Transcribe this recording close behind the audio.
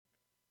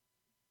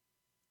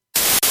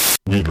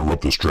We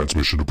interrupt this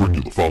transmission to bring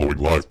you the following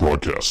live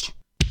broadcast.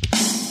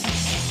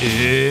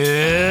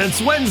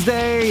 It's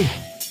Wednesday.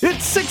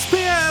 It's 6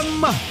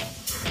 p.m.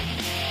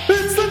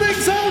 It's the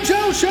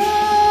ThinkSoJoE Show!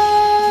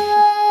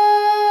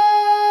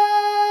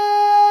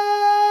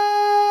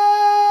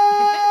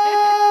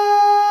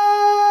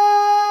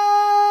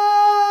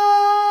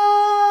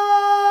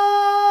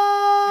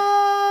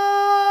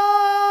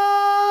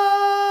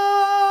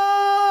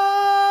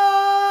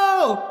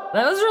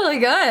 That was really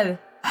good.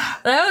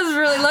 That was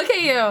really, look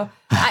at you.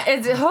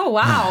 Oh,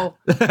 wow.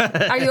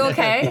 Are you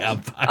okay? Yeah,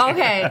 I'm fine.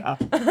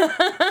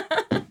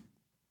 Okay.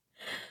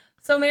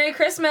 So Merry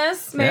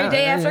Christmas. Merry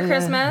day after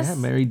Christmas. Yeah,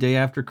 Merry day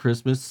after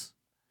Christmas.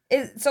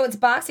 So it's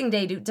Boxing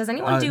Day. Does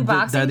anyone do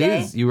Boxing That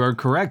Day? is, you are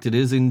correct. It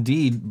is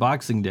indeed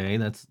Boxing Day.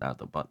 That's not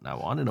the button I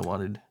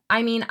wanted.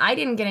 I mean, I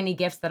didn't get any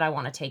gifts that I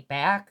want to take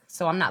back,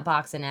 so I'm not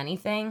boxing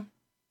anything.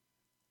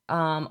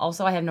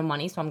 Also, I have no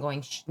money, so I'm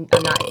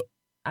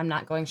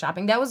not going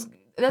shopping.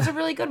 That's a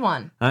really good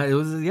one. It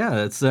was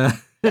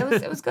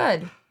It was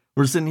good.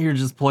 We're sitting here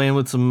just playing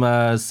with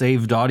some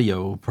saved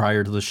audio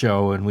prior to the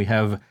show, and we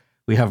have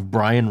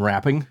Brian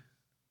rapping.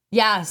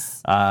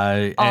 Yes.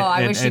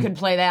 I wish you could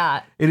play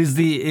that.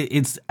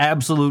 It's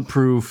absolute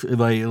proof,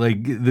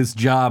 like this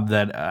job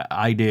that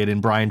I did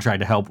and Brian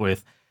tried to help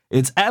with.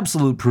 It's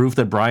absolute proof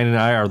that Brian and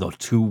I are the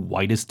two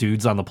whitest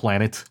dudes on the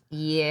planet.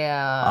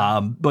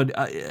 Yeah. But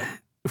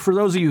for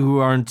those of you who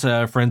aren't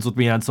friends with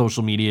me on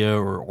social media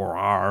or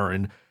are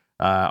and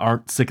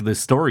aren't sick of this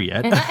story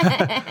yet,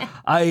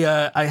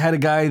 I had a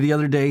guy the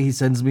other day. He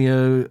sends me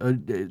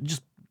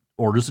just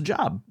orders a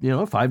job, a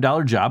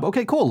 $5 job.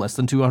 Okay, cool, less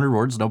than 200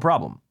 words, no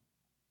problem.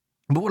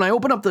 But when I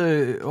open up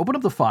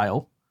the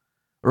file,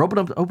 or open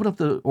up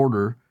the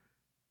order,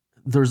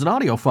 there's an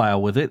audio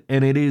file with it,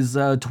 and it is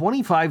a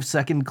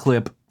 25-second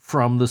clip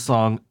from the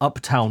song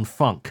Uptown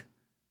Funk.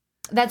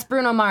 That's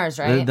Bruno Mars,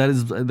 right? That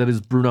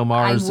is Bruno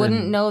Mars. I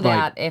wouldn't know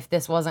that if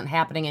this wasn't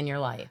happening in your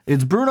life.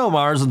 It's Bruno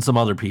Mars and some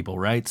other people,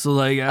 right? So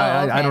okay.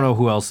 I don't know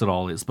who else it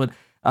all is, but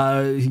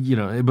the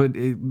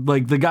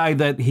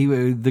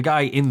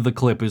guy in the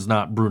clip is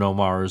not Bruno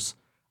Mars.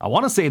 I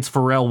want to say it's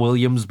Pharrell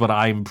Williams, but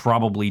I'm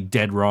probably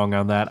dead wrong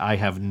on that. I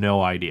have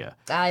no idea.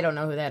 I don't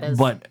know who that is.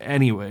 But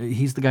anyway,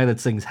 he's the guy that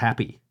sings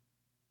Happy.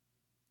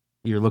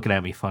 You're looking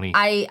at me funny.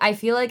 I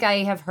feel like I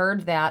have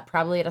heard that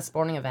probably at a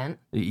sporting event.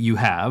 You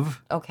have?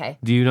 Okay.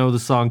 Do you know the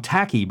song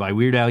Tacky by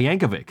Weird Al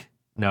Yankovic?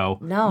 No.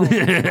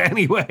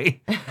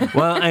 Anyway.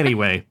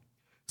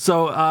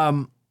 So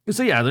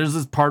yeah, there's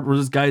this part where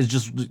this guy's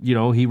just,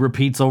 he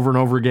repeats over and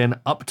over again,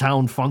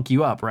 Uptown Funk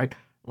you up, right?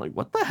 I'm like,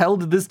 what the hell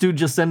did this dude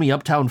just send me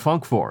Uptown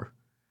Funk for?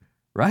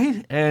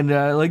 Right? And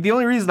the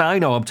only reason I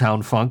know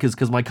Uptown Funk is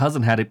because my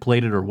cousin had it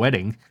played at her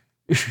wedding.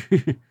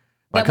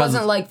 That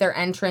wasn't like their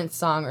entrance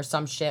song or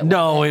some shit.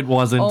 No, it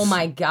wasn't. Oh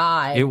my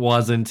God. It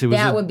wasn't.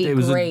 That would be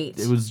great.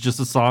 It was just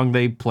a song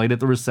they played at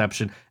the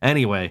reception.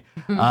 Anyway,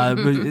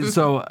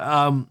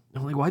 I'm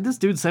like, why'd this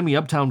dude send me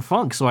Uptown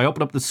Funk? So I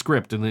open up the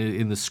script, and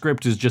in the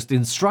script is just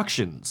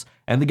instructions.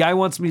 And the guy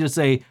wants me to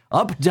say,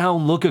 up,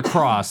 down, look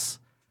across,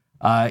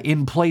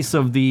 in place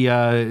of the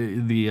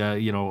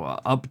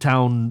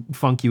Uptown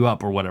Funk you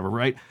up or whatever,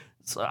 right?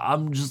 So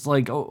I'm just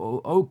like,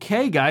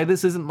 okay, guy,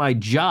 this isn't my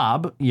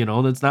job.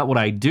 That's not what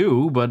I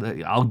do, but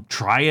I'll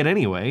try it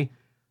anyway.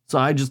 So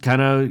I just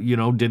kind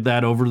of, did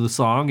that over the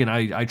song, and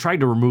I tried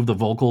to remove the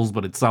vocals,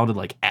 but it sounded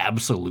like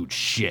absolute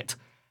shit.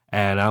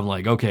 And I'm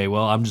like, okay,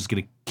 well, I'm just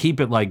going to keep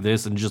it like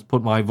this and just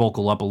put my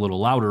vocal up a little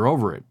louder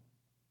over it.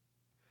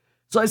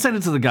 So I sent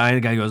it to the guy, and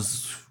the guy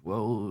goes,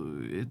 well,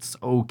 it's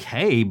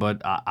okay,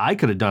 but I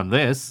could have done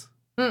this.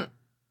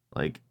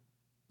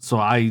 So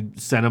I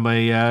sent him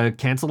a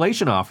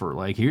cancellation offer.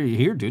 Like,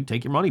 here, dude,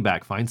 take your money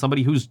back. Find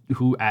somebody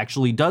who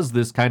actually does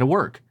this kind of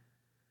work.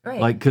 Right.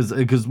 Like,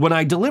 because when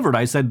I delivered,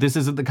 I said, this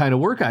isn't the kind of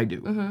work I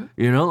do.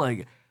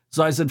 Mm-hmm.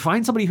 So I said,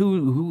 find somebody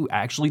who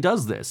actually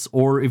does this.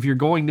 Or if you're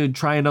going to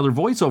try another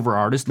voiceover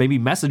artist, maybe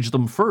message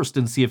them first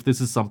and see if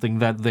this is something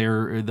that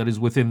is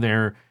within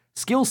their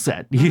skill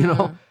set,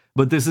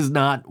 But this is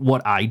not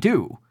what I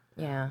do.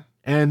 Yeah.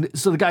 And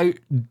so the guy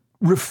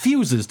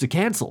refuses to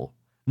cancel.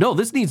 No,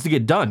 this needs to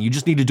get done. You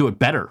just need to do it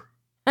better.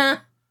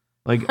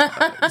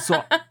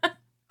 So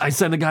I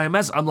send the guy a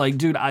message. I'm like,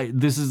 dude,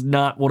 this is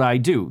not what I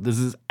do. This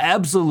is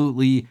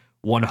absolutely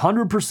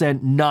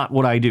 100% not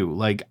what I do.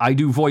 Like, I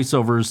do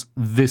voiceovers.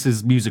 This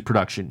is music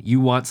production. You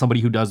want somebody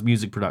who does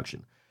music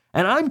production.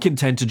 And I'm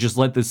content to just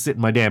let this sit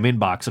in my damn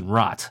inbox and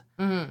rot.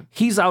 Mm-hmm.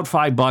 He's out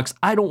 $5.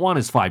 I don't want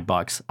his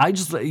 $5. I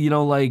just,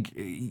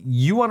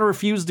 you want to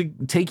refuse to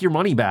take your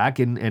money back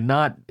and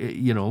not,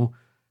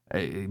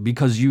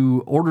 because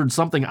you ordered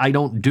something I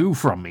don't do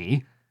from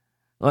me.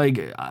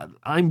 Like,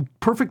 I'm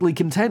perfectly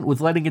content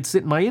with letting it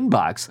sit in my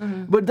inbox.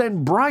 Mm-hmm. But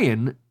then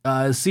Brian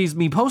sees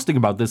me posting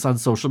about this on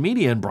social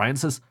media, and Brian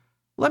says,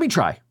 let me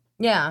try.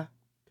 Yeah.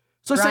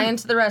 So Brian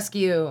to the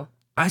rescue.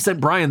 I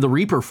sent Brian the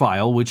Reaper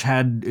file, which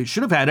it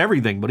should have had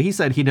everything, but he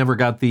said he never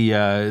got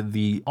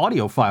the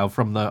audio file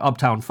from the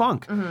Uptown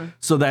Funk, Mm-hmm.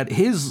 so that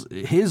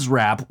his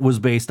rap was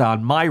based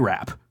on my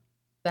rap.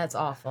 That's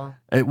awful.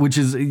 Which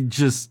is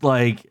just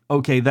like,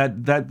 okay,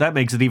 that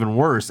makes it even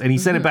worse. And he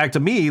sent it back to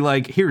me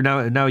like, here,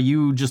 now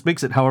you just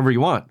mix it however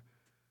you want.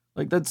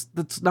 Like,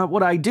 that's not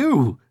what I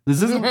do.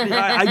 This isn't,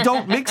 I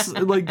don't mix,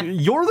 like,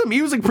 you're the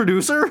music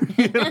producer,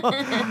 you know?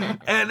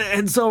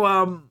 And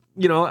so,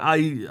 you know,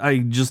 I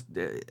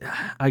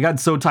got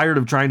so tired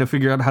of trying to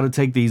figure out how to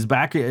take these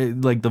back,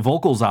 like the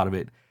vocals out of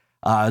it.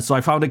 So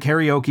I found a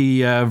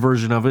karaoke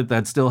version of it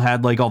that still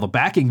had like all the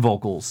backing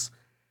vocals,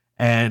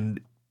 and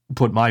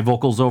put my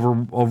vocals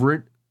over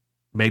it,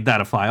 made that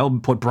a file,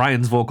 put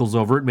Brian's vocals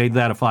over it, made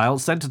that a file,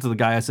 sent it to the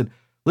guy. I said,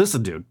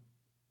 listen, dude,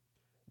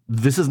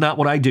 this is not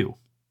what I do.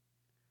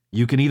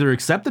 You can either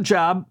accept the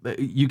job,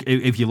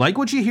 if you like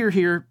what you hear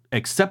here,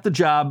 accept the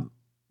job,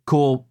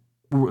 cool,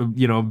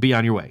 you know, be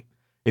on your way.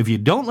 If you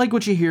don't like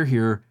what you hear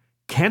here,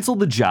 cancel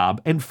the job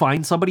and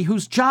find somebody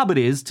whose job it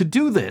is to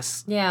do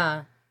this.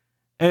 Yeah.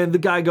 And the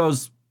guy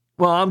goes,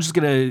 well, I'm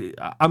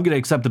gonna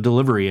accept the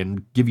delivery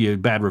and give you a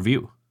bad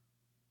review.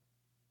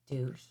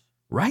 Douche.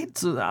 Right?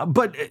 So,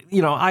 but,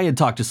 you know, I had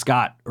talked to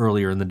Scott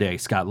earlier in the day,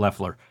 Scott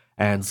Leffler,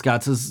 and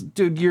Scott says,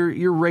 dude,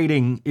 your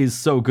rating is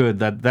so good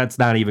that's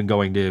not even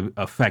going to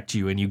affect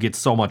you, and you get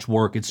so much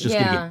work, it's just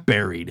going to get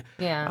buried.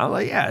 Yeah. I'm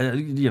like, yeah,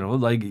 you know,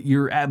 like,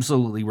 you're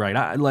absolutely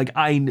right.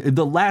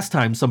 The last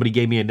time somebody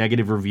gave me a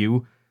negative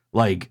review,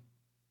 like,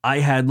 I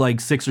had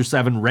like 6 or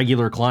 7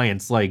 regular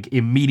clients like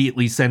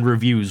immediately send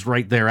reviews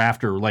right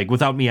thereafter, like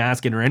without me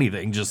asking or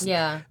anything. Just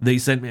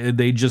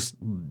they just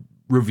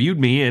reviewed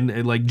me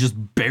and like just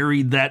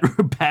buried that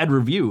bad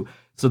review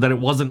so that it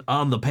wasn't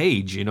on the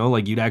page, you know,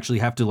 like you'd actually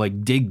have to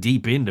like dig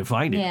deep in to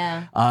find it.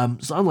 Yeah.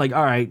 So I'm like,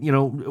 all right, you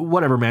know,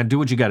 whatever, man, do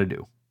what you got to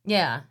do.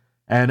 Yeah.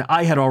 And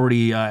I had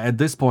already, at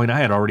this point, I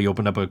had already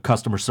opened up a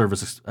customer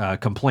service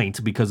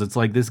complaint because it's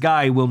like, this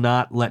guy will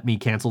not let me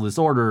cancel this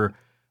order,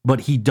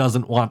 but he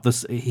doesn't want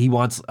this. He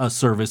wants a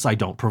service I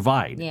don't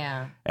provide.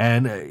 Yeah.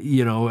 And,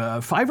 you know,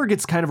 Fiverr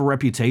gets kind of a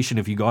reputation.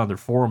 If you go on their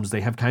forums, they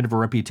have kind of a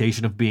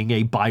reputation of being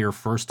a buyer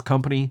first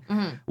company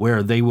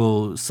where they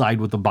will side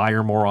with the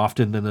buyer more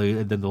often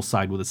than they'll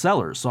side with the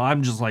seller. So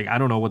I'm just like, I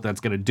don't know what that's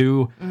going to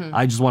do.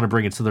 I just want to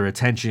bring it to their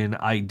attention.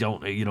 I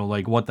don't, you know,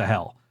 like, what the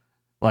hell?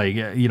 Like,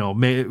 you know,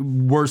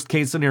 worst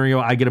case scenario,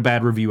 I get a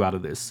bad review out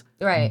of this.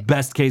 Right.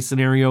 Best case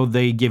scenario,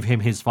 they give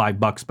him his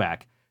 $5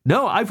 back.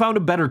 No, I found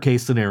a better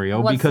case scenario.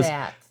 What's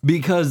that?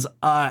 Because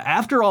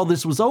after all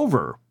this was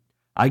over,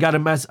 I got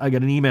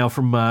an email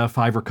from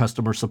Fiverr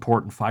customer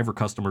support, and Fiverr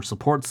customer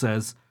support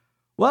says,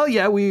 well,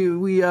 yeah, we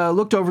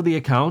looked over the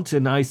account,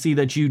 and I see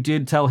that you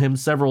did tell him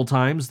several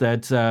times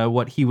that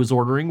what he was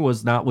ordering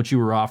was not what you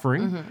were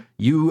offering.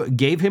 You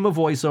gave him a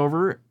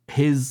voiceover.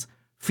 His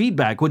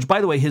feedback, which, by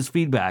the way, his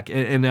feedback,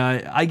 and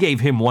I gave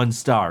him 1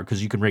 star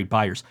because you can rate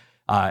buyers.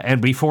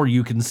 And before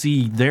you can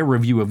see their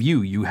review of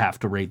you, you have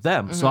to rate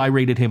them. So I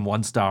rated him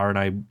 1 star, and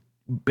I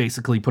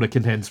basically put a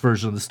condensed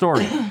version of the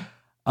story.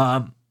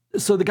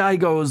 So the guy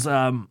goes,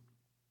 so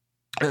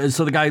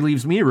the guy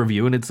leaves me a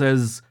review, and it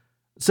says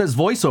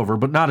voiceover,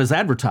 but not as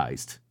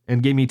advertised,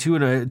 and gave me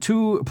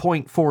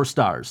 2.4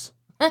 stars.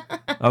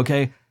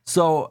 Okay.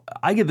 So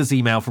I get this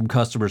email from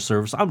customer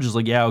service. I'm just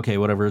like, yeah, okay,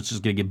 whatever. It's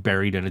just going to get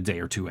buried in a day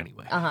or two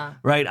anyway.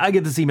 Right. I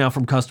get this email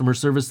from customer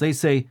service. They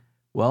say,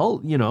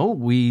 well, you know,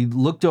 we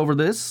looked over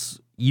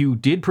this. You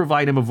did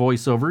provide him a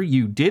voiceover.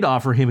 You did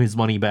offer him his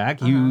money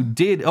back. You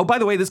did. Oh, by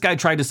the way, this guy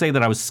tried to say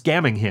that I was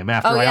scamming him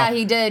after.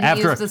 He did.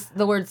 He used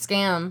the word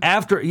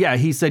scam.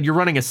 He said, you're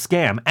running a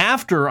scam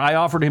after I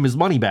offered him his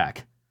money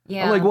back.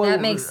 Yeah, I'm like, well,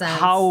 that makes sense.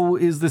 How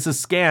is this a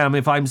scam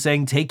if I'm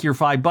saying take your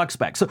 $5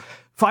 back? So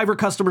Fiverr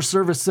customer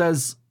service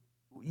says,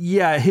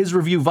 yeah, his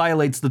review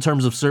violates the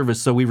terms of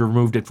service, so we've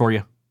removed it for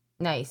you.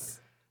 Nice.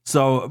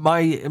 So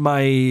my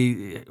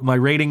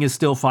rating is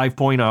still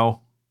 5.0.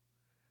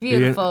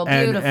 Beautiful.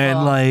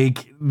 And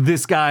like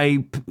this guy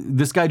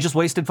just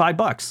wasted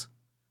 $5.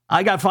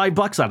 I got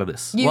 $5 out of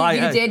this. You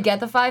did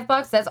get the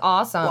 $5? That's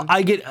awesome. Well,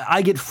 I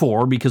get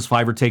 4 because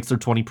Fiverr takes their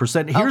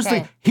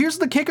 20%. Here's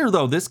the kicker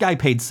though. This guy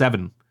paid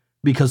 7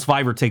 because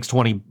Fiverr takes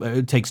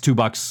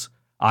 $2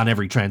 on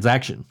every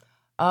transaction.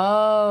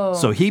 Oh.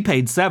 So he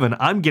paid 7.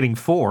 I'm getting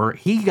 4.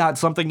 He got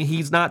something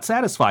he's not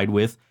satisfied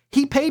with.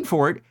 He paid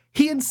for it.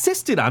 He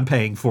insisted on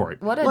paying for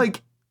it. What a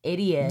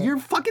idiot. You're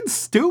fucking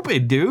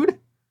stupid, dude.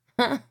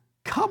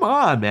 Come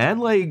on, man.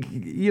 Like,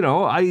 you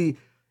know, I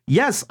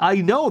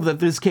know that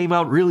this came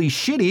out really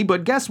shitty,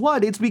 but guess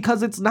what? It's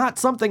because it's not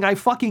something I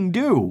fucking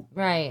do.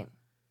 Right.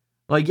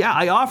 Like, yeah,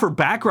 I offer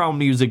background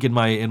music in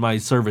my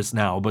service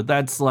now, but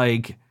that's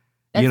like,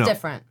 that's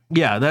different.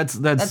 Yeah, that's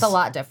a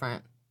lot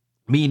different.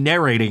 Me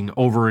narrating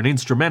over an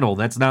instrumental.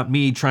 That's not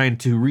me trying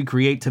to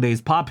recreate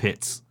today's pop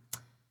hits.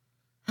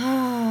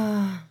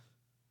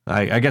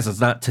 I guess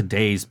it's not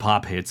today's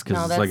pop hits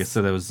because, like I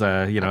said, it was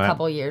a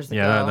couple years ago.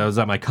 Yeah, that was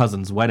at my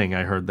cousin's wedding.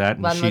 I heard that,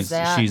 and when was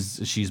that?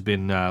 she's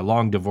been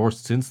long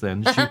divorced since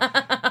then. That's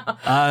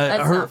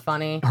not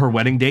funny. Her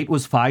wedding date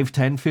was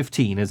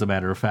 5/10/15, as a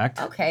matter of fact.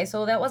 Okay,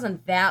 so that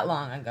wasn't that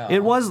long ago.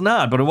 It was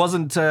not, but it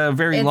wasn't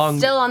very long.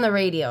 It's still on the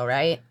radio,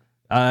 right?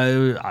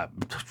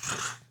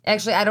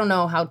 Actually, I don't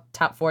know how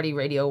Top 40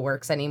 radio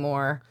works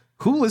anymore.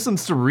 Who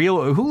listens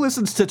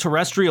to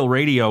terrestrial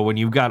radio when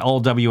you've got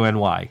all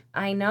WNY?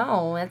 I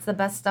know. It's the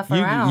best stuff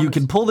around. You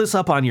can pull this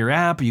up on your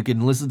app. You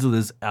can listen to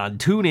this on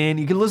TuneIn.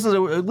 You can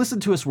listen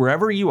to us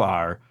wherever you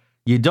are.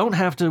 You don't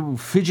have to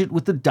fidget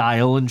with the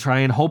dial and try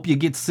and hope you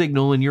get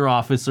signal in your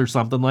office or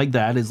something like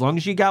that. As long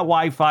as you got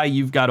Wi-Fi,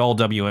 you've got all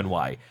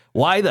WNY.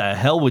 Why the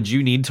hell would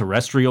you need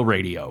terrestrial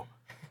radio?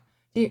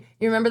 You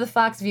remember the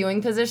Fox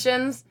viewing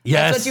positions?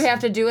 Yes. That's what you have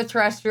to do with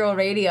terrestrial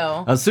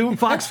radio. Assume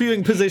Fox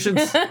viewing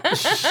positions.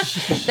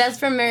 That's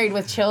from Married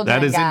with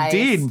Children, That is guys.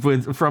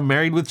 indeed from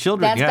Married with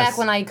Children, That's yes. back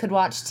when I could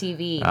watch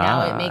TV.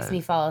 Now it makes me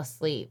fall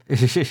asleep.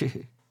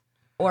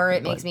 Or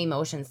it makes me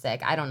motion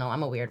sick. I don't know.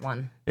 I'm a weird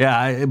one.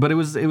 Yeah, but it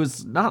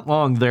was not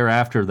long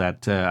thereafter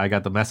that I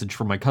got the message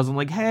from my cousin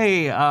like,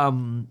 hey,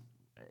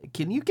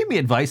 can you give me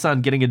advice on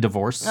getting a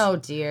divorce? Oh,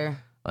 dear.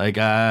 Like,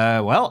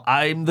 well,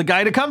 I'm the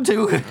guy to come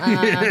to.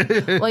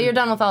 Well, you're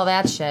done with all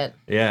that shit.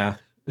 Yeah.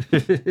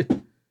 There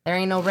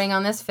ain't no ring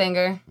on this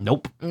finger.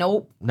 Nope.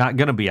 Nope. Not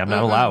gonna be. I'm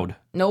not allowed.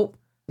 Nope.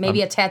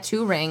 Maybe a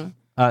tattoo ring.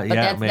 But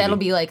But maybe. that'll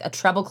be like a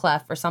treble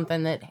clef or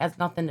something that has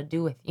nothing to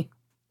do with you.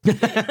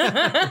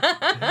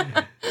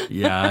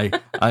 Yeah,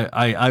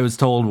 I was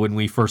told when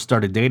we first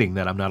started dating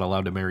that I'm not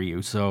allowed to marry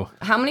you. So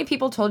How many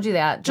people told you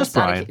that? Just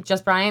Brian. Brian.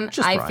 Just Brian?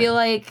 Just I Brian. feel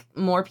like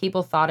more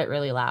people thought it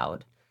really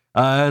loud.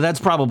 that's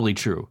probably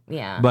true.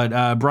 Yeah.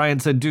 But Brian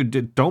said,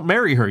 dude, don't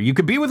marry her. You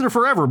could be with her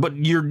forever, but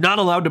you're not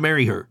allowed to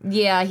marry her.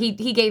 Yeah, he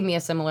gave me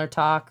a similar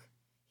talk.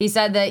 He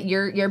said that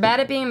you're bad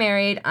at being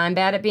married, I'm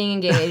bad at being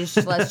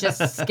engaged. Let's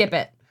just skip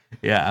it.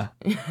 Yeah.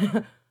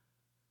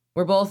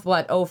 We're both,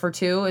 0 for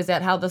 2? Is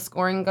that how the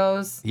scoring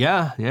goes?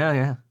 Yeah.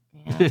 Yeah.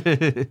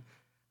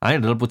 I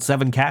ended up with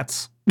 7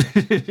 cats.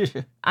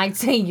 I'd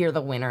say you're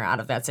the winner out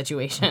of that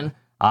situation.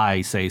 I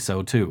say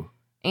so too.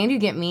 And you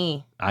get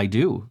me. I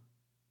do.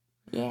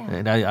 Yeah.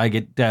 And I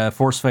get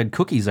force-fed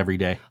cookies every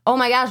day. Oh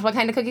my gosh, what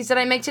kind of cookies did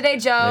I make today, They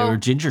Joe? were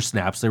ginger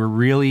snaps. They were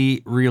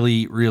really,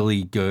 really,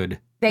 really good.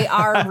 They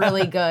are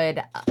really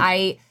good.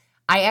 I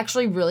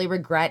actually really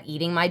regret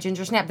eating my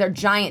ginger snap. They're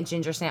giant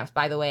ginger snaps,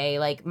 by the way.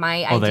 Like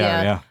my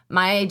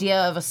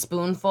idea of a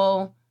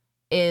spoonful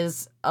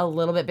is a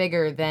little bit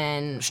bigger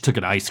than She took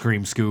an ice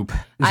cream scoop.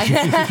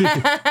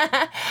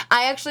 I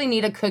actually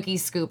need a cookie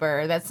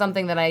scooper. That's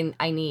something that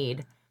I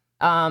need.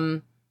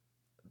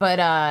 But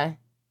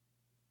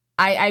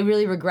I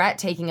really regret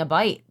taking a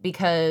bite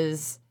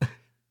because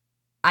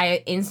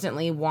I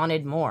instantly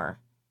wanted more.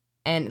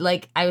 And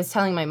like I was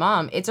telling my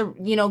mom,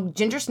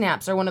 ginger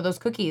snaps are one of those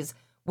cookies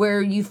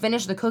where you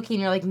finish the cookie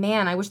and you're like,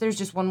 man, I wish there's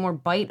just one more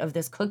bite of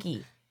this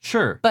cookie.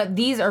 Sure. But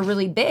these are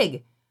really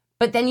big.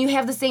 But then you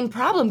have the same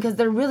problem because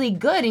they're really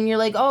good. And you're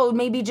like, oh,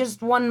 maybe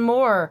just one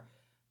more.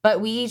 But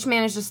we each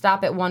managed to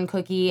stop at one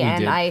cookie.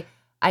 Did.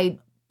 I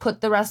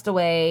put the rest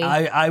away.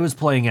 I was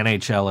playing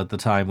NHL at the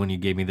time when you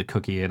gave me the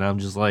cookie, and I'm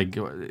just like,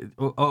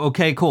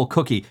 okay, cool,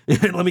 cookie.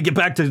 Let me get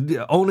back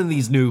to owning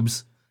these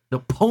noobs. No,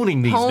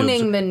 poning these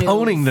Poning noobs. the noobs.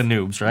 Poning the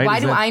noobs, right? Why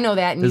do I know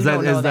that and you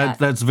don't know that?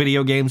 That's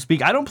video game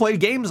speak? I don't play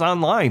games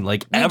online,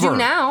 like, You ever. do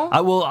now.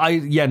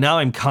 Now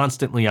I'm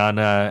constantly on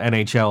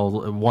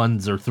NHL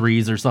 1s or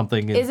 3s or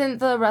something. Isn't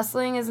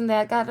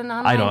that got an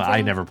online I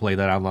thing? never play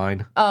that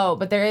online. Oh,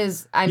 but there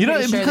is. I'm pretty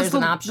sure because there's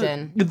an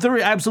option. There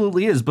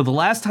absolutely is. But the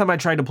last time I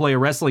tried to play a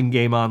wrestling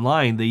game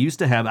online, they used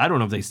to have, I don't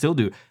know if they still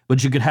do,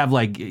 but you could have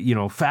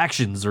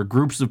factions or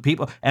groups of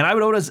people. And I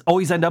would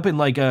always end up in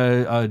like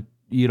a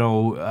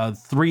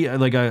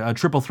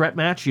triple threat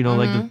match,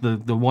 like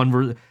the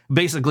one,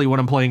 basically what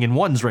I'm playing in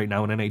ones right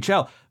now in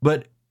NHL.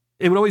 But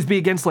it would always be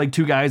against like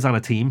 2 guys on a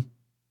team.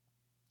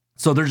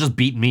 So they're just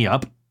beating me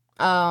up.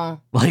 Oh.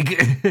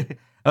 Like,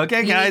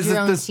 okay, guys, your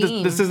own this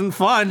isn't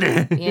fun.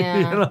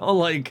 Yeah.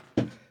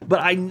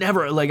 But I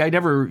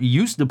never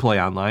used to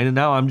play online, and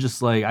now I'm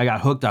just like, I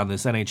got hooked on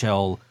this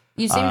NHL.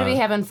 You seem to be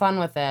having fun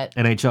with it.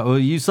 NHL.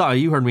 Well,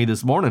 you heard me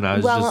this morning.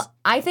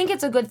 I think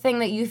it's a good thing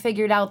that you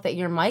figured out that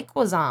your mic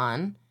was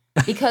on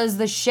because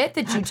the shit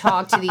that you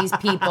talk to these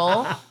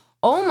people,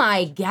 oh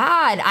my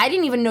God, I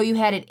didn't even know you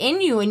had it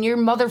in you and you're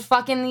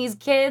motherfucking these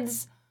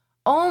kids.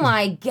 Oh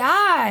my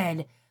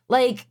God.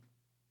 Like,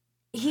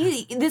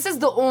 this is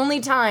the only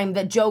time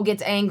that Joe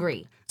gets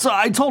angry. So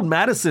I told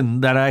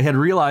Madison that I had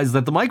realized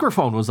that the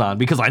microphone was on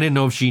because I didn't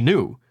know if she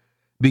knew.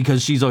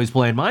 Because she's always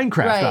playing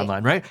Minecraft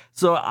online, right?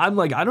 So I'm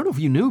like, I don't know if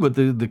you knew, but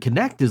the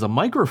Kinect is a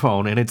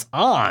microphone and it's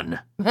on.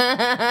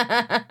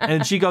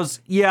 And she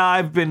goes, "Yeah,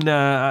 I've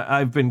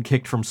been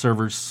kicked from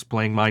servers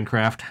playing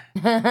Minecraft."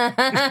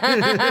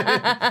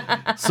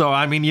 So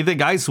I mean, you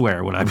think I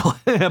swear when I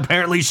play?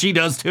 Apparently, she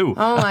does too.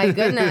 Oh my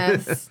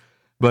goodness.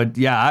 But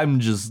yeah,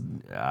 I'm just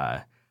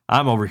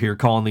I'm over here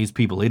calling these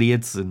people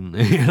idiots, and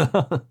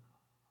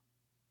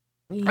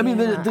Yeah. I mean,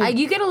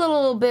 you get a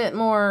little bit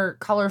more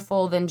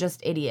colorful than just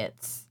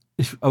idiots.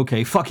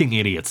 Okay, fucking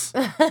idiots.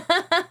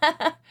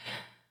 The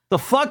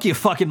fuck, you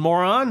fucking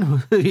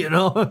moron.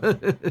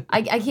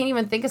 I can't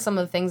even think of some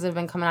of the things that have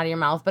been coming out of your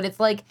mouth, but it's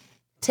like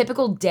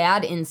typical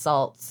dad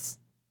insults.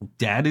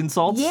 Dad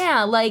insults?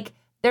 Yeah, like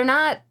they're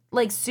not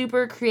like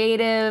super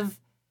creative,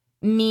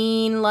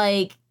 mean,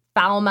 like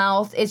foul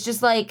mouthed. It's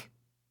just like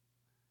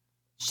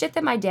shit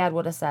that my dad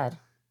would have said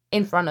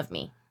in front of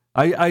me.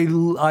 I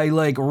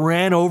like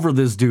ran over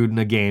this dude in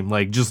a game,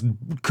 like just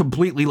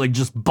completely like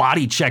just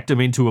body checked him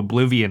into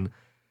oblivion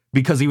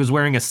because he was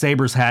wearing a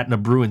Sabres hat and a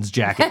Bruins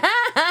jacket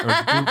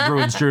or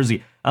Bruins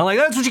jersey. I'm like,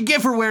 that's what you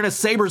get for wearing a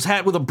Sabres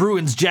hat with a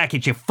Bruins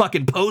jacket, you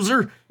fucking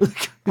poser.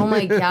 Oh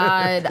my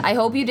God. I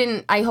hope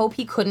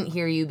he couldn't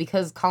hear you,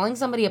 because calling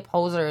somebody a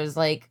poser is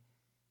like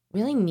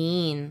really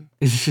mean.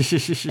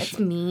 That's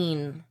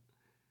mean.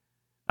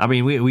 I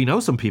mean, we know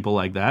some people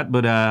like that,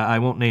 but I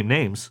won't name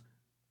names.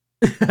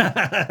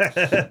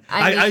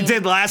 I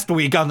did last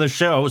week on the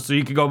show, so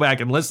you can go back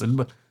and listen.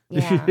 But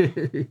yeah.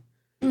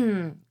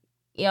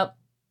 Yep.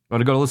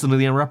 Want to go listen to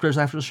the Interrupters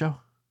after the show?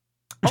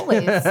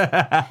 Always.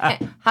 Hey,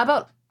 how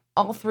about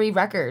all 3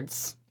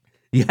 records?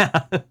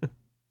 Yeah.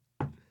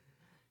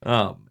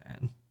 Oh,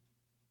 man.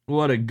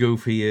 What a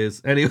goof he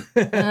is. Anyway.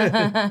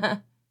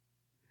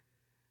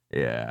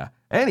 Yeah.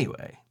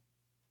 Anyway.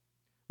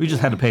 We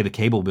just had to pay the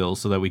cable bill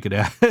so that we could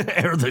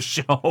air the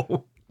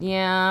show.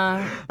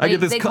 Yeah.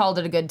 They called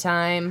it a good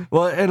time.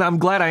 Well, and I'm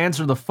glad I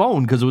answered the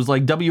phone, because it was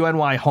like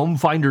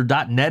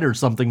WNYHomefinder.net or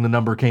something the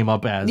number came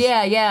up as.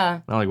 Yeah,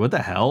 yeah. I'm like, what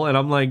the hell? And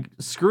I'm like,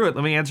 screw it,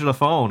 let me answer the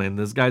phone. And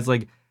this guy's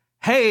like,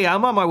 hey,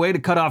 I'm on my way to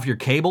cut off your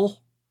cable.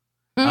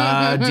 Do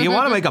you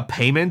want to make a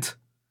payment?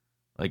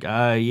 Like,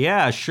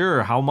 yeah,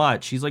 sure. How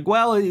much? He's like,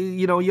 well,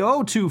 you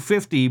owe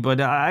 $250, but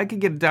I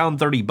could get it down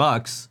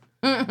 $30.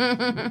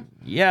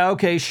 Yeah,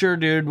 okay, sure,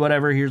 dude.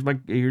 Whatever. Here's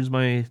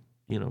my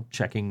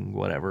checking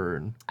whatever.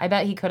 And I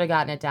bet he could have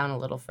gotten it down a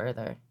little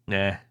further.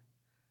 Nah,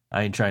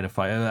 I ain't trying to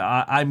fight.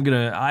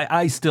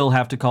 I still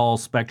have to call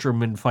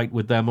Spectrum and fight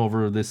with them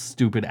over this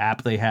stupid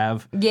app they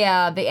have.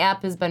 Yeah, the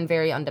app has been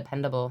very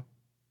undependable.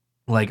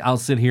 Like, I'll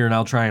sit here and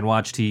I'll try and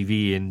watch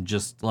TV and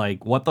just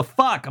like, what the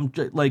fuck? I'm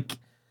like,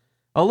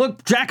 oh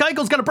look, Jack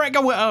Eichel's gonna break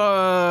away.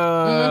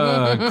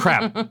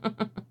 Crap,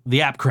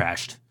 the app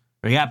crashed.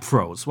 Or the app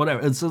froze.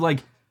 Whatever. It's like,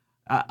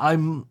 I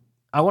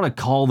want to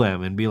call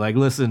them and be like,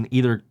 listen,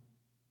 either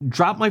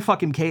drop my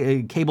fucking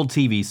cable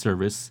TV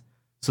service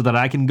so that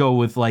I can go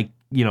with like,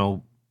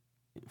 Fubo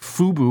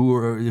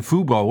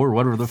or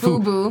whatever the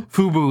Fubu.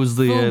 Fubu is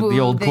the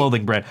old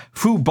clothing brand.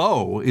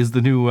 Fubo is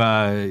the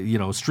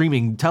new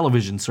streaming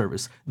television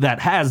service that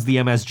has the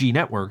MSG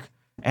network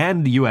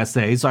and the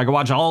USA, so I can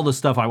watch all the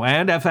stuff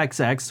and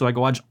FXX, so I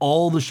can watch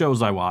all the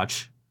shows I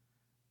watch.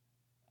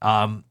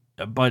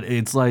 But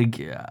it's like,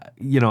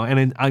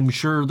 and I'm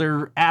sure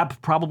their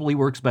app probably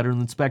works better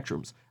than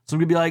Spectrum's. So I'm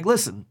gonna be like,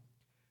 listen,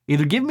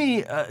 either give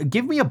me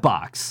a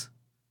box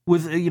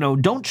with,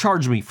 don't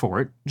charge me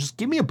for it. Just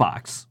give me a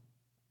box.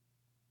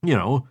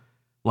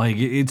 Like,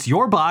 it's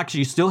your box.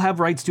 You still have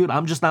rights to it.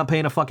 I'm just not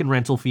paying a fucking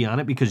rental fee on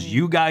it because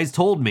you guys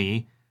told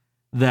me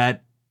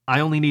that I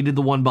only needed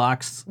the one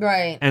box.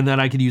 Right. And then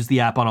I could use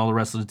the app on all the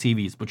rest of the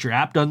TVs. But your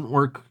app doesn't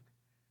work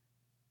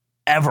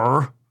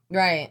ever.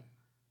 Right.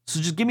 So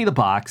just give me the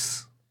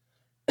box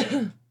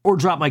or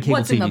drop my cable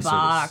What's TV in the service.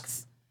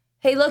 box?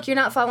 Hey, look, you're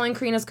not following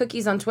Karina's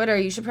Cookies on Twitter.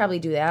 You should probably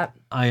do that.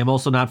 I am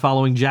also not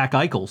following Jack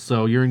Eichel,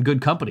 so you're in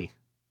good company.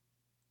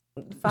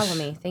 Follow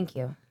me. Thank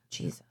you.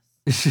 Jesus.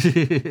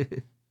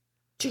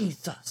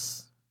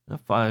 Jesus.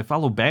 I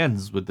follow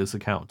bands with this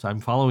account. I'm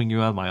following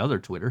you on my other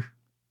Twitter.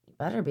 You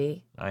better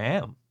be. I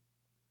am.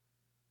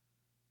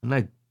 Didn't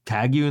I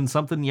tag you in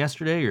something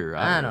yesterday? Or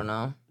I don't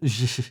know.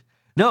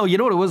 No, you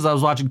know what it was? I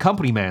was watching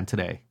Company Man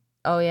today.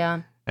 Oh,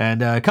 yeah.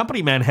 And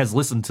Company Man has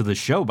listened to the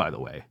show, by the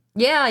way.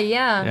 Yeah.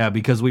 Yeah,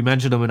 because we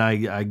mentioned him and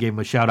I gave him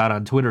a shout out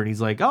on Twitter and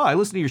he's like, oh, I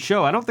listen to your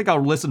show. I don't think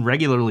I'll listen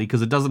regularly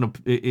because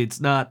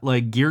it's not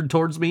like geared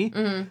towards me,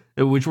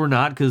 which we're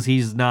not because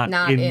he's not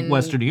in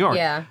Western New York.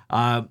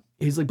 Yeah.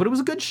 He's like, but it was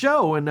a good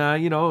show and,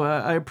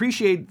 I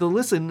appreciate the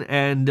listen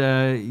and,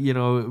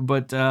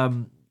 but,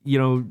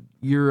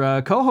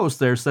 your co-host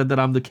there said that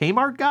I'm the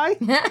Kmart guy.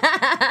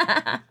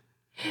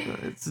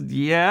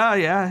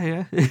 Yeah.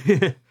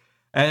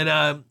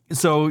 And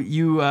so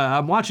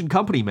I'm watching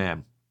Company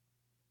Man.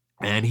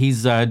 And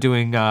he's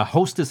doing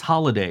Hostess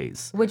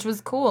Holidays, which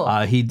was cool.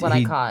 I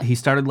caught. He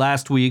started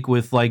last week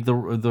with like the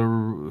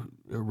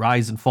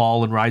rise and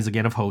fall and rise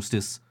again of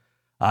Hostess.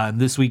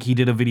 And this week he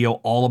did a video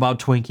all about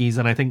Twinkies,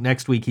 and I think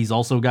next week he's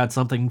also got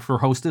something for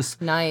Hostess.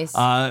 Nice.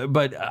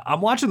 But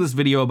I'm watching this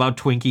video about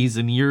Twinkies,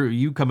 and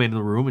you come into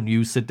the room and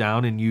you sit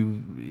down and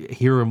you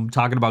hear him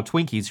talking about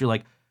Twinkies. You're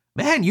like,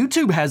 man,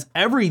 YouTube has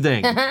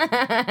everything.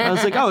 I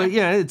was like, oh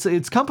yeah,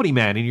 it's Company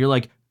Man, and you're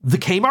like, the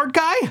Kmart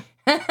guy.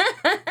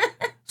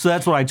 So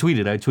that's what I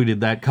tweeted. I tweeted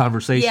that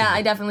conversation. Yeah,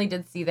 I definitely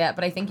did see that,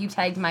 but I think you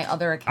tagged my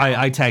other account.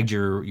 I tagged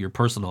your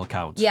personal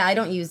account. Yeah, I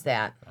don't use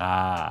that.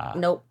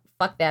 Nope.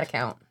 Fuck that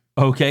account.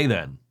 Okay,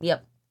 then.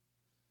 Yep.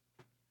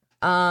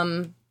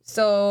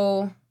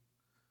 So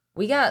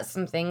we got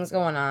some things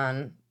going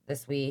on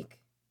this week.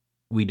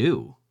 We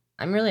do.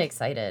 I'm really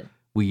excited.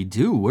 We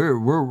do.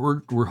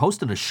 We're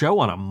hosting a show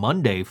on a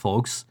Monday,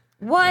 folks.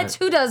 What?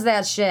 Who does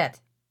that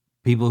shit?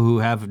 People who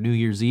have New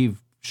Year's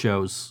Eve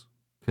shows,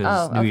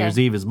 because New Year's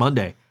Eve is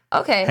Monday.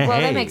 Okay, well,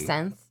 that makes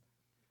sense.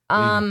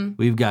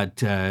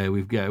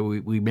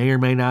 We may or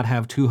may not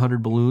have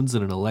 200 balloons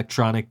and an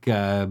electronic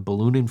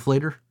balloon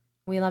inflator.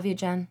 We love you,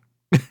 Jen.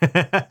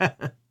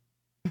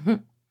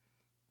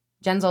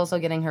 Jen's also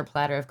getting her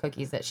platter of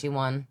cookies that she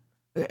won.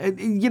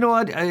 You know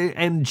what?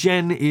 And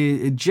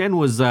Jen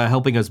was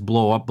helping us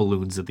blow up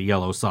balloons at the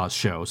Yellow Sauce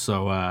show.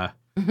 So,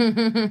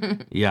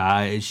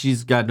 yeah,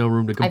 she's got no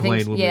room to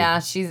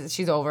complain.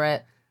 She's over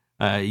it.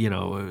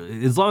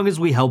 As long as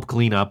we help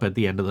clean up at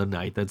the end of the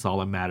night, that's all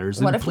that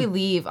matters. What if we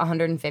leave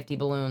 150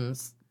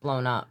 balloons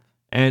blown up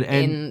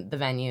in the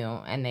venue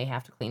and they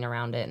have to clean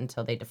around it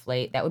until they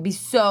deflate? That would be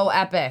so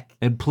epic.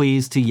 And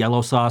please, to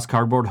Yellow Sauce,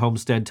 Cardboard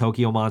Homestead,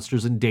 Tokyo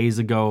Monsters, and Days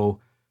Ago,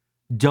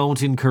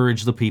 don't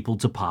encourage the people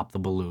to pop the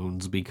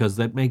balloons because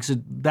that makes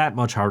it that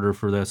much harder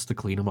for us to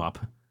clean them up.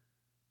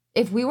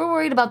 If we were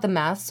worried about the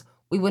mess,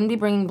 we wouldn't be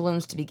bringing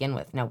balloons to begin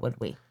with, now would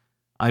we?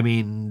 I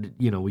mean,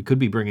 we could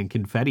be bringing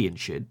confetti and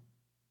shit.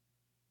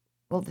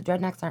 Well, the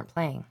Dreadnoughts aren't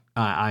playing.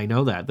 I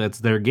know that. That's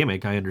their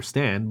gimmick, I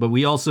understand. But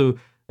we also...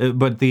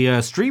 but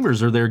the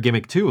streamers are their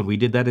gimmick too, and we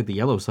did that at the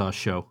Yellow Sauce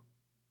show.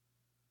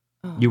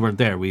 Oh. You weren't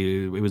there.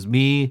 It was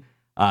me,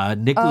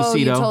 Nick Lucido. Oh,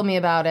 you told me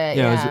about it.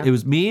 Yeah. It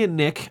was me and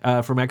Nick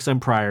from XM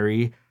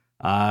Priory,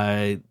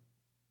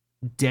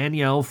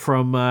 Danielle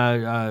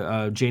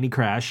from Janie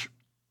Crash,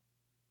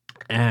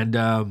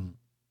 and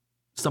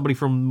somebody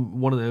from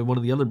one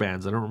of the other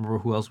bands. I don't remember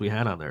who else we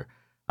had on there.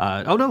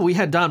 We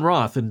had Don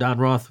Roth, and Don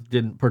Roth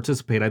didn't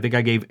participate. I think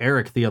I gave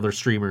Eric the other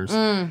streamers.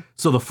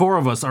 So the four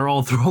of us are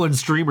all throwing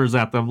streamers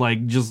at them,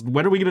 like, just,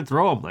 when are we going to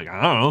throw them? Like,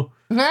 I don't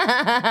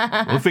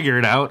know. We'll figure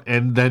it out.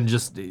 And then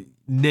just,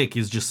 Nick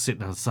is just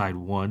sitting outside,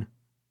 1,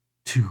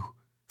 2,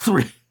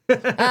 3.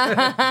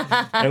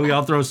 And we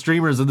all throw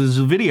streamers, and there's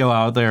a video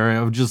out there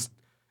of just,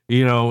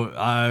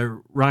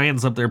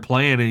 Ryan's up there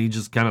playing, and he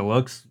just kind of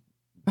looks,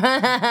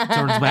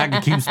 turns back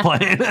and keeps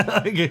playing.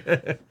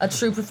 A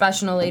true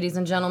professional, ladies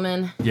and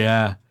gentlemen.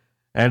 Yeah,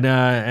 and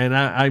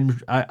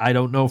I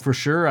don't know for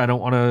sure. I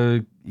don't want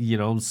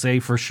to say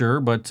for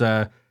sure,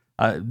 but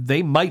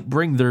they might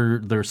bring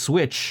their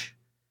Switch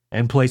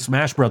and play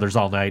Smash Brothers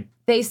all night.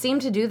 They seem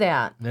to do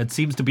that. That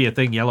seems to be a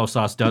thing Yellow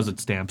Sauce does at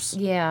Stamps.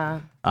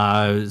 Yeah.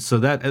 So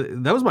that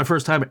was my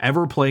first time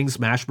ever playing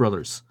Smash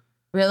Brothers.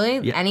 Really?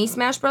 Yeah. Any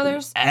Smash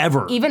Brothers?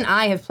 Ever. Even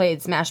I have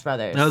played Smash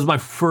Brothers. That was my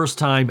first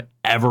time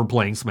ever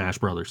playing Smash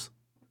Brothers.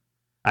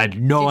 I had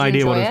no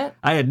idea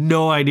I had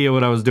no idea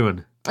what I was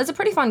doing. It's a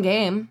pretty fun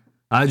game.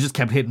 I just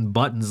kept hitting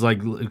buttons you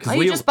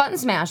just button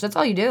smash. That's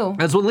all you do.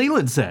 That's what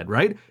Leland said,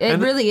 right? It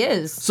really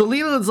is. So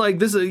Leland's like,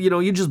 this is,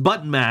 you just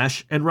button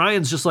mash, and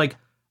Ryan's just like,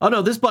 oh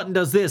no, this button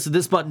does this, and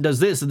this button does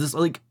this, and this,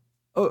 like,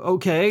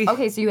 okay.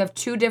 Okay, so you have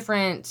two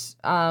different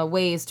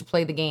ways to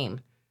play the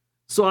game.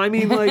 So I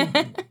mean, like,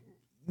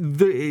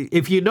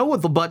 if you know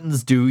what the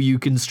buttons do, you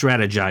can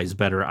strategize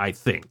better, I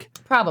think.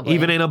 Probably.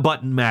 Even in a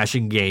button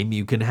mashing game,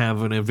 you can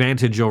have an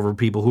advantage over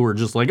people who are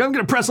just like, I'm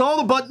going to press all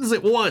the buttons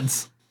at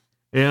once.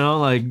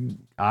 Like,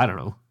 I don't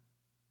know.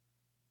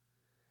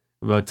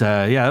 But,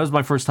 that was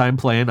my first time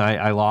playing.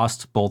 I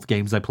lost both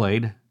games I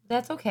played.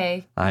 That's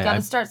okay. You got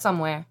to start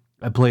somewhere.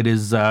 I played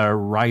as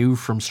Ryu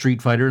from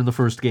Street Fighter in the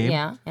first game.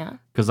 Yeah.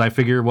 Because I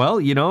figure, well,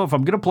 if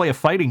I'm going to play a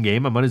fighting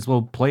game, I might as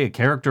well play a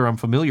character I'm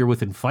familiar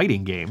with in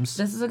fighting games.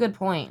 This is a good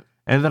point.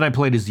 And then I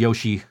played as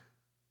Yoshi.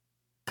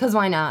 Because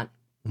why not?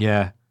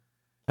 Yeah.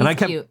 And I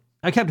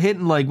kept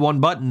hitting, like, one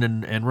button,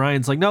 and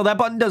Ryan's like, no, that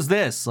button does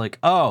this. Like,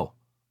 oh,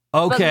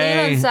 okay. But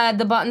Leland said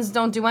the buttons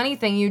don't do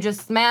anything. You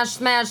just smash,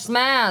 smash,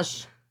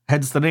 smash.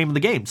 Hence the name of the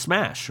game,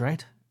 Smash,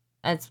 right?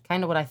 That's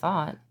kind of what I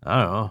thought.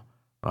 I don't know.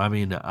 I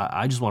mean,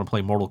 I just want to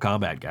play Mortal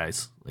Kombat,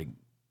 guys. Like,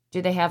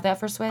 do they have that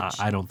for Switch?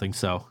 I don't think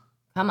so.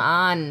 Come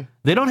on.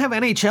 They don't have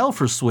NHL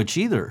for Switch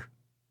either.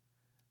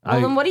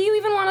 Well, then what do you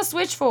even want a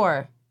Switch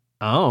for?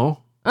 Oh.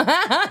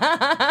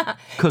 Because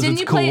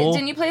it's cool.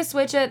 Didn't you play a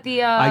Switch at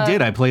the... I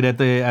did. I played at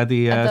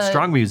the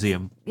Strong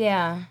Museum.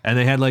 Yeah. And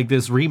they had, like,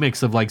 this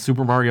remix of, like,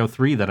 Super Mario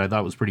 3 that I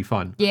thought was pretty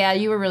fun. Yeah,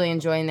 you were really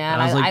enjoying that.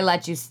 I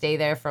let you stay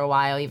there for a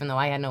while, even though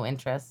I had no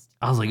interest.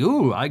 I was like,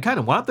 ooh, I kind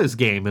of want this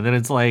game. And then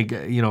it's like,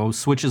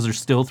 Switches are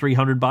still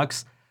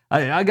 $300.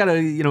 I got a,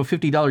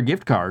 $50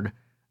 gift card.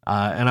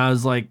 And I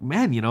was like,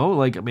 man,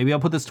 like, maybe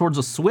I'll put this towards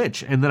a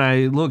Switch. And then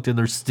I looked, and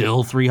they're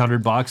still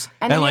 $300.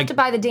 And then you have to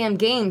buy the damn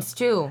games,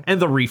 too. And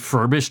the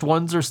refurbished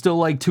ones are still,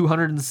 like,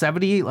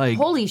 $270. Like,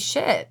 holy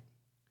shit.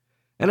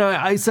 And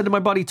I said to my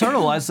buddy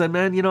Turtle, I said,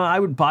 man, I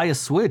would buy a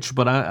Switch,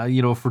 but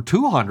for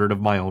 $200 of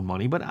my own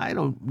money. But I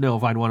don't know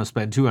if I'd want to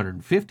spend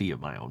 $250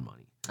 of my own money.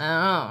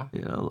 I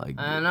don't know.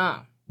 I don't know.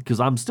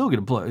 Because I'm still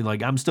gonna play.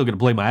 Like, I'm still gonna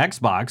play my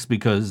Xbox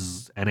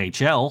because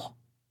NHL.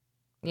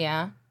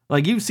 Yeah.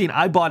 Like, you've seen,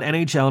 I bought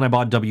NHL and I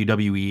bought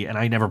WWE, and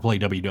I never play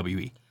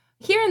WWE.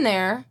 Here and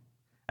there.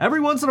 Every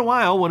once in a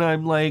while, when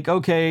I'm like,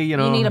 okay, You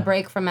need a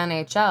break from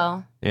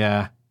NHL.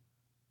 Yeah.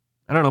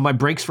 I don't know. My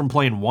breaks from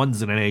playing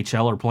ones in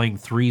NHL are playing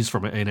threes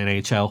in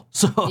NHL.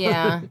 So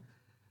yeah.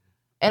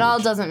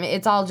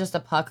 It's all just a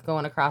puck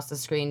going across the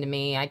screen to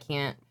me. I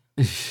can't.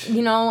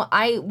 When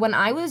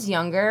I was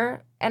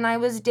younger and I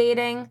was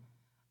dating,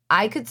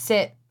 I could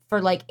sit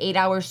for like 8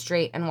 hours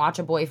straight and watch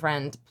a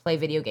boyfriend play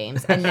video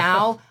games. And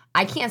now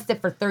I can't sit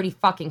for 30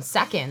 fucking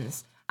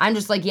seconds. I'm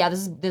just like, yeah,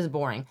 this is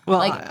boring. Well,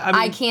 like I mean,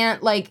 I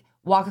can't like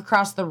walk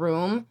across the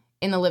room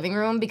in the living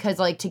room because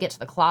like to get to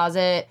the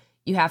closet,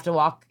 you have to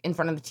walk in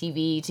front of the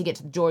TV. To get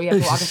to the door, you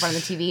have to walk in front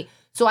of the TV.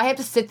 So I have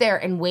to sit there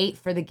and wait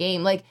for the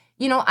game. Like,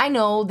 you know, I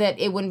know that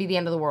it wouldn't be the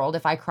end of the world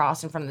if I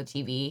crossed in front of the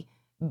TV,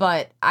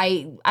 but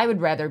I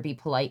would rather be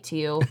polite to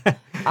you.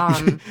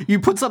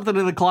 You put something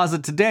in the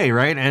closet today,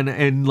 right?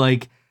 And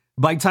like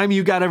by the time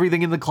you got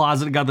everything in the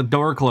closet and got the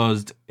door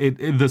closed,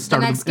 the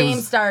next game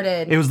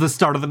started. It was the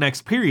start of the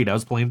next period. I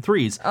was playing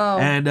threes. Oh.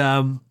 And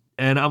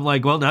I'm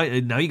like, well,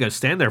 now you got to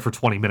stand there for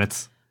 20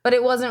 minutes. But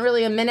it wasn't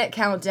really a minute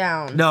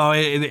countdown. No,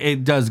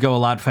 it does go a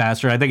lot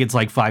faster. I think it's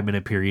like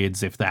 5-minute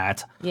periods, if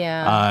that.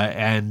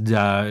 Yeah.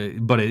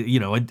 But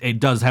it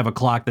does have a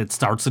clock that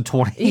starts at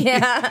 20.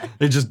 Yeah.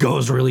 It just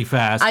goes really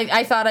fast.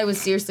 I thought I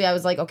was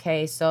like,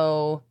 okay,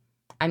 so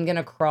I'm going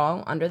to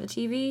crawl under the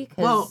TV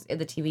because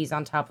the TV's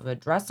on top of a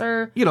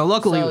dresser.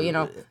 Luckily,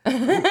 So,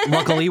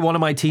 luckily one of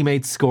my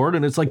teammates scored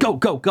and it's like, go,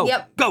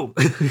 Yep. go.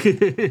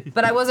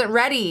 But I wasn't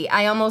ready.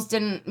 I almost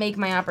didn't make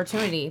my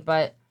opportunity,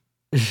 but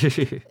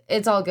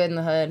it's all good in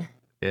the hood.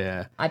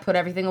 Yeah. I put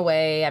everything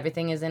away.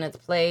 Everything is in its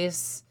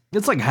place.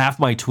 It's like half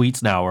my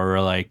tweets now are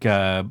like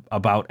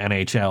about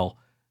NHL.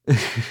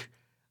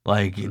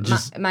 Like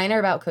just Mine are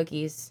about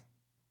cookies.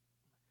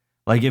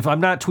 like if I'm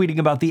not tweeting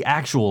about the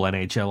actual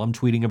NHL, I'm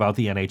tweeting about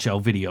the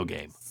NHL video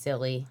game.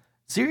 Silly.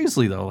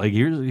 Seriously though, like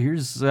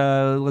here's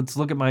let's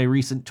look at my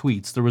recent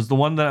tweets. There was the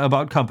one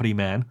about Company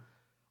Man.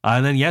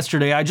 And then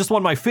yesterday, I just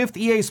won my 5th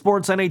EA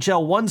Sports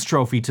NHL Ones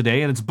trophy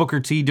today, and it's Booker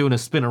T doing a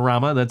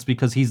spinorama. That's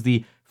because he's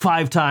the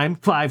five-time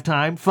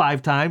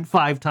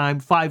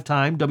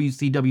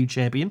WCW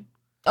champion.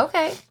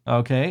 Okay.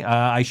 Okay.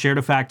 I shared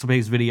a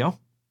fact-based video.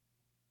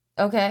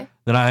 Okay.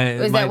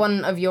 Is that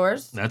one of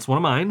yours? That's one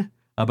of mine.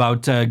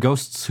 About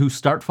ghosts who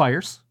start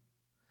fires.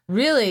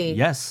 Really?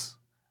 Yes.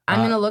 I'm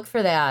going to look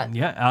for that.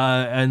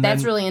 Yeah. And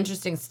that's really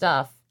interesting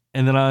stuff.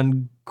 And then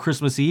on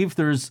Christmas Eve,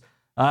 there's...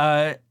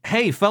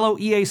 hey, fellow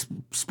EA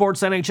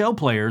Sports NHL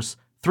players,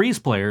 threes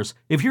players,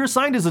 if you're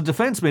assigned as a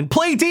defenseman,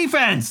 play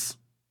defense!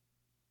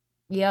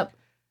 Yep.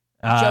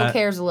 Joe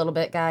cares a little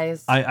bit,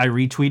 guys. I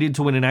retweeted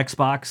to win an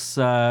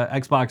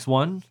Xbox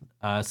One,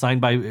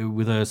 signed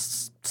with a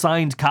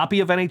signed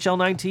copy of NHL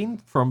 19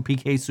 from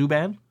PK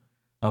Subban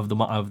of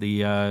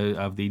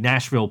the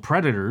Nashville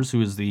Predators,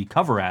 who is the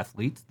cover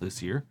athlete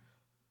this year.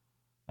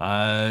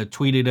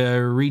 Tweeted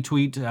a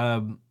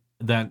retweet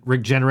that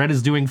Rick Jenneret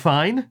is doing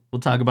fine. We'll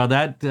talk about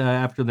that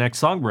after the next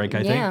song break,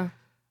 I think.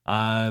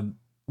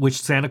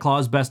 Wished Santa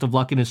Claus best of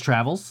luck in his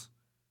travels.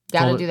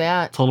 Gotta do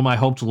that. Told him I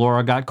hoped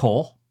Laura got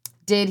coal.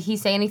 Did he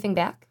say anything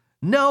back?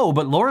 No,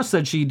 but Laura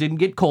said she didn't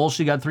get coal.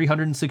 She got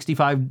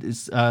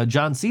 365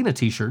 John Cena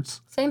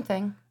t-shirts. Same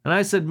thing. And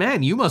I said,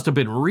 man, you must have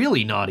been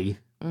really naughty.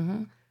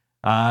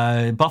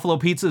 Mm-hmm. Buffalo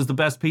Pizza is the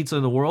best pizza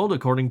in the world,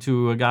 according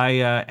to a guy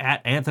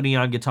at Anthony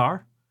on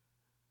Guitar.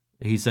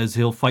 He says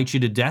he'll fight you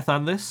to death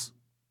on this.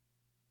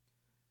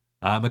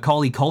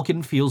 Macaulay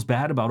Culkin feels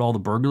bad about all the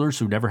burglars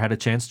who never had a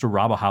chance to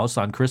rob a house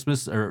on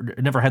Christmas, or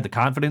never had the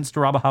confidence to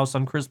rob a house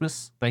on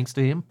Christmas, thanks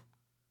to him.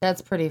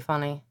 That's pretty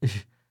funny.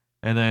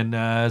 And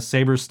then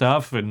Saber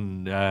stuff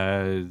and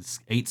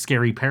 8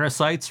 scary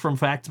parasites from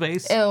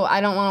FactBase. Ew,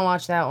 I don't want to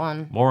watch that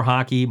one. More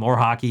hockey, more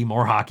hockey,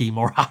 more hockey,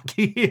 more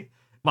hockey.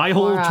 My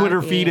whole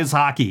Twitter feed is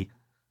hockey.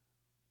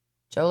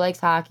 Joe likes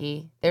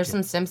hockey. There's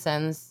some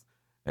Simpsons.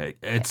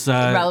 It's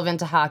relevant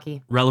to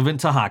hockey.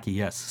 Relevant to hockey,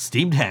 yes.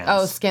 Steamed hams.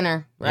 Oh,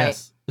 Skinner, right.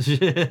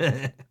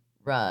 Yes.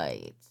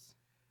 Right.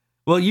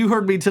 Well, you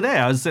heard me today.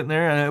 I was sitting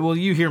there.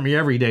 You hear me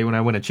every day when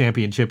I win a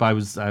championship. I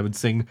would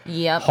sing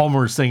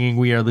Homer singing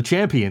 "We Are the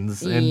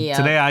Champions." And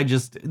today I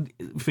just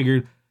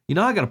figured,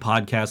 I got a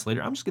podcast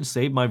later. I'm just going to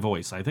save my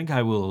voice. I think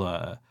I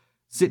will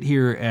sit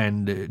here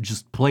and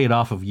just play it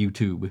off of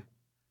YouTube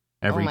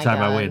every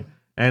time I win.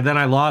 And then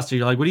I lost.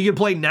 You're like, what are you going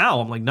to play now?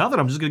 I'm like, nothing.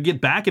 I'm just going to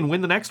get back and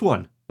win the next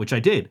one, which I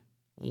did.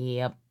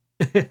 Yep.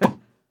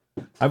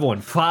 I've won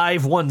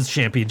 5 ones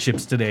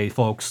championships today,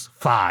 folks.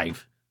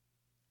 5.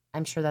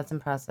 I'm sure that's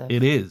impressive.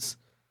 It is.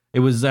 It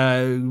was,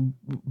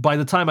 by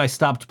the time I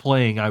stopped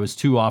playing, I was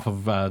 2 off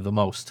of the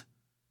most.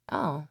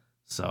 Oh.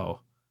 So,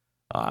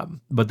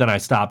 but then I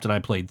stopped and I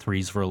played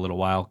threes for a little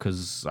while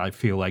because I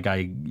feel like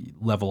I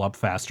level up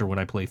faster when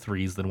I play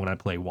threes than when I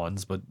play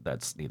ones, but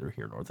that's neither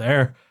here nor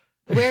there.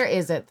 Where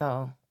is it,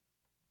 though?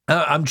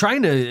 I'm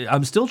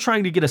still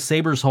trying to get a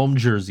Sabres home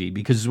jersey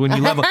because when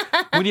you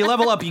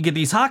level up, you get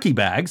these hockey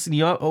bags, and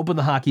you open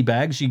the hockey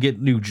bags, you get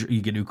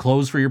new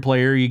clothes for your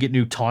player, you get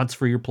new taunts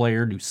for your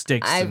player, new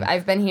sticks.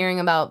 I've been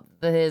hearing about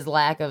his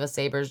lack of a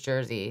Sabres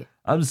jersey.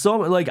 I'm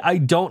so I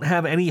don't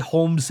have any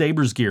home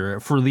Sabres gear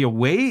for the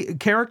away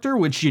character,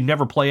 which you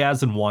never play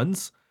as in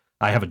ones.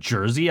 I have a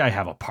jersey, I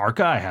have a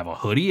parka, I have a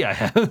hoodie, I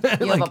have.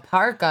 You have a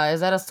parka? Is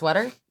that a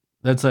sweater?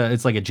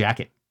 It's like a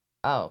jacket.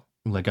 Oh.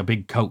 Like a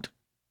big coat.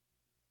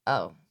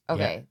 Oh,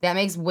 okay. Yeah. That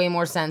makes way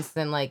more sense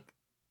than like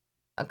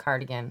a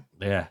cardigan.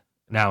 Yeah.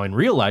 Now in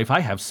real life,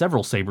 I have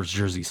several Sabres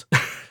jerseys.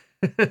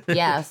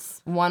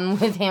 Yes, one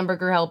with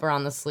Hamburger Helper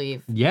on the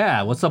sleeve.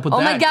 Yeah, what's up with Oh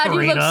that, my God,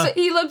 Karina?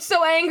 he looked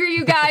so angry,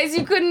 you guys.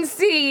 You couldn't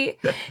see.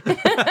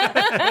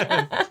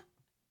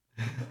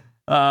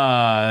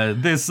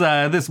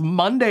 This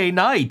Monday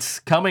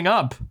night coming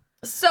up,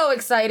 So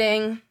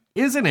exciting.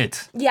 isn't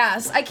it?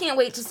 Yes, I can't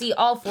wait to see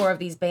all 4 of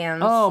these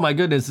bands. Oh my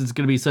goodness, it's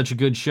gonna be such a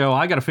good show.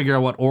 I got to figure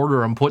out what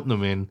order I'm putting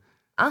them in.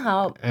 I'll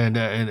help.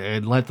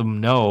 And let them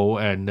know,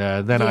 and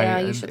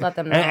then you should let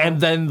them know.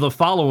 And then the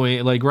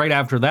following, like right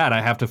after that,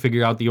 I have to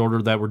figure out the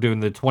order that we're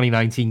doing the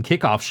 2019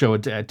 kickoff show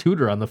at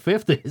Tudor on the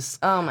 5th is.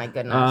 Oh my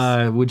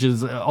goodness. Which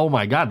is, oh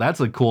my God, that's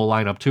a cool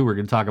lineup too. We're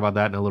gonna talk about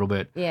that in a little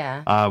bit.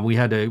 Yeah.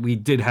 We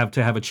did have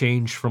to have a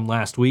change from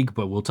last week,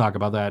 but we'll talk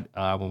about that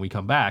when we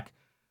come back.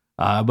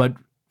 But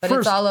first,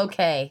 it's all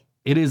okay.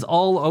 It is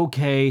all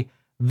okay.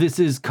 This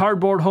is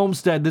Cardboard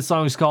Homestead. This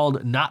song is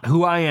called Not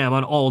Who I Am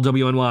on all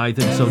WNY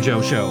Think So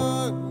Joe Show.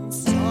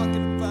 Everyone's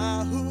talking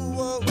about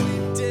what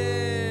we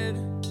did,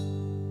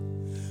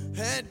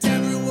 and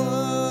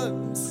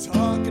everyone's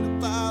talking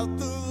about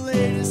the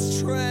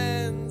latest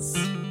trends,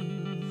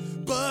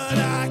 but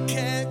I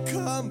can't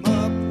come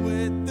up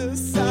with a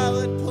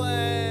solid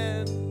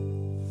plan,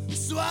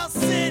 so I'll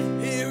sit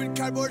here in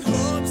Cardboard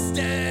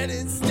Homestead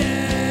instead.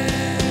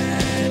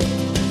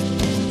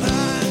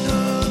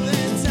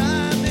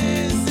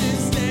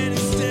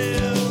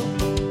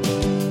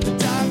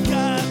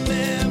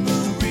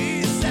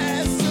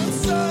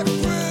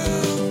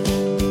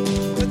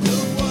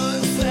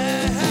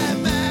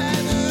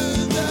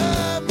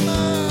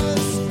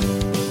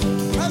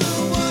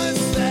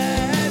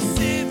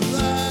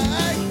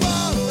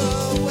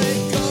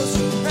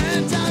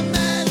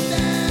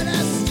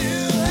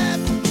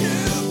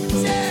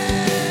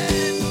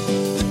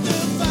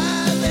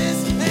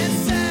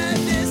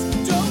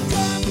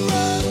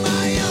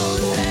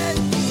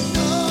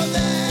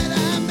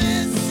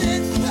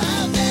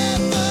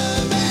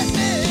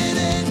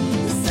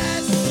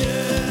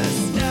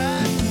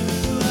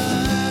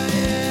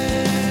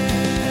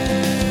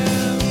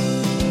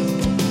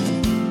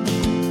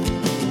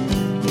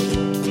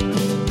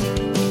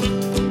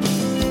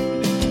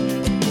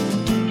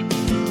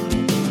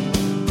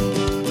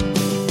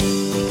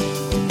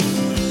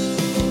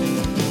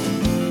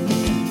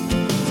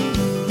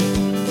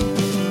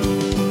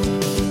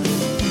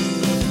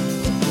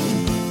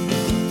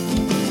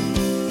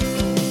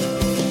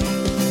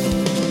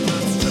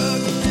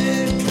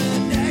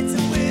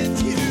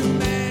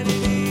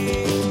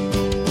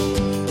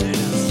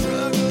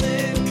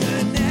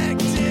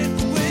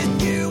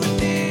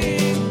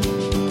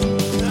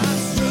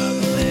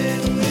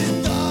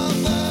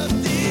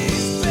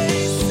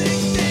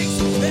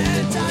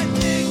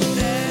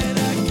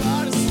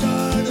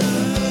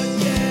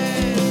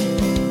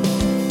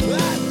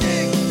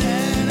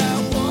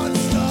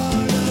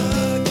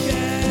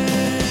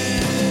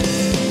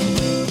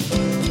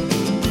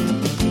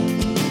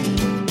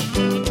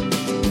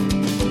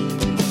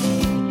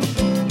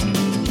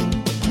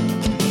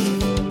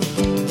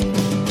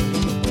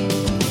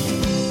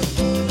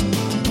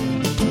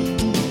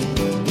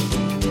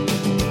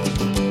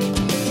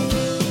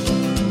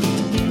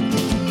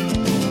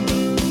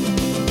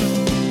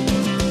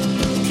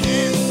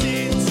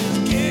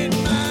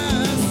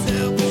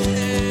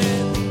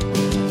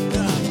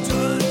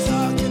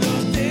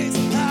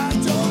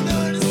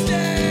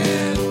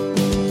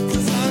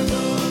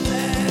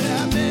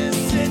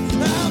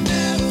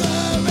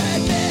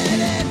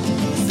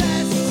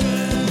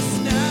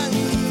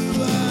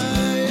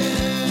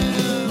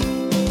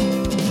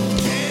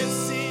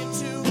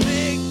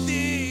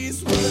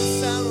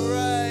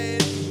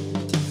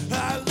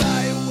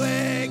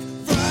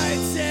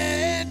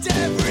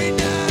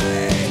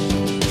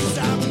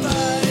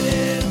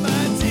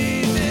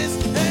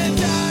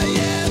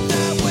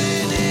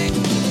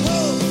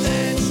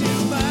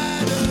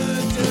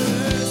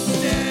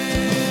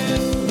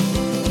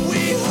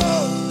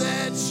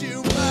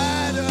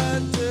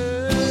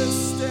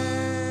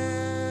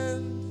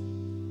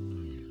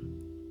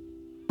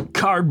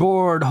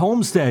 Cardboard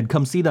Homestead.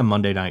 Come see them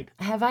Monday night.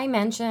 Have I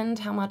mentioned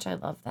how much I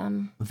love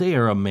them? They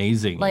are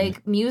amazing.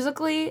 Like,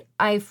 musically,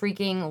 I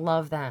freaking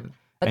love them.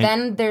 But And-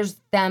 then there's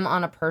them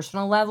on a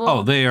personal level.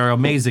 Oh, they are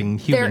amazing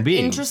human They're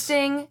beings.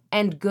 interesting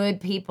and good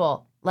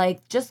people.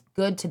 Like, just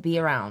good to be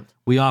around.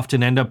 We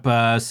often end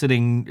up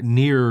sitting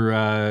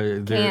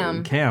near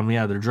their Cam,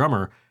 their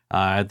drummer,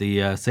 at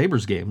the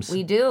Sabres games.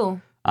 We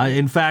do.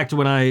 In fact,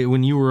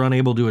 when you were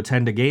unable to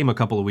attend a game a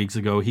couple of weeks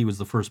ago, he was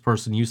the first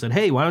person you said,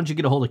 "Hey, why don't you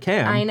get a hold of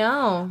Cam?" I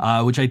know.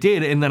 Which I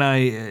did, and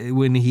then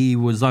when he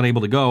was unable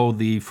to go,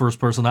 the first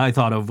person I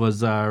thought of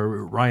was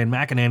Ryan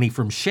McEnany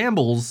from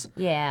Shambles,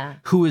 Yeah.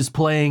 who is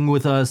playing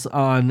with us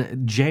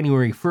on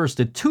January 1st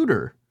at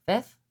Tudor.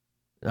 5th?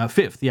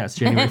 5th, yes,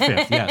 January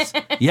 5th, yes.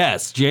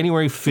 Yes,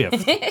 January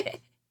 5th.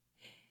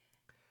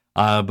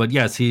 But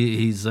yes,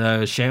 he's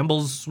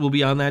Shambles will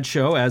be on that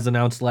show as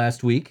announced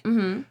last week.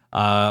 Mm-hmm.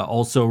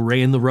 Also,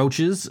 Ray and the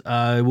Roaches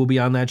will be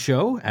on that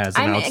show as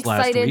I'm announced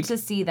last week. excited to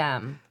see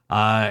them. We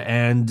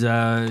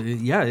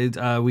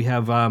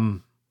have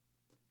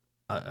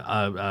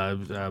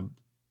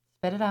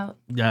Spit it out.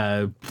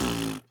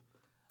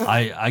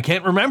 I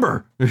can't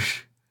remember.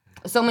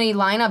 So many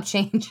lineup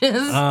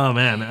changes. Oh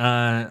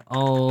man,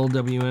 all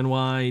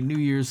WNY New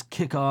Year's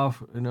kickoff,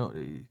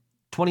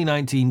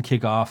 2019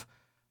 kickoff.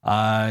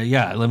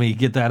 Yeah, let me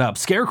get that up.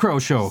 Scarecrow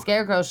show.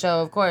 Scarecrow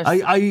show, of course. I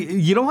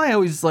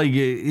always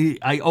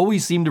I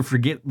always seem to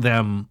forget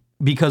them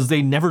because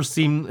they're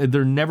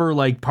never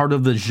like part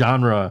of the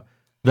genre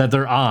that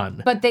they're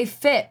on. But they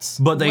fit.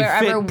 But they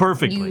wherever fit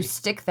perfectly. You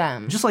stick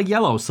them. Just like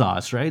yellow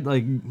sauce, right?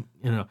 Like,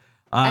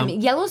 I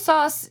mean, yellow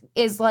sauce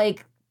is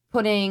like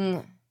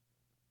putting,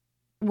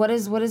 what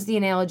is the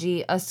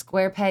analogy? A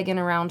square peg in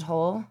a round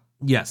hole?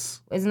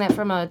 Yes. Isn't that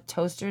from a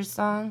Toasters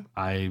song?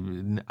 I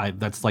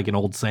that's like an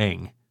old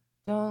saying.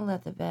 Don't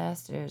let the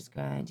bastards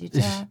grind you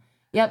down.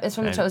 Yep, it's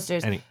from the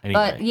Toasters. Anyway.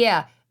 But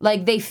yeah,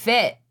 like they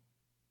fit.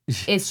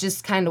 It's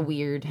just kind of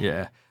weird.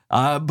 Yeah.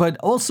 But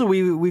also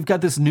we've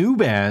got this new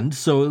band,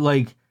 so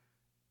like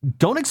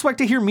don't expect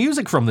to hear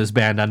music from this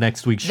band on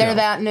next week's show. They're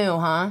that new,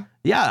 huh?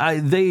 Yeah,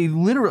 they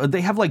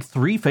have like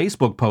 3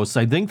 Facebook posts.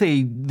 I think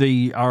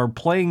they are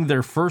playing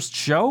their first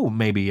show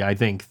maybe, I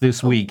think,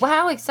 this week.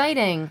 Wow,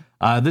 exciting.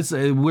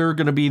 We're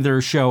going to be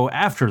their show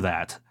after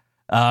that.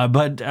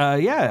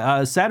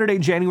 Saturday,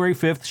 January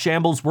 5th,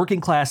 Shambles,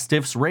 Working Class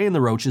Stiffs, Ray and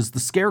the Roaches, The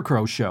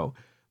Scarecrow Show.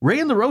 Ray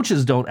and the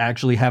Roaches don't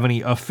actually have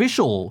any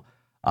official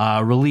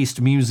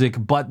released music,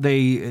 but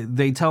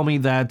they tell me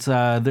that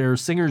their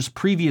singer's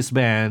previous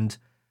band,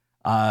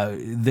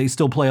 they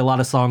still play a lot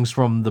of songs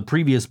from the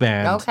previous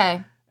band.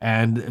 Okay.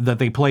 And that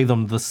they play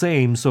them the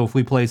same, so if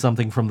we play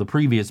something from the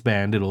previous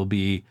band, it'll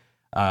be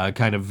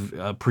kind of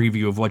a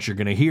preview of what you're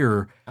going to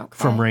hear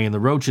from Ray and the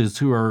Roaches,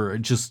 who are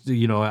just,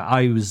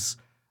 I was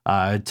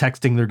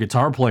texting their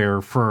guitar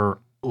player for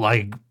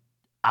like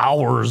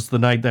hours the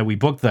night that we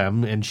booked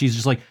them, and she's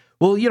just like,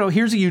 well,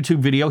 here's a YouTube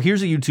video,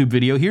 here's a YouTube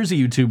video, here's a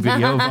YouTube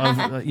video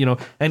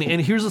of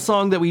and here's a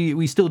song that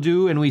we still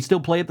do, and we still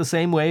play it the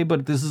same way,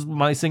 but this is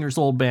my singer's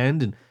old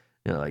band, and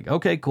like,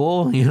 okay,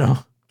 cool, Can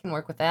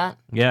work with that.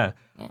 Yeah.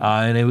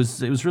 And it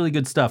was really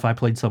good stuff. I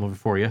played some of it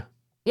for you.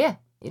 Yeah,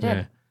 you did.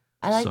 Yeah.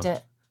 I liked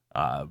it.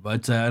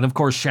 And of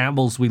course,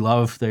 Shambles, we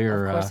love.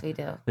 They're, of course we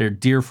do. They're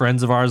dear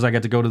friends of ours. I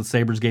got to go to the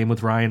Sabres game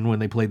with Ryan when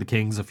they played the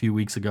Kings a few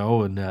weeks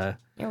ago, and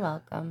you're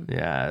welcome.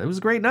 Yeah, it was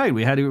a great night.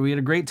 We had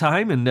a great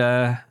time, and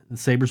the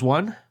Sabres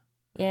won.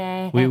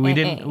 Yay! We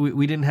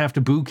didn't have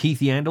to boo Keith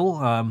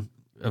Yandel.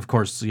 Of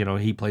course,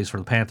 he plays for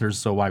the Panthers,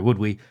 so why would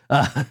we?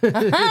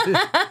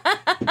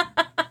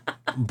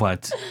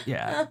 But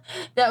yeah,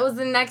 that was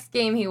the next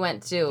game he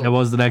went to. That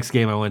was the next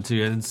game I went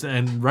to,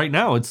 and right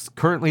now it's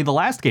currently the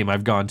last game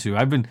I've gone to.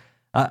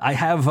 I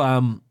have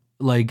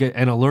like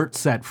an alert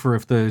set for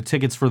if the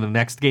tickets for the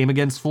next game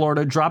against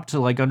Florida drop to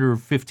like under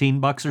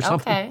 $15 or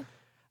something. Okay.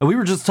 And we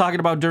were just talking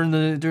about during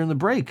the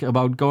break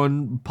about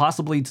going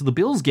possibly to the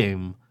Bills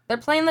game. They're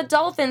playing the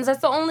Dolphins.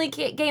 That's the only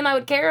game I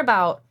would care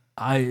about.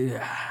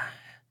 Hey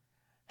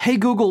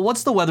Google,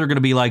 what's the weather going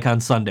to be like on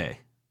Sunday?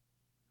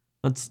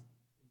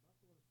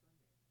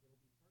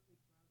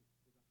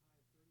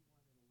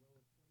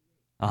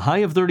 A high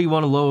of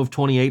 31, a low of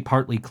 28,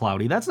 partly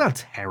cloudy. That's not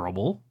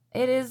terrible.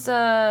 It is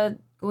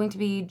going to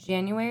be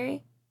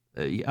January?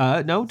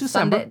 No,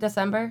 December.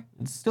 December?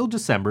 It's still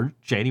December.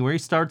 January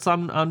starts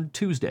on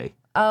Tuesday.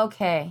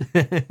 Okay.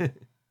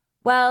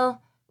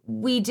 Well,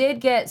 we did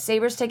get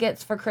Sabres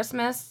tickets for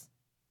Christmas.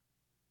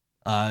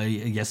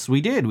 Yes, we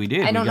did.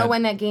 I don't know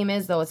when that game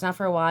is, though. It's not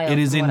for a while. It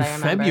is in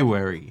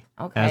February.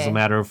 Okay. As a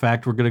matter of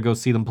fact, we're going to go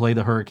see them play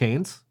the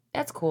Hurricanes.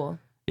 That's cool.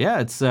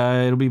 Yeah,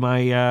 it'll be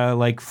my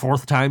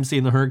 4th time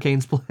seeing the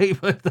Hurricanes play,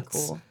 but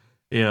that's cool.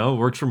 It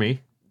works for me.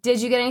 Did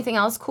you get anything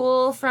else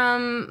cool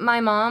from my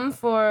mom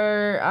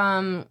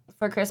for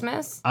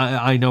Christmas?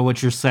 I know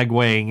what you're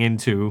segueing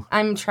into.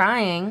 I'm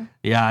trying.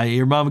 Yeah,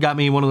 your mom got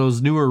me one of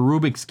those newer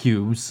Rubik's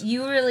Cubes.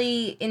 You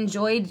really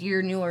enjoyed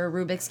your newer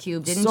Rubik's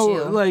Cube, didn't you?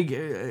 So,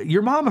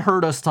 your mom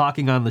heard us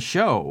talking on the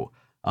show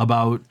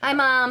about... Hi,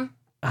 Mom.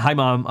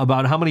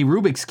 About how many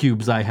Rubik's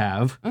Cubes I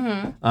have,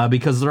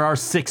 because there are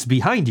 6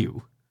 behind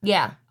you.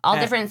 Yeah, all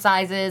different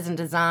sizes and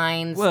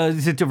designs. Well,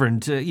 it's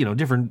different,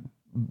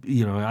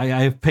 I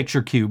have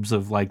picture cubes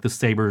of like the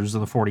Sabres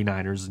and the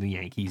 49ers and the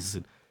Yankees.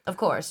 Of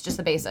course, just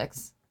the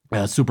basics.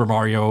 Super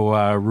Mario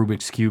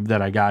Rubik's Cube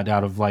that I got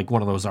out of like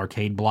one of those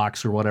arcade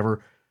blocks or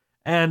whatever,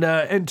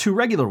 and 2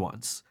 regular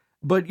ones.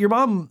 But your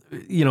mom,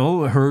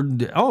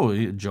 heard,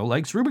 Joe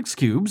likes Rubik's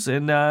Cubes,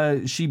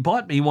 and she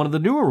bought me one of the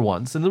newer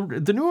ones.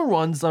 And the newer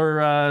ones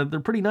are, they're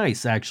pretty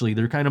nice, actually.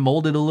 They're kind of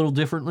molded a little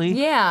differently.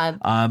 Yeah,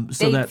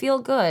 they feel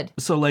good.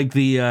 So, like,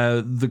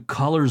 the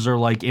colors are,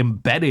 like,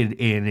 embedded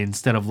in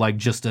instead of, like,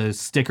 just a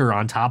sticker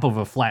on top of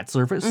a flat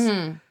surface.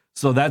 Mm-hmm.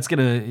 So that's going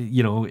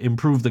to,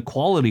 improve the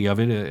quality of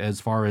it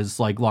as far as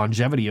like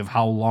longevity of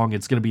how long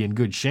it's going to be in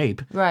good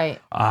shape. Right.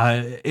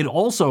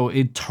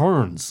 It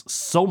turns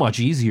so much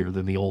easier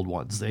than the old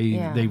ones. They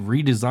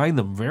redesigned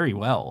them very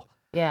well.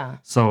 Yeah.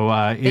 So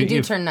they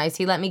do turn nice.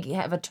 He let me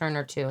have a turn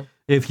or two.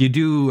 If you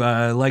do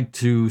like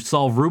to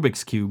solve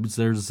Rubik's Cubes,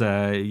 there's,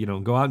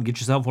 go out and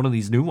get yourself one of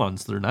these new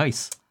ones. They're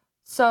nice.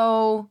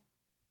 So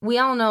we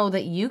all know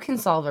that you can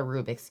solve a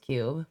Rubik's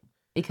Cube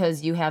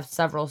because you have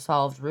several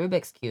solved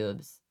Rubik's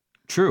Cubes.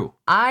 True.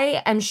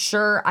 I am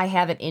sure I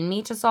have it in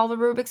me to solve a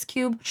Rubik's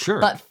Cube. Sure.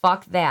 But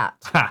fuck that.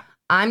 Ha.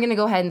 I'm going to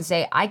go ahead and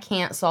say I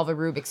can't solve a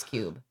Rubik's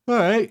Cube. All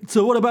right.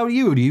 So what about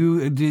you?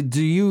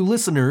 Do you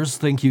listeners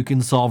think you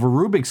can solve a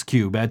Rubik's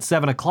Cube? At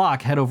 7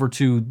 o'clock, head over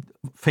to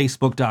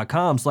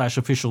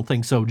facebook.com/official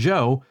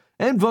ThinkSoJoe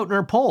and vote in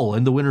our poll.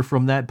 And the winner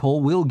from that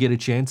poll will get a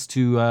chance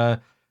to,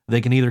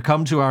 they can either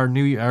come to our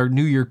New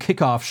Year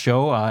kickoff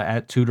show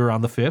at Tudor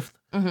on the 5th,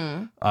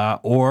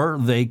 or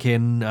they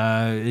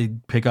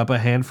can pick up a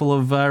handful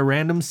of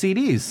random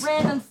CDs.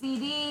 Random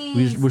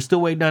CDs. We're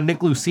still waiting on Nick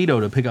Lucido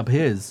to pick up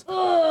his.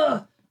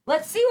 Ugh.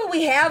 Let's see what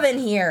we have in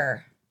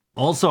here.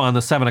 Also on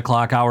the 7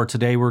 o'clock hour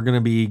today, we're going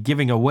to be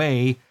giving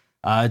away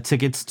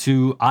tickets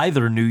to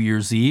either New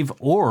Year's Eve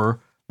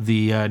or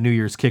the New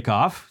Year's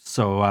kickoff.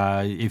 So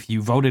if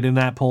you voted in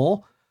that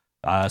poll,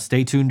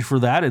 stay tuned for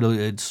that.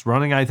 It's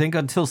running, I think,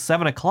 until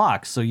 7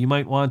 o'clock. So you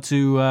might want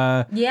to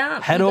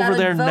head over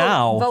there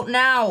now. Vote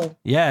now.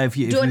 Yeah, if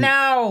you Do it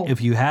now.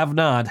 If you have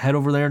not, head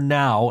over there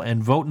now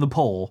and vote in the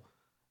poll.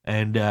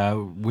 And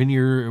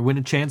win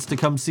a chance to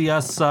come see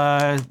us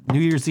New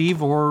Year's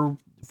Eve or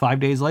 5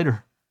 days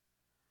later.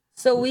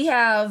 So we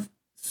have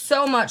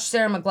so much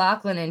Sarah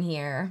McLachlan in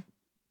here.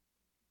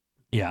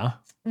 Yeah.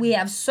 We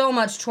have so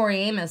much Tori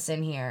Amos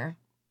in here.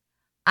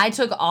 I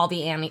took all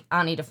the Ani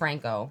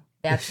DeFranco.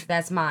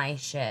 That's my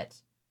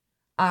shit.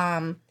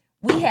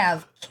 We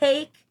have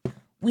Cake.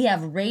 We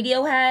have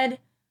Radiohead.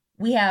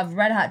 We have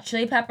Red Hot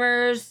Chili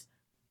Peppers.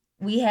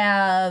 We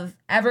have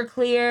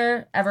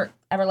Everclear,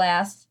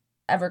 Everlast,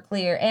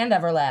 Everclear, and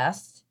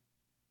Everlast.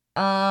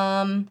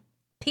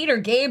 Peter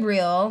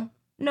Gabriel.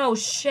 No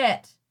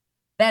shit.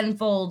 Ben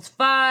Folds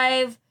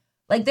 5.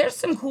 Like, there's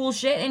some cool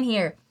shit in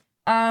here.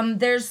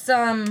 There's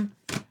some...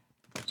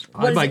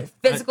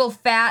 Physical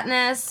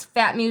Fatness,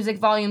 Fat Music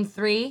Volume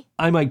 3.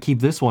 I might keep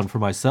this one for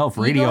myself.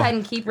 You go ahead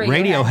and keep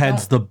Radiohead.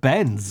 Radiohead's The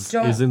Bends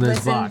is in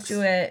this box. Don't listen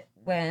to it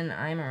when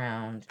I'm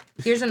around.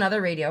 Here's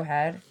another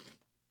Radiohead.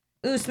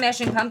 Ooh,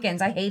 Smashing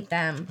Pumpkins. I hate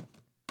them.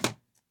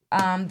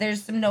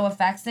 There's some No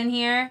Effects in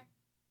here.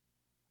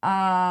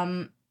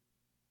 The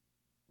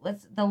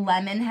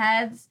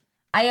Lemonheads.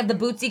 I have the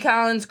Bootsy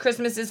Collins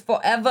Christmas is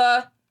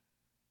Forever.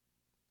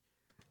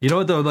 You know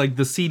what, though? Like,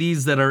 the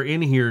CDs that are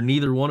in here,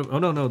 neither one of... Oh,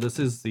 no, this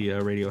is the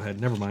Radiohead.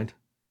 Never mind.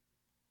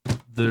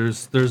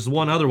 There's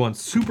one other one.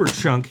 Super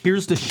Chunk,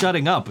 Here's to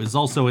Shutting Up, is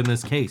also in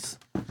this case.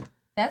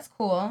 That's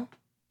cool.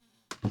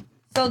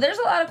 So there's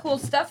a lot of cool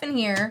stuff in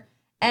here,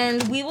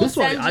 and we will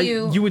send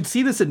you... You would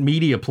see this at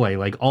Media Play,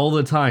 like, all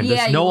the time. Yeah,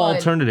 There's no you would.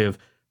 alternative.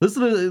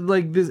 Listen to,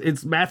 like, this.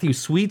 It's Matthew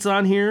Sweet's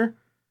on here.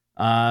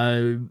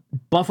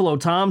 Buffalo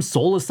Tom,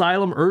 Soul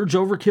Asylum, Urge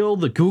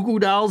Overkill, the Goo Goo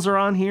Dolls are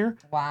on here.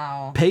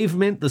 Wow.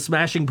 Pavement, the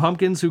Smashing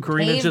Pumpkins, who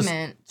Karina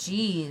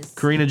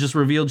just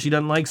revealed she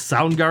doesn't like.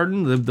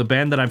 Soundgarden, the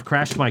band that I've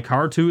crashed my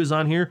car to, is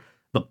on here.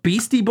 The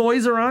Beastie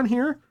Boys are on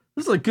here.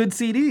 This is a good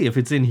CD if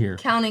it's in here.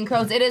 Counting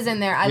Crows, it is in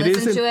there. I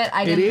listened to it.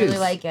 I didn't really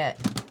like it.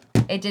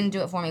 It didn't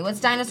do it for me.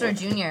 What's Dinosaur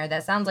Jr.?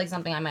 That sounds like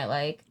something I might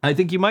like. I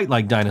think you might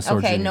like Dinosaur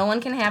Jr. Okay, no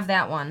one can have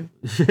that one.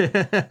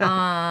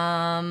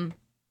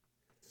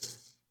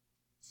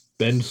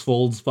 Ben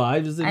Folds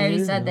 5 is in here. I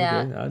already said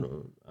that.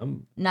 Okay,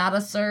 Not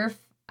a Surf.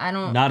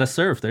 Not a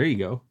Surf. There you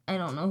go. I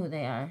don't know who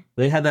they are.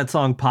 They had that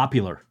song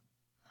Popular.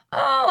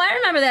 Oh, I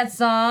remember that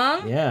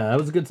song. Yeah, that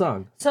was a good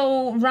song.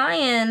 So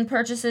Ryan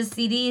purchases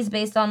CDs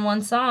based on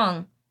one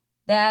song.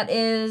 That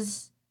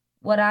is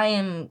what I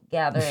am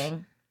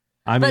gathering.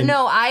 But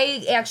no,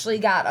 I actually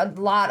got a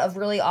lot of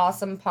really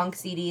awesome punk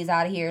CDs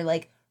out of here.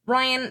 Like,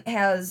 Ryan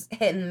has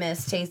hit and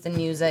miss taste in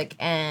music,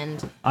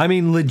 and I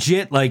mean,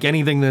 legit, like,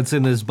 anything that's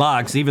in this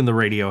box, even the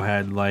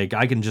Radiohead, like,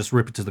 I can just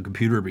rip it to the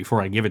computer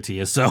before I give it to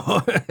you. So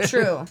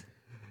true.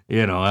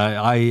 You know,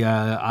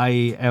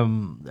 I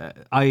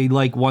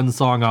like one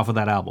song off of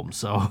that album.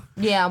 So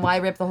yeah, well, I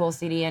ripped the whole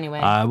CD anyway.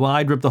 Well,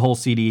 I'd rip the whole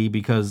CD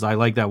because I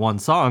like that one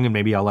song, and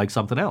maybe I'll like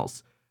something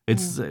else.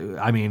 It's,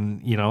 I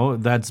mean, you know,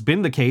 that's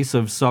been the case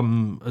of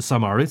some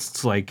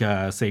artists, like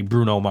say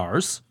Bruno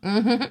Mars.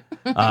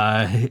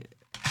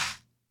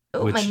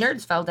 Oh, my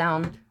nerds fell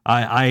down.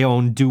 I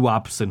own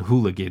Doo-Wops and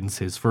Hooligans,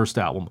 his first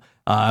album.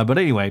 But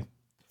anyway.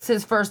 It's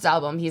his first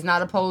album. He's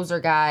not a poser,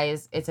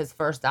 guys. It's his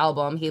first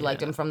album. He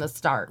liked him from the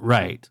start.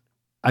 Right.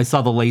 I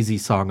saw the Lazy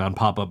song on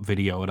pop-up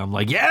video, and I'm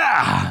like,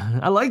 yeah,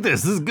 I like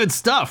this. This is good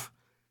stuff.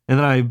 And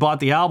then I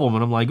bought the album,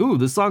 and I'm like, ooh,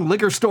 this song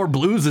Liquor Store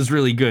Blues is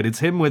really good. It's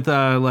him with,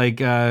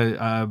 like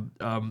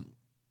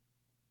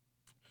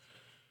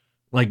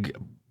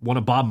one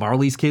of Bob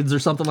Marley's kids or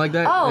something like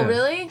that. Oh, yeah.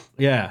 Really?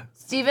 Yeah.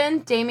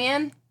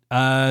 Damien,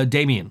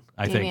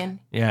 I think.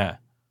 Yeah.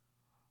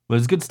 But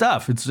it's good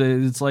stuff.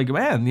 It's like,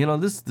 man, you know,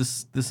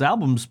 this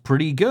album's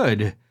pretty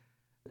good.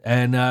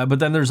 And but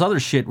then there's other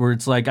shit where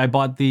it's like I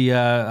bought the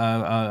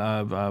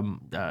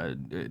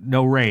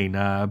No Rain,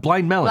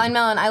 Blind Melon. Blind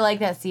Melon, I like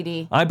that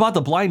CD. I bought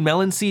the Blind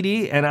Melon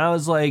CD and I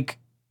was like,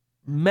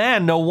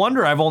 man, no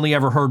wonder I've only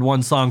ever heard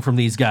one song from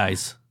these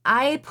guys.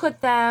 I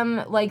put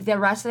them, like, the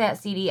rest of that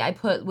CD, I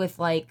put with,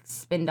 like,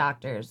 Spin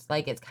Doctors.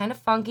 Like, it's kind of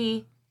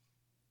funky,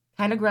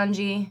 kind of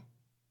grungy.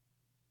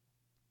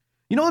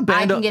 You know what I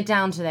band? can get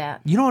down to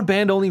that. You know what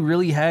band only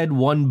really had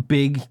one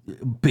big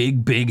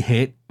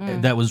hit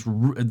that was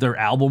their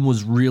album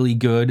was really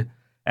good,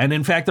 and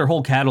in fact their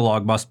whole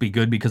catalog must be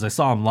good because I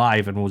saw them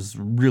live and was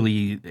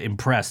really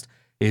impressed.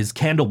 Is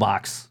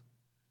Candlebox?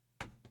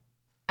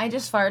 I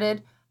just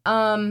farted.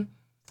 I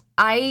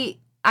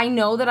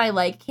know that I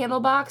like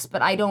Candlebox,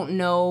 but I don't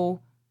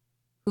know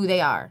who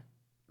they are.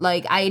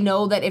 Like, I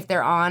know that if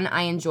they're on,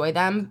 I enjoy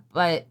them,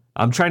 but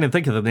I'm trying to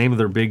think of the name of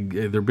their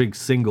big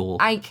single.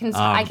 I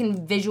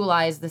can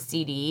visualize the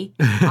CD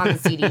on the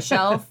CD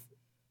shelf,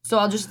 so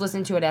I'll just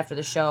listen to it after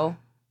the show.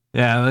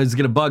 Yeah, it's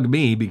gonna bug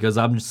me because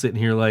I'm just sitting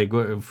here like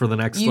for the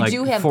next. You like,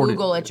 do have 40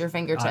 Google at your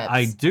fingertips.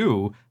 I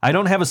do. I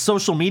don't have a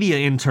social media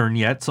intern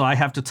yet, so I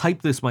have to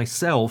type this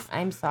myself.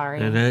 I'm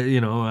sorry. And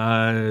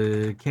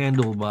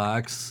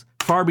Candlebox.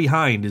 Far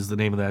Behind is the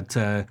name of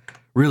that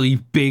really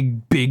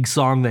big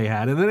song they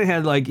had, and then it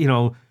had like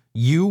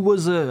You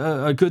was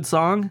a good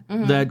song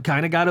that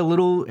kind of got a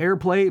little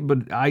airplay,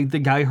 but I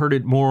think I heard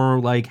it more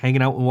like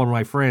hanging out with one of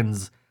my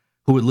friends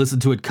who would listen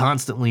to it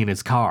constantly in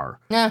his car.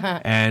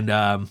 And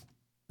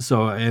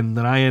and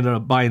then I ended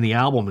up buying the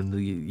album, and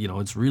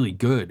it's really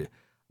good.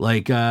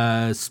 Like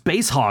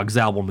Space Hog's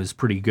album is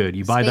pretty good.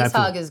 You buy Space that.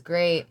 Hog is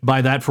great.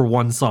 Buy that for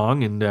one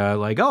song, and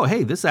oh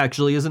hey, this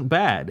actually isn't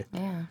bad.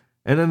 Yeah.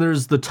 And then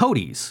there's the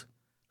Toadies.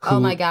 Oh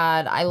my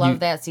God, I love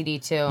that CD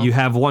too. You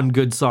have one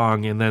good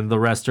song, and then the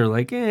rest are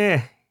like,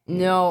 eh.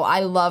 No, I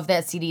love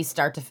that CD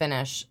start to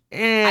finish.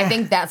 I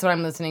think that's what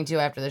I'm listening to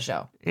after the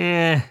show.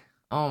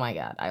 Oh my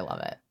God, I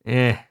love it.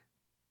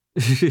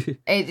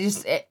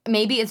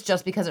 Maybe it's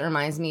just because it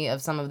reminds me of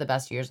some of the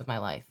best years of my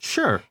life.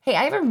 Sure. Hey,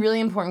 I have a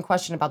really important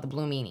question about the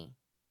Blue Meanie.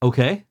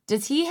 Okay.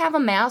 Does he have a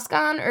mask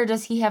on or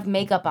does he have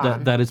makeup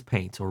on? That is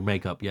paint or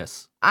makeup,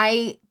 yes.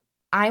 I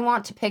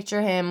want to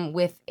picture him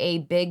with a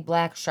big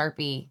black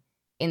Sharpie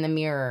in the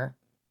mirror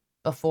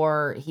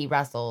before he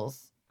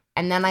wrestles.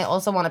 And then I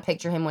also want to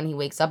picture him when he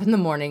wakes up in the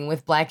morning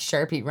with black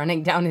Sharpie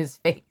running down his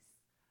face.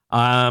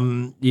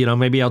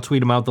 Maybe I'll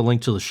tweet him out the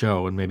link to the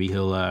show and maybe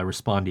he'll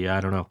respond to you.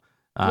 I don't know.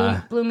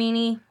 Blue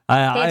Meanie,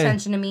 pay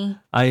attention to me.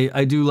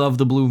 I do love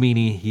the Blue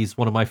Meanie. He's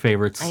one of my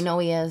favorites. I know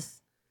he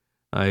is.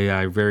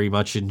 I very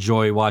much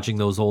enjoy watching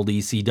those old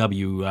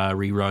ECW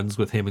reruns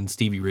with him and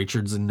Stevie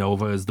Richards and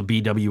Nova as the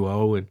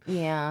BWO. And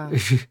yeah.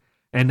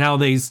 And now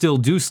they still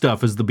do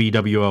stuff as the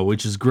BWO,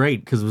 which is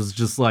great because it was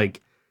just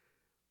like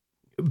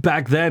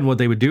back then what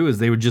they would do is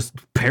they would just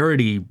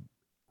parody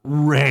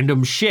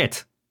random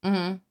shit.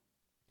 Mm-hmm.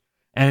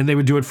 And they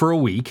would do it for a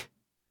week.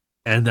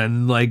 And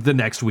then like the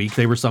next week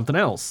they were something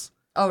else.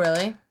 Oh,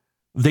 really?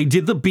 They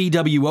did the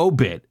BWO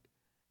bit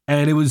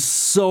and it was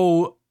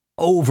so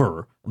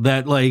over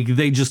that like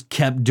they just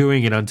kept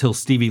doing it until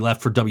Stevie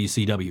left for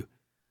WCW.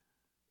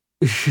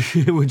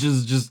 Which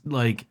is just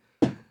like,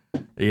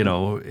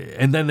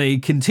 and then they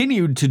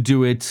continued to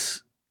do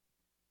it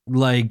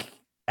like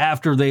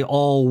after they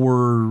all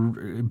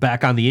were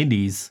back on the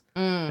indies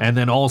and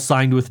then all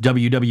signed with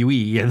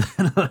WWE. And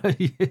then,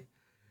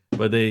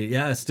 but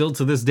still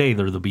to this day,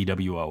 they're the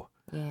BWO,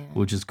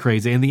 which is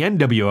crazy. And the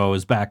NWO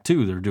is back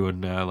too. They're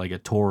doing like a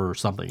tour or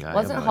something.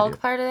 Wasn't Hulk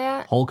part of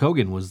that? Hulk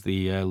Hogan was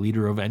the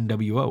leader of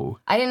NWO.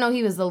 I didn't know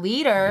he was the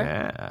leader.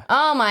 Yeah.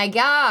 Oh my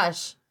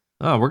gosh.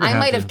 Oh, I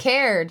might have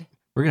cared.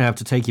 We're going to have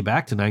to take you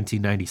back to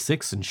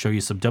 1996 and show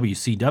you some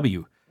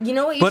WCW. You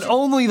know what But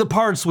only the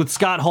parts with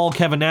Scott Hall,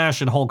 Kevin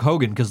Nash, and Hulk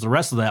Hogan, because the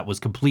rest of that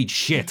was complete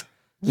shit.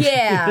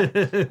 Yeah.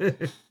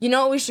 You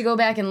know what we should go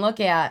back and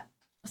look at?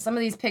 Some of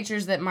these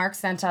pictures that Mark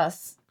sent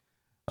us.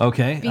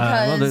 Okay.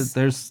 Because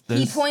there's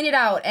he pointed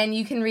out, and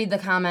you can read the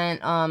comment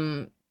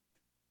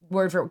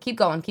word for keep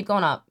going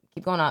up,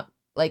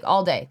 like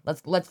all day.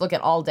 Let's look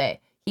at all day.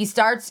 He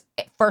starts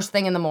first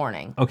thing in the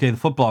morning. Okay, the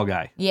football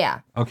guy.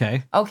 Yeah.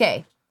 Okay.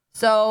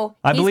 So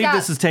I believe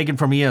this is taken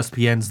from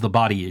ESPN's The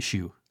Body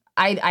Issue.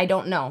 I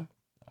don't know.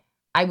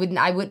 I would.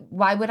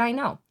 Why would I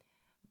know?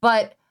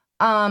 But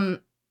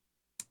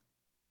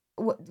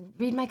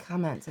read my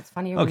comments. It's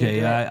funnier.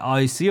 Okay,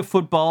 I see a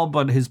football,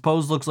 but his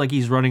pose looks like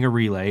he's running a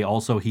relay.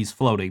 Also, he's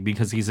floating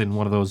because he's in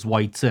one of those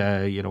white,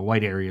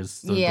 white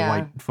areas, the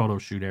white photo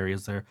shoot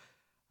areas there.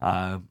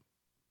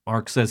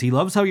 Mark says he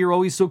loves how you're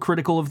always so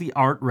critical of the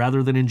art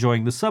rather than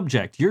enjoying the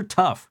subject. You're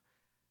tough.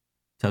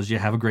 Tells you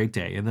have a great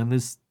day. And then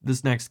this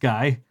next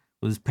guy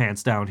with his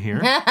pants down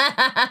here.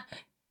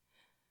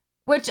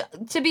 Which,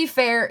 to be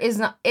fair, is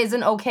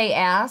an okay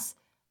ass.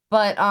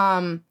 But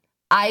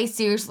I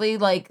seriously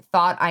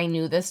thought I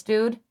knew this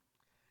dude.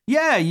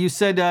 Yeah, you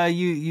said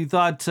you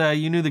thought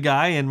you knew the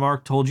guy, and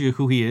Mark told you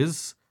who he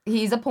is.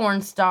 He's a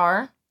porn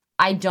star.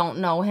 I don't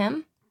know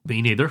him.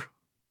 Me neither.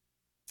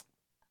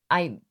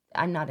 I'm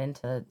not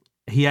into.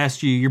 He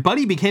asked you, your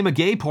buddy became a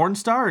gay porn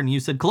star, and you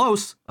said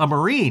close, a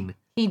Marine.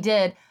 He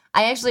did.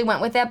 I actually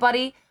went with that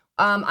buddy.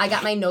 I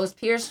got my nose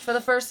pierced for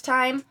the first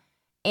time,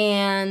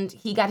 and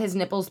he got his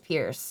nipples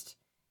pierced.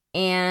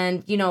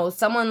 And,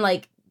 someone,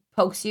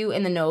 pokes you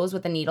in the nose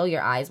with a needle,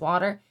 your eyes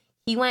water.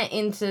 He went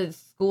into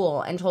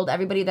school and told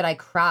everybody that I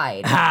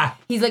cried.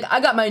 He's like, I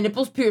got my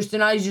nipples pierced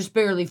and I just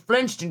barely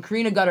flinched, and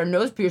Karina got her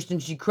nose pierced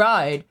and she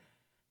cried.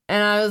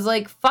 And I was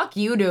like, fuck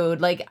you, dude.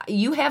 Like,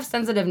 you have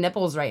sensitive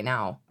nipples right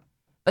now.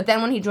 But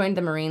then when he joined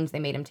the Marines, they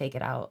made him take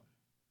it out.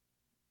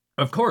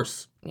 Of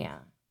course. Yeah.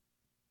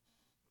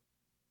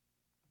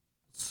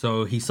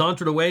 So he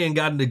sauntered away and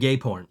got into gay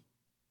porn.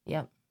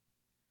 Yep.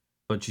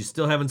 But you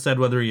still haven't said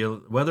whether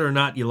or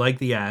not you like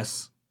the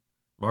ass.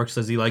 Mark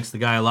says he likes the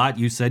guy a lot.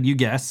 You said you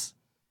guess.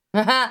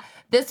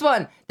 This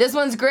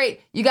one's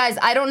great. You guys,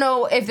 I don't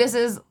know if this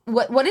is,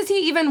 what is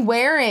he even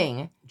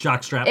wearing?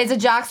 Jockstrap. It's a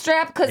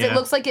jockstrap because Yeah. it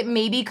looks like it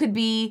maybe could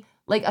be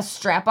like a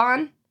strap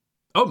on.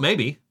 Oh,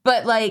 maybe.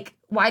 But like,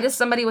 why does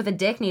somebody with a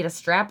dick need a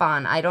strap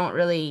on? I don't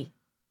really.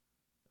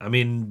 I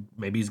mean,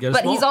 maybe he's got a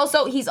But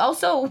small... he's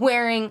also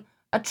wearing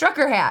a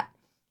trucker hat.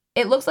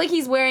 It looks like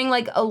he's wearing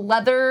like a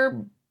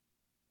leather,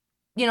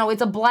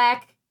 it's a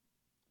black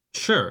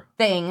Sure.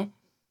 thing.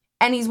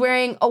 And he's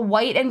wearing a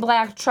white and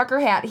black trucker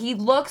hat. He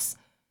looks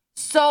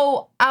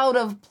so out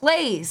of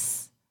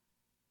place.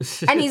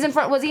 And he's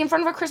was he in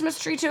front of a Christmas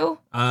tree too?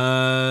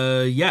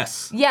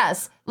 Yes.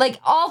 Yes. Like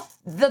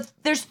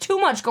there's too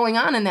much going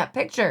on in that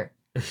picture.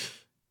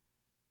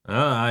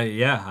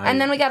 Yeah. And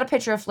then we got a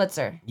picture of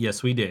Flitzer,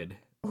 Yes, we did.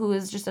 who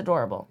is just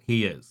adorable.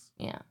 He is.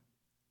 Yeah.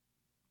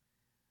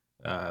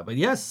 But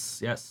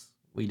yes,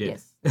 we did.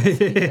 Yes. We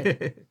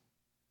did.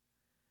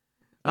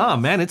 Oh,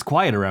 man, it's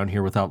quiet around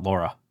here without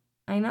Laura.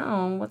 I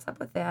know. What's up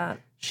with that?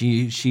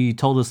 She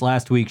told us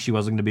last week she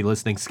wasn't going to be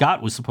listening.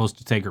 Scott was supposed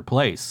to take her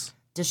place.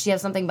 Does she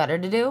have something better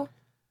to do?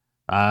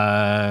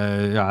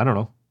 I don't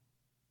know.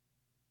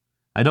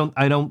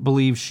 I don't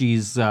believe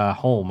she's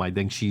home. I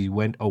think she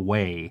went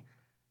away,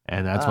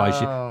 and that's why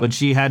she. Oh. But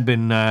she had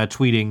been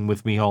tweeting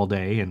with me all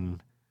day,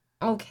 and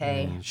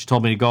Okay. she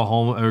told me to go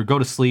home or go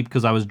to sleep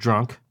because I was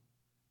drunk.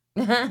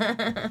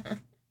 That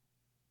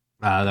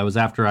was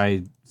after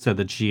I said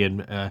that she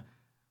had.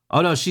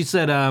 Oh no, she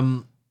said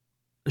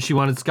she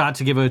wanted Scott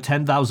to give a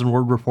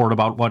 10,000-word report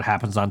about what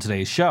happens on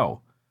today's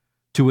show.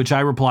 To which I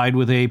replied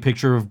with a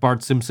picture of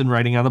Bart Simpson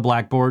writing on the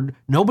blackboard,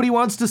 "Nobody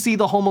wants to see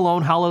the Home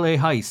Alone holiday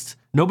heist.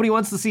 Nobody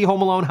wants to see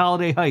Home Alone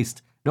holiday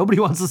heist. Nobody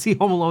wants to see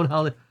Home Alone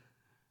holiday."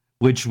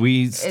 Which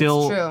we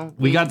still true.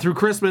 we got through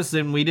Christmas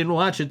and we didn't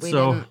watch it, We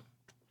so didn't.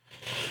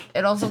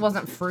 It also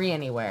wasn't free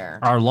anywhere.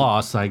 our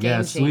loss, I Game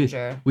guess.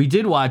 changer. We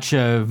did watch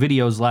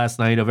videos last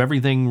night of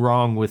everything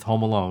wrong with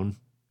Home Alone.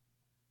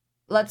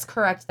 Let's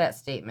correct that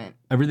statement.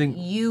 Everything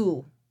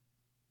You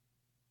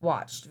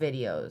watched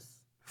videos.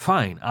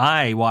 fine.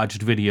 I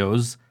watched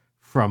videos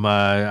from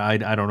I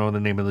don't know the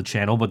name of the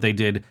channel, but they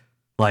did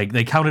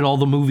they counted all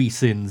the movie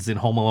sins in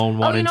Home Alone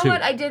 1 Oh, you and know 2.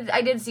 what?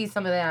 I did see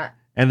some of that.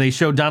 And they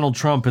showed Donald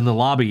Trump in the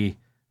lobby,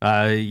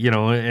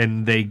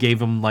 and they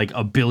gave him like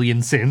 1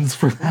 billion sins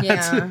for that.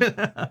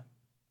 Yeah.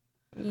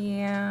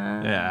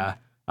 Yeah. Yeah.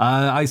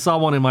 I saw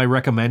one in my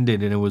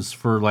recommended, and it was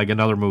for like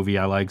another movie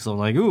I like. So I'm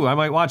like, ooh, I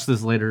might watch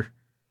this later.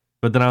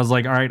 But then I was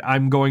like, all right,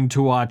 I'm going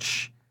to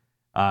watch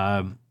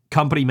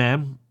Company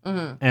Man.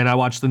 Mm-hmm. And I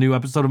watched the new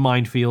episode of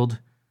Minefield.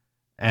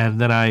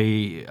 And then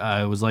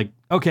I was like,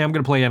 okay, I'm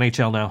going to play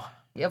NHL now.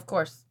 Yeah, of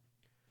course.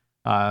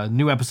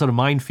 New episode of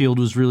Minefield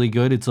was really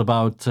good. It's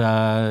about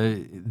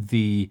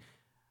the,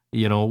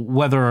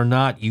 whether or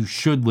not you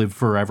should live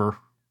forever.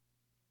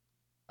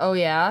 Oh,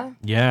 yeah?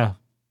 Yeah.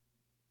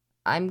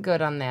 I'm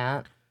good on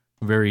that.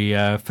 Very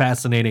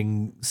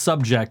fascinating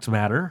subject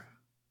matter.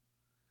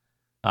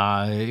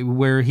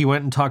 Where he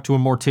went and talked to a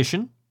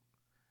mortician.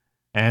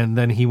 And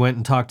then he went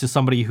and talked to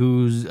somebody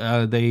who's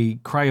they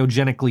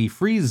cryogenically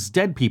freeze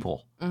dead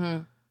people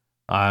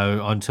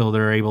until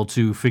they're able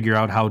to figure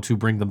out how to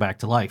bring them back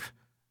to life.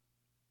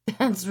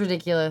 That's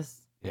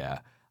ridiculous. Yeah.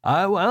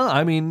 Well,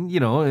 I mean,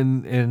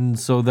 and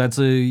so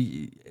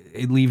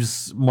it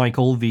leaves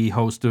Michael, the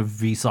host of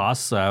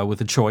Vsauce, with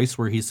a choice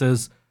where he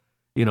says,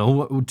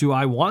 do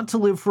I want to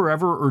live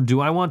forever or do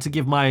I want to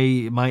give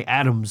my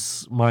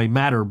atoms, my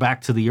matter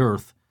back to the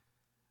earth?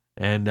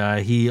 And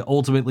he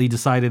ultimately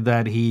decided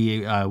that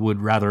he would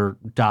rather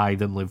die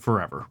than live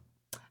forever.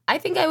 I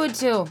think I would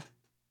too.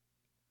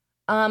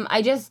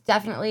 I just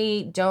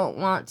definitely don't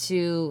want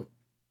to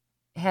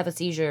have a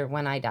seizure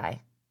when I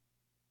die.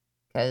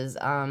 Because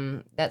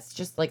that's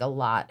just like a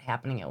lot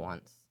happening at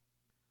once.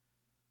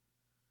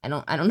 I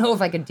don't know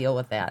if I could deal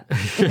with that.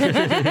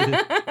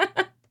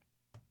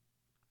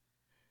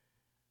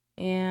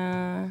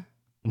 Yeah.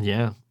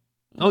 Yeah.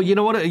 Oh, you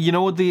know what? You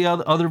know what? The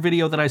other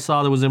video that I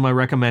saw that was in my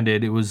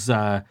recommended. It was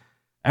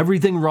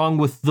everything wrong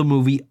with the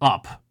movie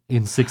Up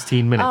in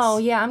 16 minutes. Oh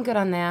yeah, I'm good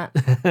on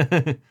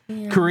that.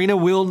 Yeah. Karina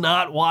will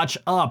not watch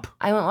Up.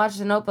 I won't watch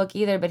The Notebook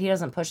either, but he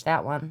doesn't push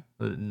that one.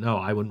 No,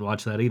 I wouldn't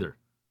watch that either.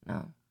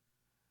 No.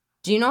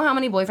 Do you know how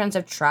many boyfriends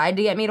have tried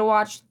to get me to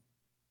watch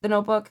The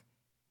Notebook?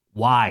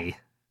 Why?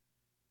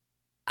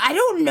 I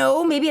don't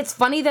know. Maybe it's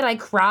funny that I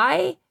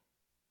cry.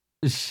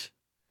 It's,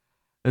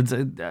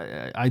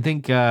 I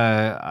think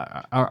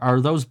are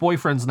those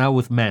boyfriends now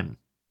with men?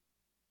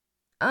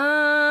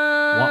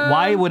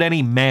 Why would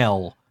any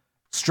male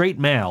straight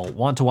male,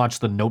 want to watch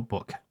The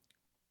Notebook?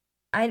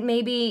 I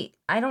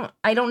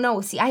don't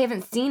know. See, I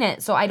haven't seen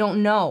it, so I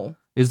don't know.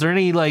 Is there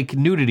any like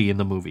nudity in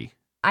the movie?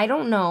 I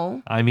don't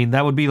know. I mean,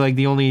 that would be like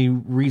the only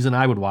reason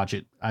I would watch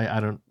it. I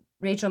don't.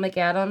 Rachel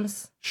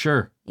McAdams.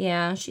 Sure.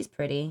 Yeah, she's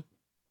pretty.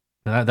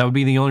 That would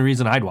be the only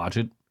reason I'd watch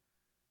it.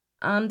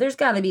 There's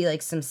got to be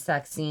like some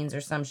sex scenes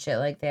or some shit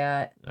like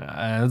that.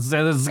 It's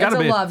It's gotta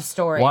a be love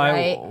story, why,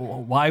 right?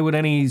 Why would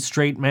any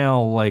straight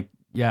male like?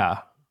 Yeah.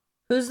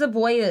 Who's the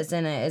boy that's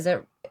in it? Is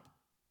it?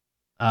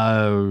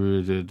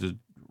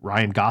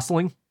 Ryan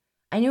Gosling.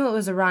 I knew it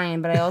was a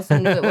Ryan, but I also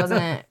knew it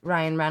wasn't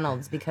Ryan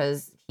Reynolds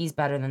because he's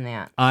better than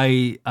that.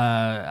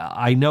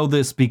 I know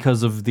this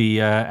because of the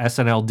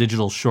SNL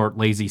digital short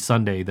Lazy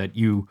Sunday that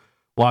you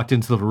walked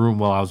into the room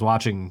while I was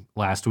watching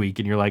last week,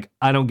 and you're like,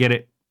 I don't get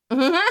it.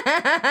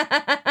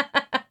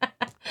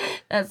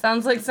 That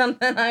sounds like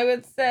something I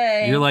would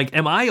say. You're like,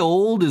 am I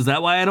old? Is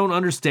that why I don't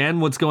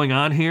understand what's going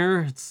on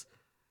here? It's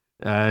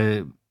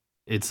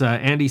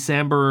Andy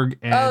Samberg.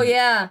 And, oh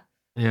yeah.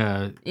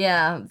 Yeah.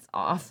 Yeah, it's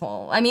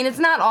awful. I mean, it's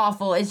not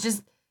awful. It's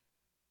just,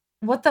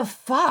 what the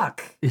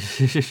fuck?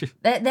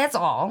 That's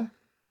all.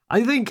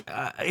 I think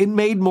it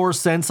made more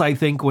sense, I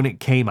think, when it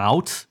came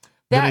out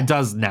than it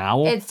does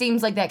now. It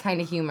seems like that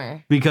kind of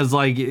humor. Because,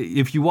 like,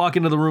 if you walk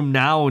into the room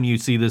now and you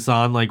see this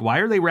on, like, why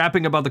are they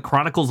rapping about the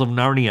Chronicles of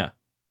Narnia?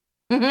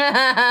 Right?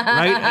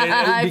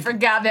 I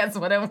forgot that's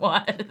what it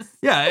was.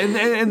 Yeah,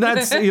 and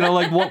that's, you know,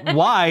 like,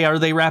 why are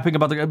they rapping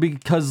about the...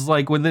 Because,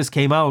 like, when this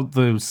came out,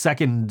 the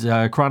second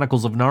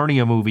Chronicles of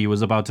Narnia movie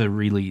was about to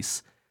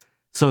release.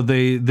 So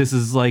this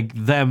is, like,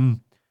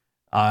 them,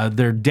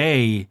 their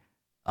day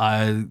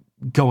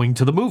going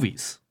to the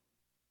movies.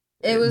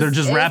 They're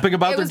just rapping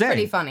about their day. It was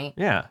pretty funny.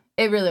 Yeah.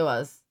 It really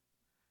was.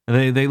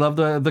 And they love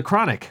the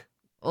Chronic.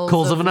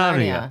 Coals of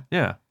Narnia.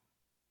 Yeah.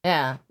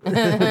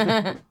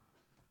 Yeah.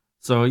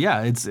 So,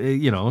 yeah, it's,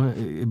 you know,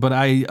 but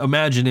I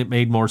imagine it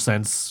made more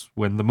sense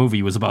when the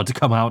movie was about to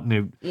come out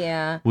and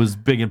it was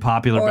big and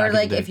popular back in the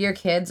day. Or, like, if your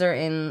kids are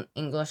in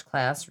English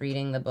class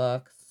reading the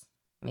books,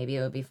 maybe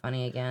it would be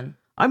funny again.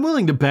 I'm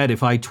willing to bet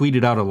if I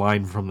tweeted out a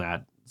line from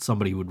that,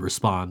 somebody would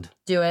respond.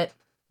 Do it.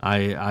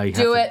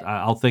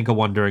 I'll think of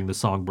one during the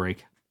song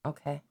break.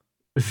 Okay.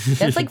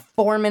 That's like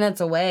 4 minutes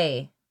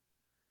away.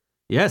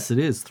 Yes, it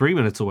is. 3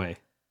 minutes away.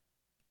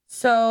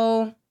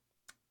 So,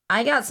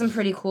 I got some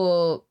pretty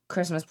cool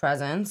Christmas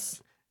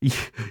presents.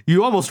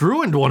 You almost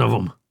ruined one of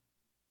them.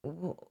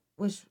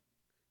 Which?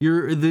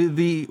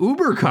 The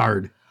Uber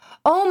card.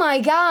 Oh my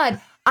God.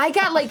 I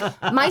got like,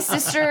 my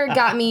sister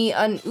got me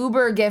an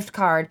Uber gift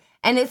card,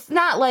 and it's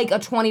not like a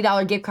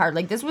 $20 gift card.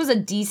 Like, this was a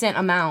decent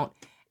amount.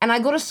 And I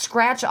go to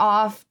scratch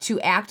off to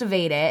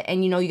activate it,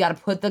 and you know, you got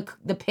to put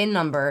the PIN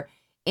number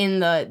in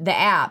the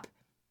app.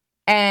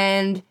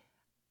 And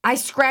I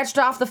scratched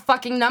off the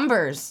fucking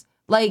numbers.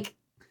 Like,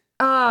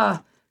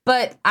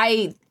 but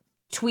I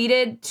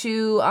tweeted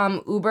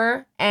to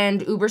Uber,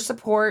 and Uber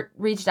support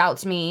reached out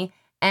to me,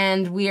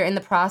 and we are in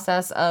the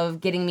process of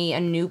getting me a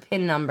new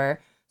PIN number.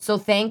 So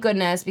thank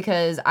goodness,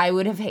 because I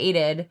would have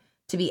hated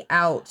to be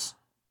out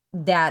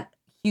that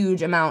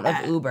huge amount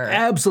of Uber.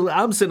 Absolutely.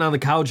 I'm sitting on the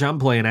couch, I'm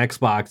playing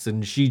Xbox,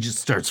 and she just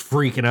starts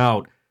freaking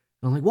out.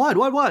 I'm like,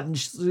 what? And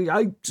she's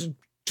like,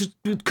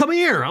 just come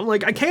here. I'm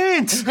like, I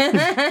can't.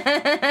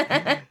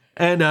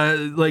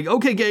 And like,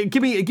 okay,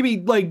 give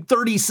me like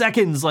 30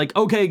 seconds. Like,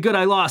 okay, good,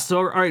 I lost.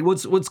 All right,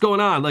 what's going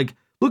on? Like,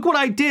 look what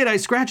I did. I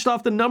scratched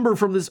off the number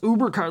from this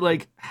Uber card.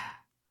 Like,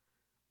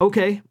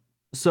 okay,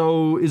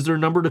 so is there a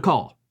number to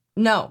call?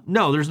 No,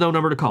 there's no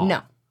number to call.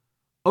 No.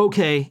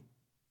 Okay,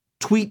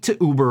 tweet to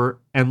Uber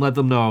and let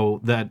them know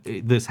that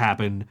this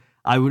happened.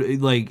 I would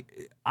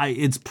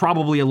it's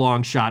probably a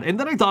long shot. And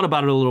then I thought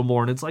about it a little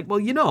more, and it's like, well,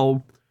 you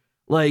know,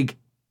 like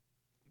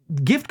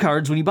gift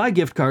cards, when you buy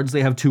gift cards,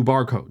 they have two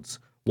barcodes.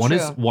 One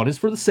is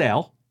for the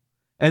sale,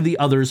 and the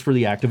other is for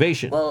the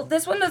activation. Well,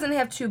 this one doesn't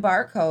have two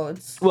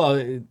barcodes. Well,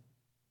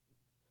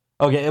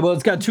 okay. Well,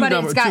 it's got two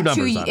numbers.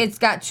 It's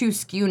got two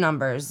SKU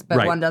numbers,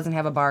 but one doesn't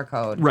have a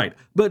barcode. Right.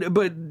 But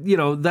you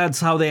know, that's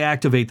how they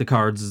activate the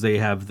cards. Is they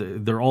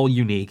have they're all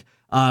unique.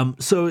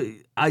 So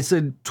I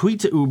said tweet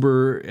to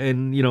Uber,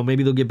 and you know,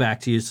 maybe they'll get back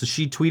to you. So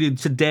she tweeted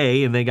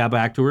today, and they got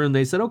back to her, and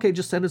they said, okay,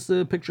 just send us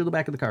a picture of the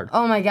back of the card.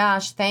 Oh my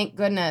gosh! Thank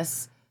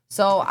goodness.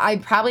 So I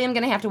probably am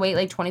going to have to wait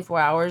like 24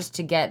 hours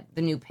to get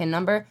the new PIN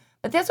number,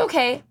 but that's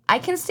okay. I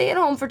can stay at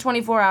home for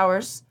 24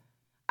 hours.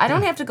 I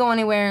don't have to go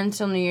anywhere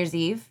until New Year's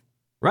Eve.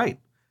 Right.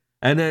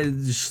 And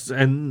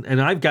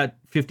I've got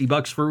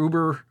 $50 for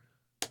Uber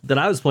that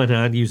I was planning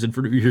on using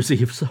for New Year's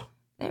Eve. So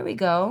there we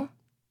go.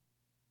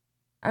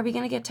 Are we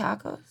going to get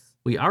tacos?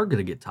 We are going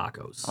to get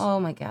tacos. Oh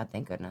my God,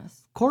 thank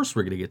goodness. Of course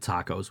we're going to get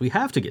tacos. We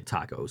have to get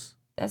tacos.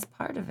 That's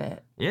part of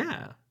it.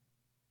 Yeah.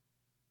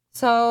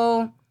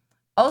 So...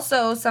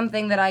 also,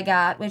 something that I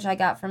got, which I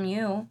got from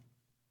you,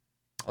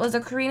 was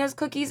a Karina's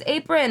Cookies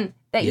apron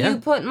that you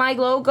put my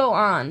logo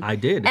on. I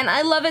did. And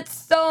I love it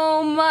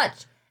so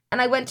much.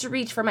 And I went to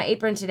reach for my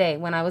apron today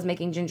when I was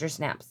making ginger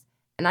snaps.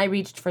 And I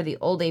reached for the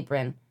old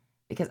apron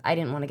because I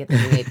didn't want to get the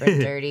new apron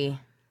dirty.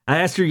 I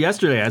asked her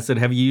yesterday, I said,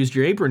 have you used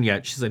your apron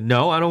yet? She said,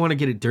 no, I don't want to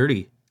get it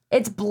dirty.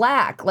 It's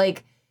black.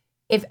 Like,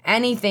 if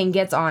anything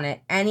gets on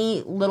it,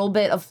 any little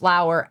bit of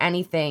flour,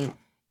 anything,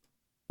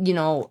 you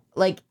know,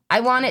 like, I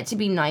want it to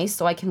be nice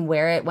so I can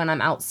wear it when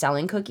I'm out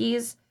selling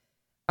cookies.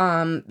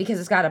 Because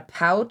it's got a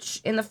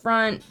pouch in the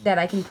front that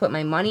I can put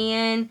my money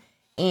in,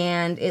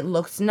 and it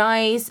looks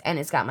nice, and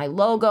it's got my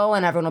logo,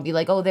 and everyone will be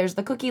like, oh, there's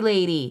the cookie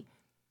lady.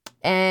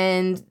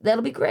 And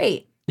that'll be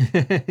great.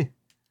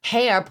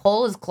 Hey, our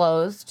poll is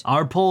closed.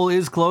 Our poll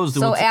is closed.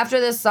 So after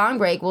this song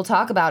break, we'll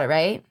talk about it,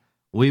 right?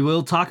 We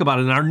will talk about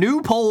it. And our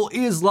new poll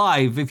is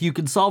live. If you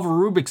can solve a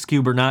Rubik's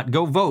Cube or not,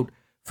 go vote.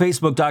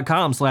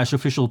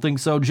 Facebook.com/official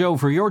ThinkSoJoe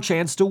for your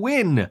chance to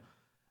win.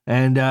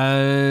 And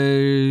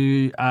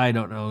I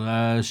don't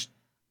know.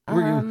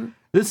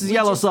 This is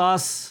Yellow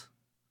Sauce.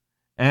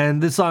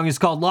 And this song is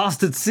called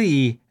Lost at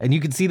Sea. And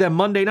you can see them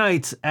Monday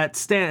nights at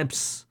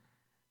Stamps.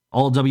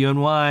 All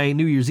WNY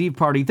New Year's Eve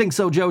party.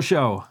 ThinkSoJoe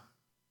show.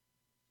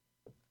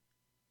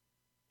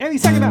 Any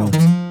second now.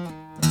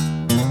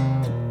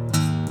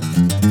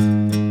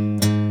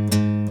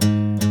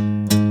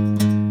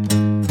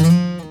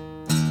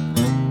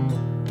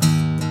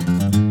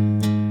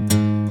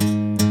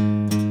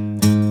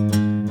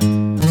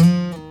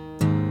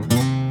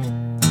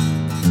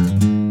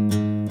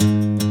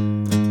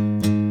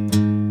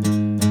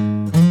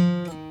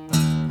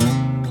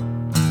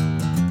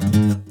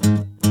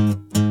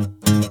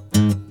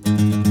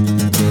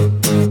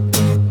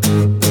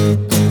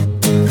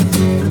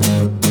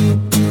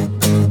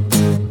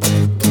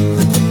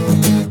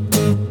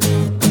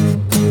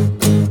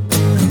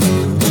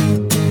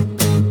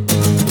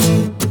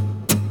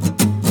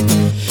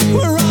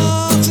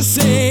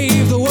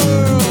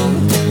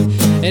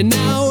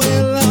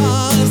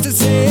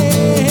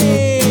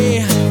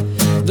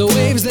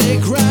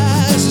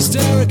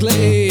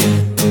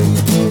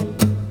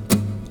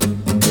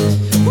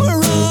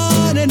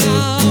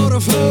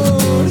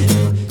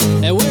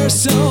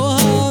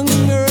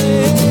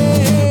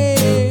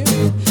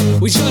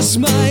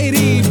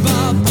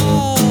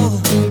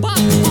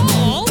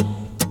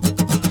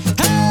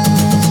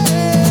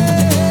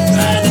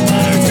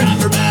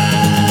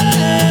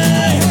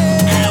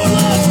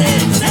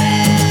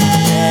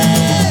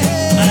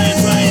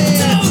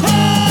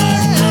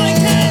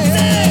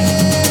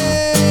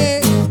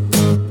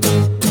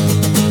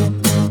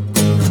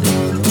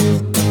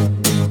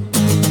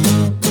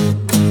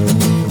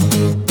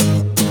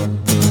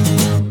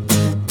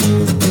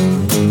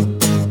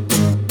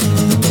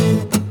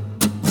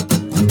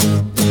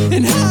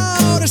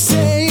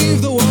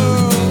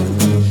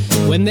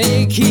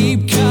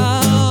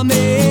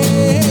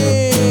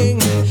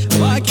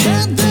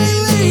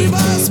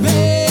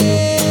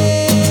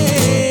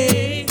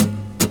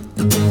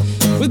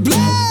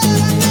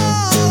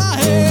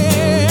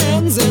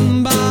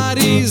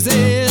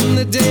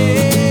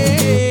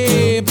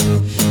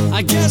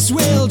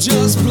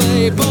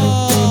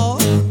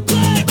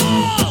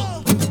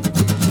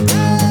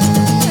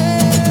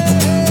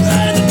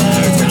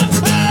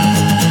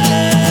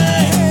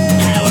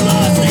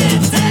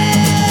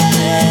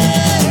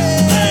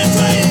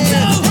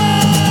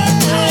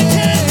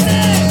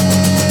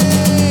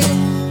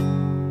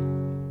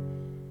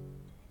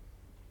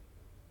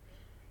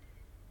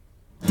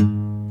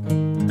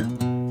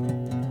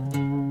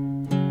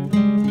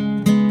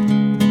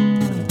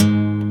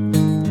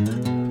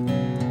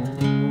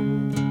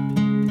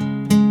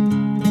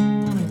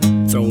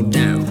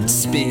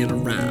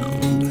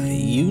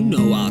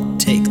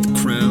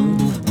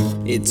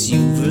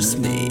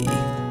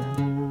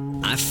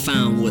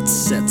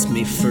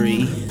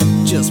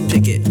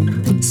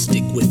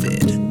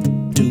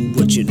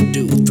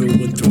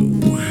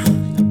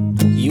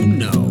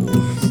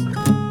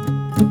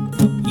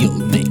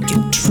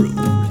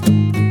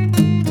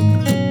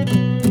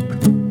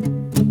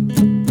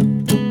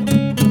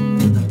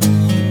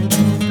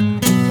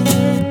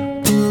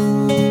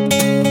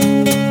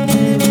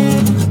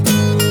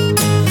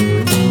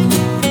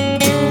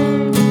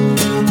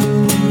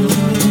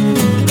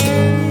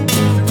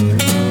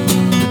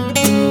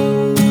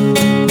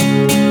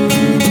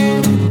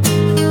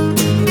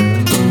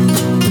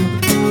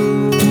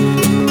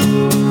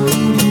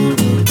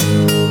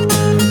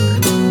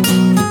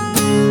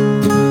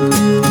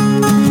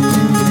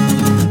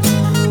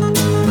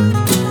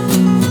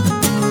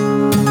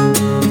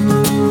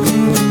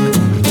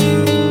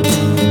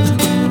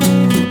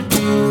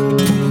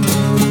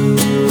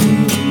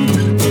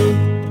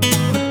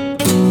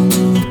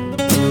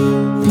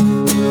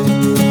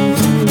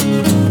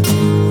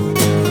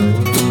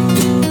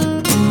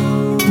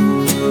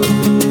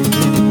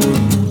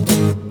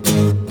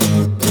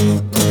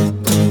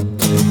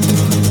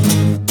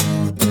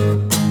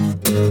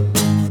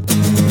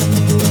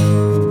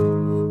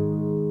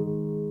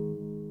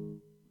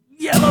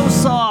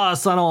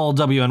 On all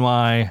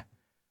WNY.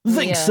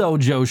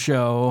 ThinkSoJoe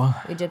show.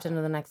 We dipped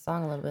into the next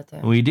song a little bit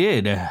there. We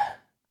did.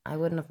 I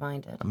wouldn't have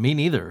minded. Me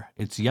neither.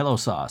 It's Yellow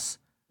Sauce.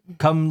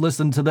 Come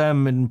listen to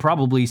them and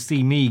probably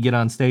see me get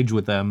on stage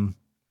with them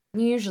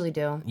You usually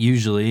do.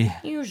 Usually.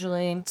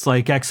 Usually. It's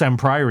like XM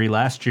Priory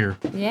last year.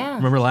 Yeah.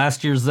 Remember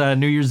last year's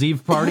New Year's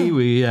Eve party?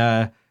 We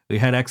had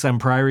XM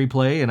Priory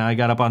play, and I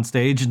got up on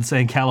stage and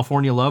sang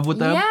California Love with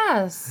them.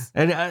 Yes.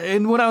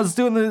 And when I was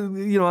doing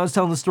I was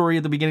telling the story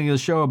at the beginning of the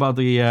show about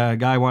the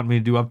guy wanting me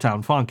to do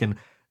Uptown Funk, and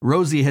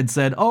Rosie had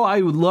said, "Oh,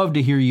 I would love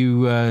to hear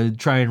you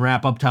try and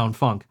rap Uptown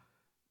Funk."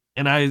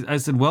 And I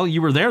said, "Well,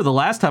 you were there the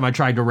last time I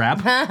tried to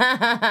rap,"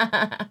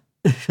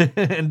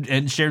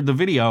 and shared the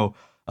video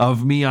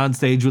of me on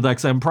stage with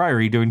XM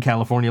Priory doing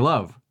California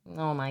Love.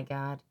 Oh my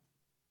God.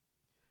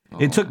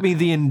 It took me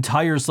the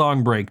entire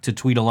song break to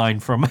tweet a line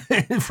from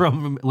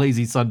from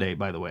Lazy Sunday,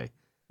 by the way.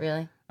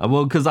 Really?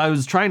 Well, because I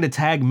was trying to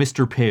tag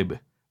Mr. Pibb,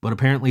 but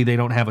apparently they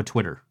don't have a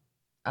Twitter.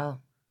 Oh.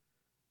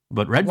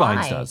 But Red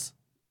Vines Why? does.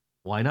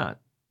 Why not?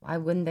 Why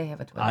wouldn't they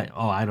have a Twitter?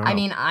 I don't know. I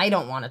mean, I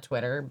don't want a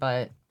Twitter,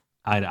 but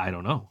I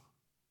don't know.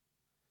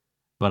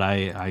 But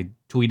I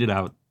tweeted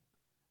out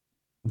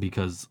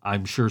because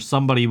I'm sure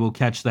somebody will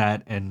catch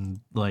that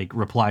and like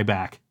reply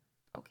back.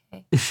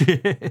 okay.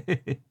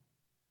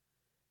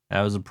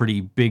 That was a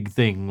pretty big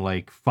thing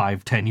like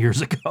 5-10 years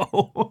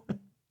ago.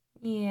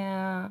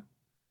 Yeah.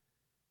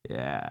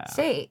 Yeah.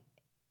 Say,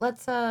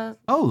 let's Oh,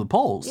 the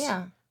polls.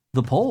 yeah.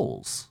 The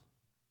polls.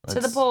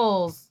 To the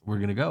polls. We're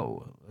gonna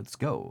go. Let's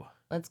go.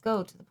 Let's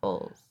go to the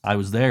polls. I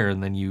was there,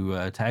 and then you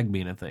tagged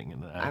me in a thing,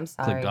 and then I I'm clicked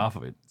sorry. off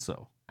of it.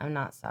 So I'm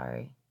not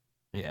sorry.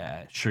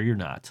 yeah, sure you're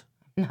not.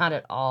 Not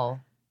at all.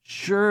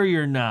 Sure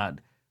you're not.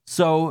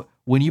 So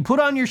when you put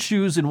on your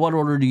shoes, in what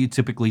order do you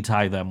typically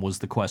tie them? Was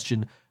the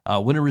question.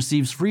 Winner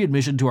receives free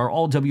admission to our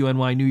All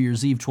WNY New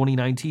Year's Eve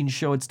 2019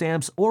 show at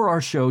Stamps, or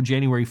our show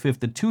January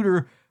 5th at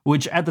Tudor,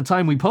 which at the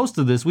time we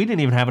posted this, we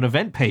didn't even have an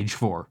event page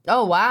for.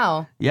 Oh,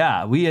 wow.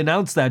 Yeah, we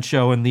announced that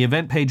show, and the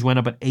event page went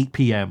up at 8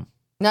 p.m.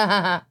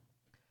 And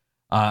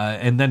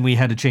then we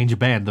had to change a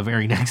band the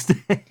very next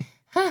day.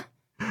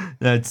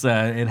 That's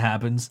it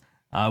happens.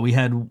 We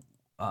had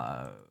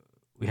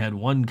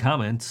one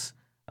comment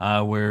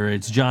where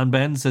it's John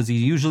Ben says he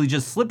usually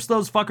just slips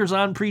those fuckers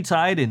on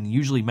pre-tied and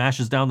usually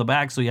mashes down the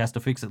back, so he has to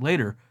fix it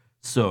later.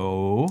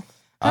 So,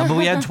 but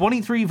we had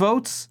 23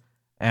 votes,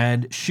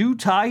 and Shoe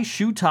Tie,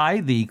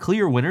 the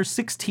clear winner,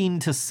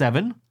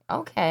 16-7.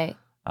 Okay.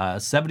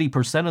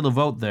 70% of the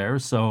vote there.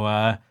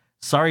 So,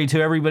 sorry to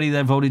everybody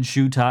that voted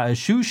Shoe Tie,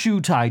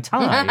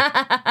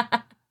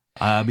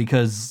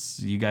 because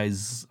you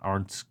guys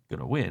aren't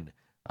gonna win.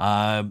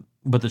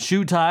 But the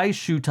shoe tie,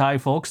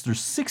 folks, there's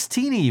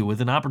 16 of you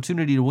with an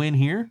opportunity to win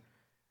here.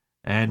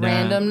 And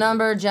Random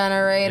number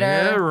generator.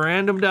 yeah,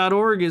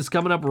 random.org is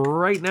coming up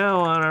right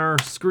now on our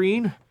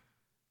screen.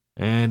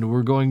 And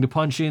we're going to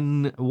punch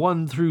in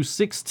 1 through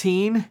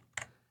 16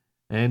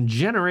 and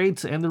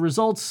generate, and the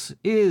results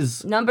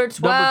is Number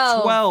 12.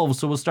 number 12.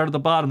 So we'll start at the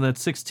bottom.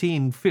 That's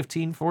 16,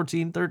 15,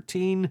 14,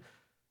 13,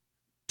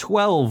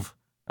 12.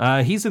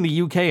 He's in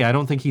the UK. I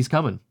don't think he's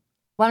coming.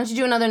 Why don't you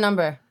do another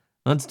number?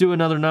 Let's do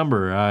another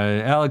number.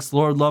 Alex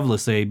Lord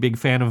Lovelace, a big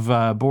fan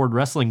of board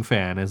wrestling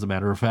fan, as a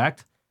matter of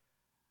fact.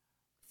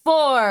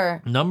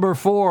 4. Number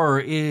 4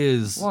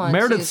 is 1,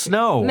 Meredith 2, 3.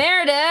 Snow.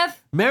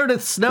 Meredith.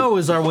 Meredith Snow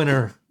is our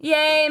winner.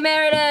 Yay,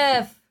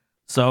 Meredith.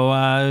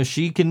 So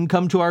she can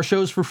come to our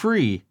shows for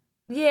free.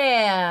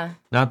 Yeah.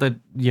 Not that,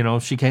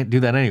 she can't do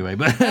that anyway,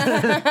 but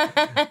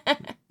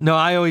no,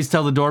 I always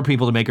tell the door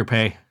people to make her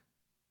pay.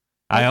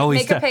 I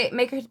always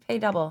make her pay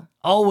double.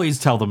 always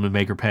tell them to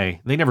make her pay.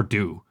 They never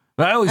do.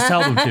 But I always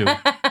tell them to.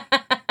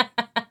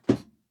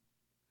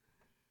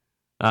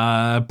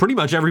 Pretty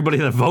much everybody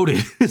that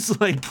voted is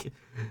like,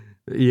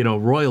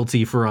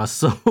 royalty for us.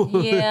 So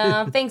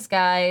Yeah, thanks,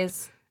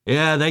 guys.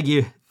 yeah, thank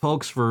you,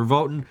 folks, for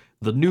voting.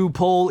 The new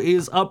poll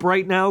is up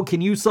right now.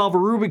 Can you solve a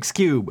Rubik's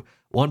Cube?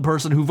 One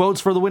person who votes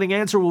for the winning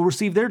answer will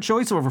receive their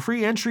choice of a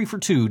free entry for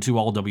 2 to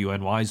All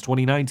WNY's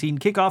 2019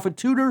 kickoff at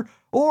Tudor,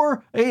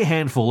 or a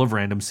handful of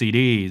random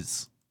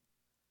CDs.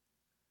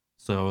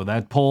 So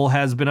that poll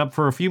has been up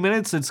for a few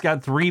minutes. It's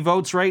got 3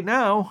 votes right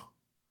now.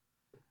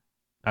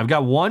 I've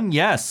got 1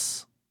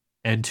 yes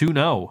and 2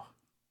 no.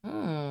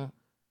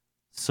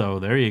 So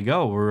there you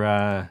go. We're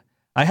I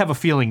have a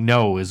feeling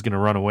no is going to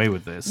run away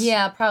with this.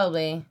 Yeah,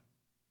 probably.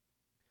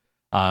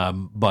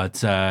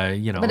 But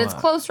it's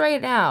close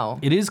right now.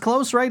 It is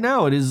close right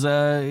now. It is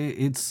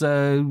it's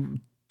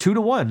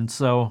 2-1.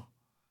 So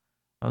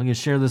I'm going to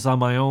share this on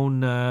my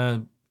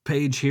own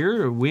page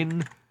here.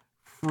 Win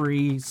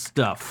free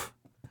stuff.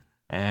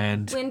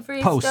 And Win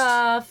free post.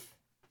 stuff.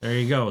 There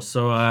you go.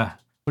 So what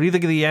do you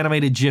think of the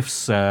animated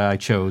GIFs I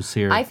chose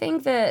here? I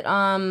think that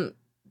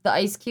the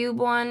Ice Cube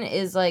one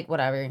is like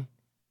whatever.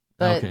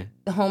 But Okay.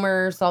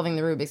 Homer solving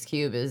the Rubik's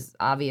Cube is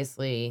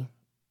obviously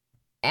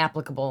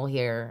applicable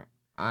here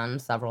on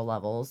several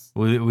levels.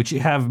 Which you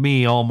have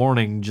me all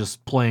morning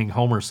just playing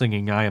Homer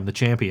singing I Am the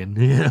Champion.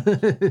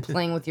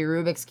 Playing with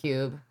your Rubik's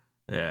Cube.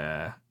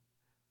 Yeah.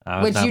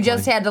 Which you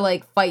just had to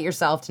like fight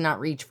yourself to not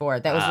reach for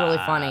it. That was really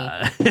funny.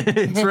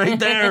 It's right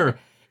there.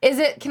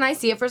 Can I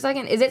see it for a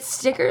second? Is it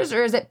stickers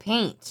or is it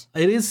paint?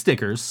 It is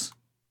stickers.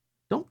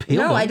 Don't peel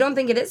them. No, I don't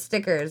think it is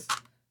stickers.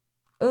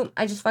 Oh,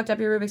 I just fucked up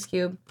your Rubik's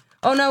Cube.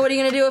 Oh no, what are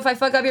you gonna do if I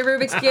fuck up your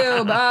Rubik's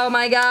Cube? Oh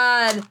my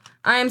god.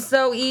 I'm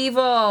so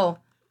evil.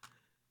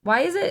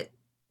 Why is it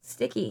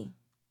sticky?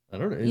 I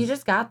don't know. You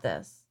just got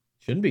this.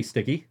 Shouldn't be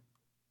sticky.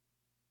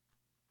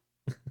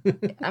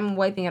 I'm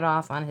wiping it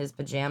off on his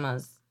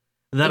pajamas.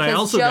 That because I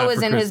also Joe got is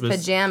for in Christmas.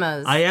 his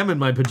pajamas. I am in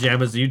my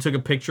pajamas. You took a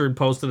picture and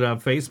posted it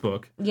on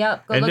Facebook.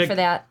 Yep, go And look Nick- for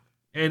that.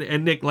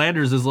 And Nick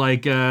Landers is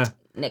like,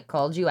 Nick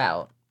called you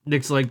out.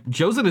 Nick's like,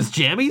 Joe's in his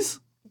jammies?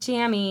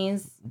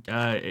 Jammies.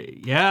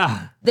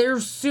 Yeah. They're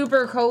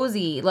super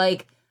cozy.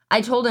 Like,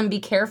 I told him, be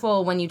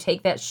careful when you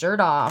take that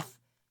shirt off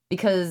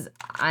because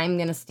I'm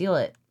going to steal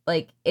it.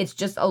 Like, it's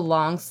just a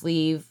long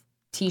sleeve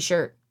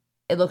t-shirt.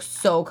 It looks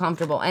so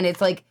comfortable. And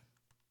it's like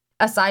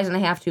a size and a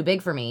half too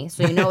big for me.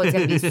 So you know it's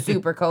going to be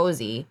super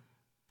cozy.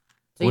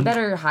 So you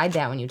better hide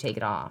that when you take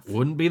it off.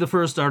 Wouldn't be the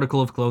first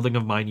article of clothing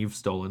of mine you've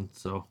stolen,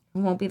 so It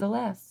won't be the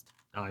last.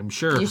 I'm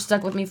sure. You're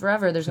stuck with me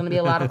forever. There's going to be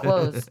a lot of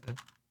clothes.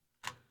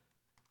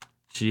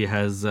 She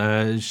has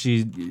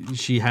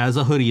she has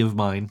a hoodie of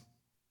mine.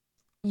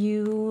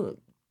 You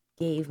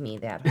gave me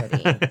that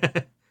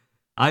hoodie.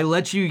 I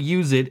let you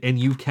use it and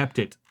you kept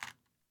it.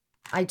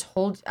 I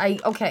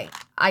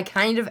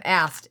kind of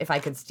asked if I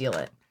could steal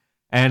it.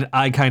 And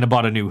I kind of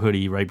bought a new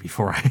hoodie right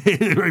before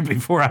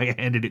I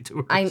handed it to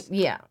her.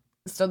 Yeah.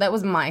 So that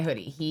was my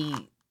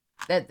hoodie.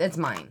 That's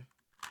mine.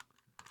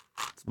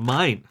 It's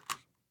mine.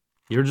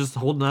 You're just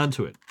holding on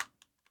to it.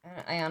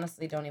 I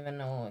honestly don't even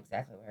know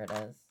exactly where it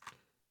is.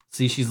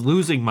 See, she's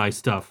losing my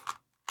stuff.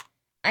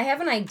 I have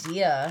an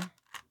idea.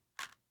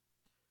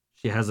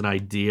 She has an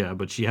idea,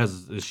 but she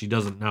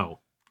doesn't know.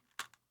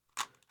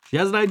 She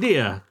has an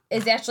idea.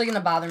 It's actually gonna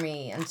bother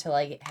me until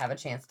I have a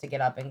chance to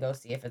get up and go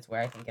see if it's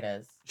where I think it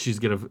is. She's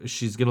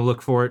gonna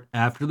look for it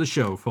after the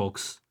show,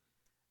 folks.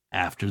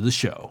 After the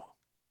show.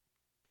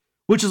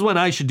 Which is when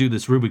I should do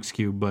this Rubik's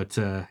Cube, but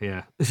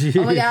yeah.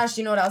 Oh my gosh,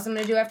 you know what else I'm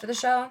gonna do after the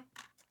show?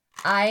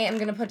 I am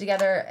gonna put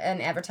together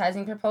an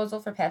advertising proposal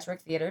for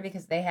Patchwork Theater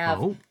because they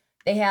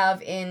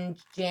have in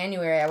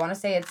January, I want to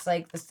say it's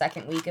like the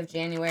second week of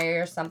January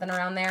or something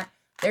around there.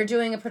 They're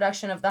doing a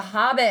production of The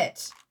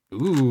Hobbit.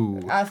 Ooh.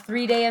 A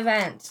 3-day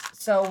event.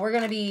 So we're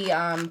going to be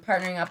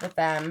partnering up with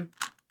them.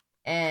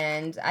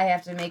 And I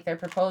have to make their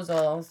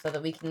proposal so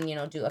that we can,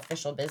 do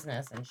official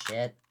business and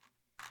shit.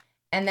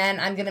 And then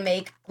I'm going to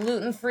make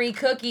gluten-free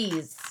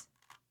cookies.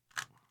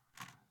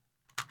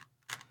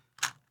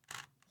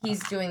 He's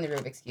doing the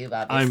Rubik's Cube,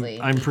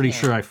 obviously. I'm pretty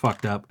sure I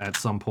fucked up at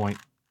some point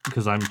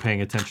because I'm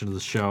paying attention to the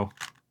show.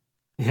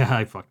 Yeah,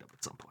 I fucked up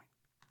at some point.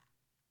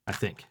 I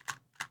think.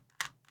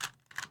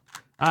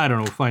 I don't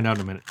know. We'll find out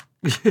in a minute.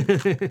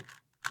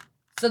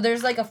 So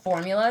there's like a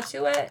formula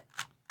to it?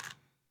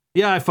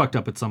 Yeah, I fucked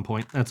up at some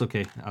point. That's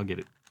okay. I'll get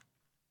it.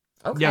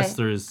 Okay. Yes,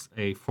 there is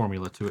a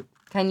formula to it.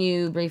 Can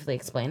you briefly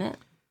explain it?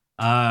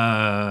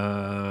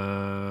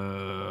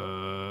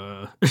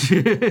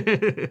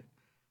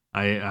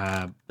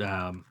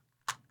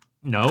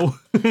 No.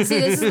 See,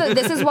 this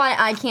is why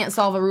I can't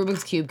solve a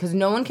Rubik's Cube, because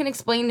no one can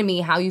explain to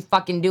me how you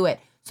fucking do it.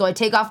 So I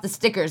take off the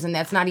stickers, and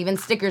that's not even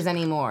stickers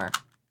anymore.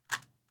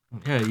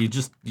 Yeah, you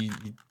just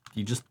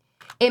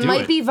It do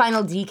might it. be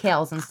vinyl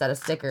decals instead of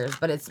stickers,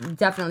 but it's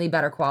definitely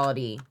better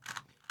quality.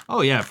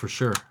 Oh yeah, for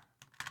sure.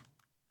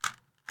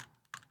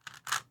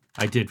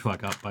 I did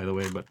fuck up, by the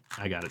way, but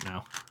I got it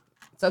now.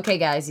 It's okay,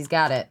 guys. He's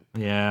got it.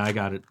 Yeah, I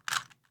got it.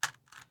 I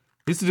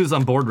used to do this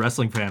on Bored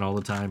Wrestling Fan all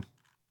the time.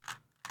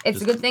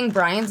 It's a good thing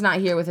Brian's not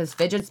here with his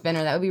fidget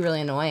spinner. That would be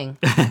really annoying.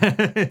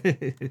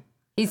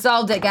 He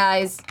solved it,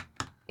 guys.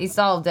 He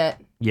solved it.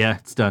 Yeah,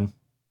 it's done.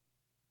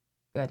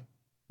 Good.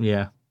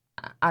 Yeah.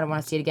 I don't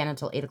want to see it again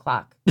until 8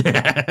 o'clock.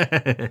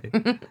 Yeah.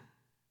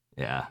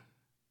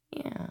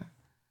 Yeah.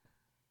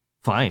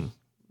 Fine.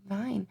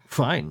 Fine.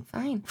 Fine.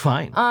 Fine.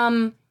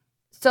 Fine.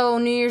 So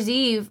New Year's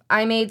Eve,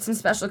 I made some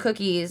special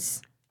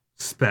cookies.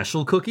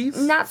 Special cookies?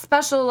 Not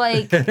special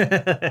like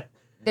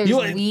there's You-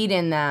 weed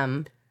in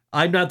them.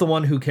 I'm not the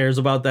one who cares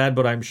about that,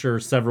 but I'm sure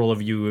several of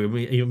you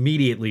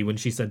immediately when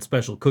she said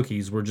special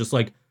cookies were just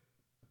like,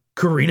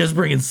 Karina's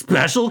bringing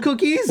special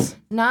cookies?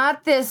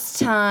 Not this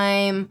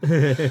time.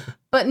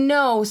 But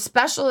no,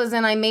 special is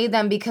in I made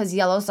them because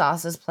Yellow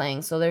Sauce is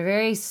playing, so they're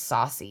very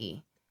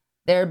saucy.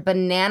 They're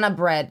banana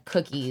bread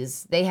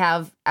cookies. They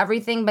have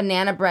everything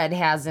banana bread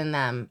has in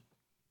them.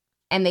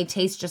 And they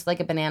taste just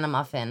like a banana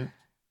muffin.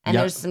 And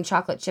Yep. there's some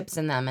chocolate chips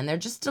in them, and they're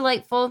just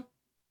delightful.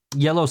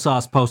 Yellow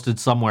Sauce posted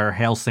somewhere,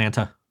 Hail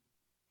Santa.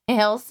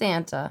 Hail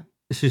Santa.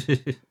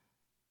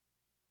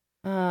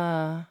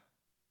 I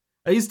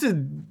used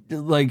to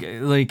like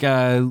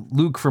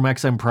Luke from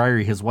XM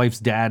Priory. His wife's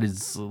dad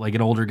is like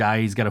an older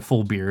guy. He's got a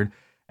full beard,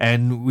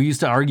 and we used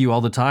to argue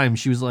all the time.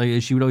 She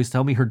would always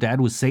tell me her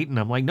dad was Satan.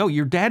 I'm like, no,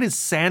 your dad is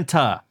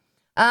Santa.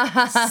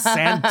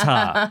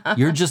 Santa.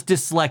 You're just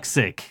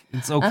dyslexic.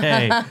 It's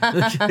okay.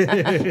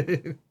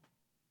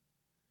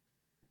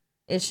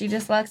 Is she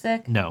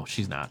dyslexic? No,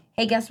 she's not.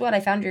 Hey, guess what? I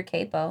found your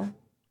capo.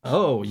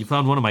 Oh, you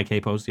found one of my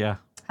capos, yeah.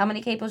 How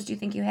many capos do you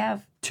think you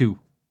have? 2.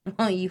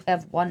 Well, you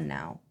have one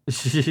now.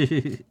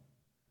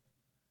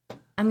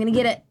 I'm gonna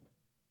get it.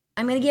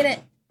 I'm gonna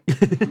get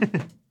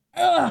it.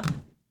 Ugh.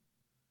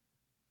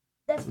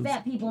 That's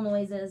fat people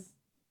noises.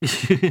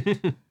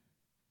 I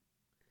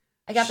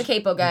got the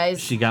capo, guys.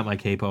 She got my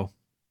capo.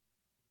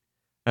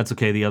 That's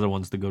okay. The other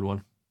one's the good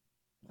one.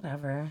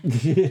 Whatever.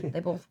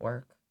 They both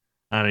work.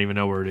 I don't even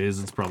know where it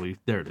is. It's probably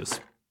there. It is.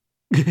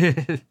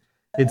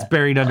 It's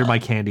buried under my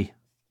candy.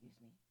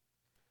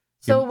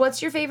 So,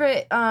 what's your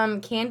favorite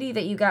candy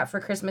that you got for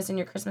Christmas in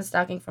your Christmas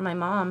stocking from my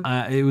mom?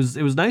 It was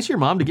nice of your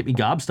mom to get me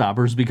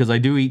gobstoppers because I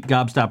do eat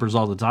gobstoppers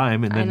all the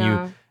time,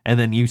 and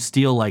then you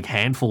steal like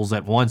handfuls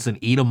at once and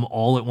eat them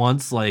all at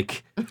once.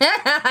 Like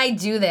I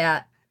do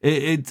that.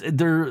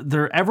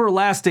 They're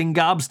everlasting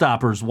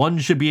gobstoppers. One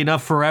should be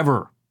enough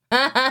forever.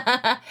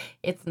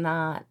 It's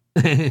not.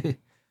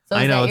 So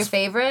I is know, that your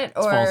favorite?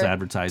 It's Or false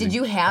advertising. did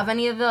you have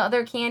any of the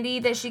other candy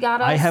that she got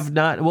us? I have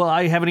not. Well,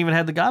 I haven't even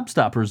had the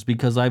gobstoppers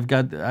because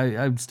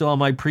I'm still on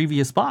my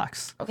previous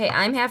box. Okay,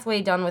 I'm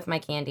halfway done with my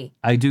candy.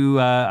 I do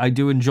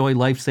enjoy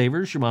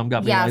Lifesavers. Your mom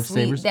got me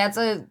Lifesavers. That's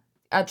a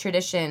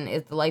tradition,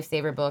 is the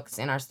Lifesaver books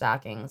in our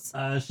stockings.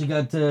 She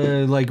got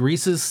like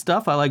Reese's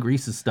stuff. I like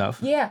Reese's stuff.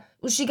 Yeah.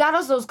 Well, she got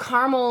us those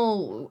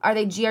caramel, are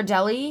they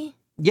Giardelli?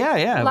 Yeah,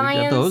 we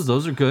got those.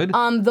 Those are good.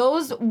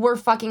 Those were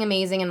fucking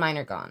amazing and mine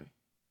are gone.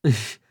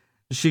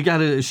 She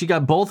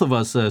got both of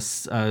us a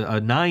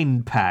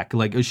 9-pack.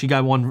 Like she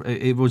got one.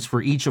 It was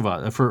for each of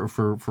us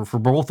for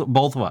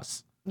both of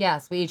us.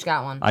 Yes, we each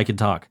got one. I can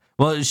talk.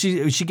 Well,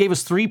 she gave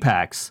us 3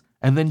 packs,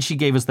 and then she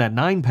gave us that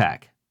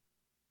 9-pack,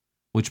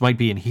 which might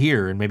be in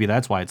here, and maybe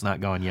that's why it's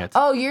not gone yet.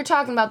 Oh, you're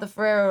talking about the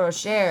Ferrero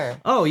Rocher.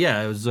 Oh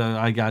yeah, it was.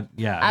 I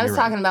was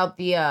talking about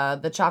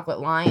the Chocolate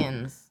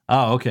Lions.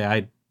 Oh okay.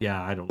 I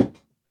don't.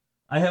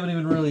 I haven't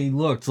even really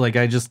looked. Like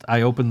I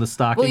opened the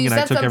stocking and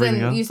I took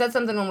everything out. You said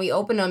something when we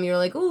opened them. You were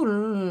like,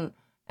 ooh,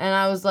 and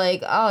I was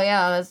like, oh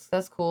yeah,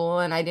 that's cool.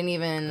 And I didn't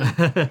even,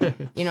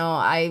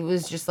 I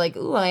was just like,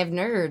 ooh, I have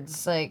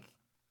nerds. Like,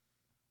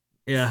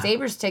 yeah,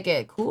 Sabres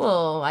ticket,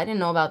 cool. I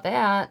didn't know about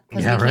that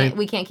because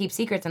we can't keep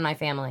secrets in my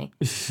family.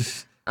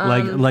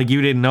 like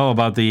you didn't know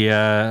about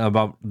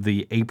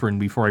the apron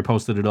before I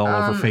posted it all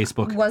over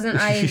Facebook. Wasn't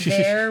I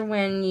there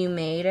when you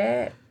made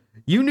it?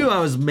 You knew I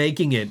was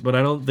making it, but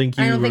I don't think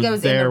I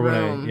was there in the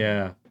room.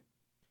 Yeah.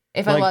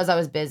 If I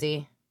was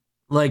busy.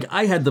 Like,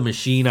 I had the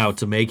machine out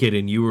to make it,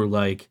 and you were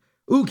like,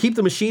 ooh, keep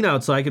the machine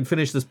out so I can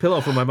finish this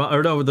pillow for my mom.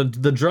 Or no, the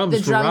drums for Robert.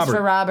 The drums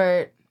for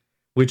Robert.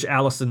 Which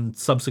Allison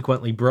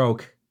subsequently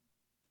broke.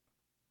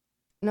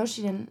 No,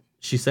 she didn't.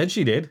 She said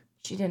she did.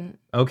 She didn't.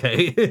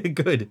 Okay,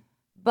 good.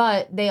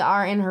 But they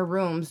are in her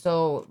room,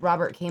 so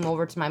Robert came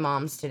over to my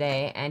mom's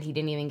today, and he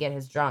didn't even get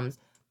his drums.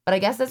 But I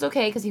guess that's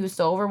okay because he was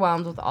so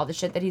overwhelmed with all the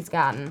shit that he's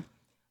gotten.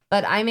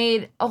 But I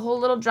made a whole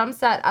little drum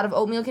set out of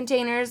oatmeal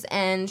containers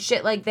and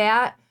shit like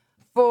that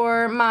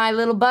for my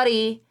little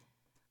buddy,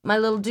 my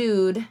little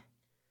dude.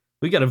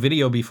 We got a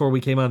video before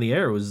we came on the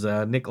air. It was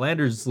Nick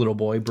Lander's little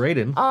boy,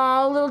 Braden.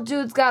 Oh, little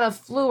dude's got a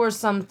flu or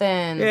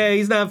something. Yeah,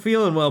 he's not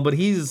feeling well, but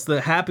he's the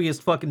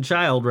happiest fucking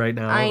child right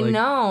now. I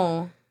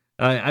know.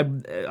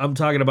 I'm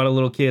talking about a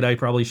little kid. I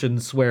probably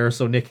shouldn't swear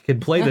so Nick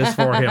can play this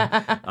for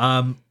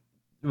him.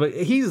 But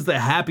he's the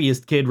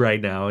happiest kid right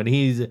now, and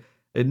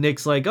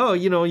Nick's like, oh,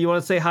 you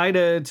want to say hi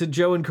to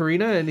Joe and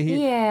Karina? And he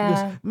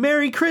goes,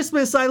 Merry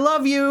Christmas, I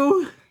love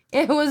you.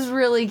 It was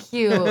really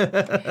cute.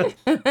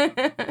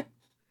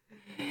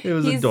 It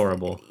was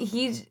adorable.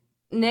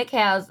 Nick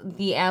has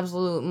the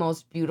absolute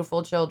most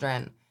beautiful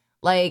children.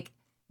 Like,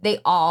 they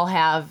all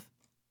have,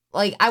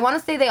 like, I want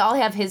to say they all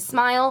have his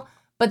smile,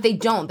 but they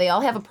don't. They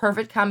all have a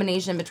perfect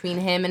combination between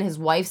him and his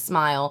wife's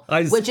smile,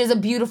 which is a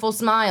beautiful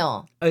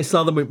smile. I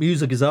saw them at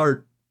Music is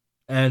Art.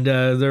 And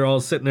they're all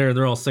sitting there and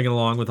they're all singing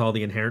along with all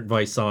the Inherent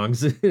Vice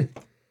songs.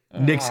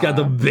 Nick's got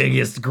the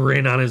biggest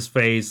grin on his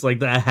face, like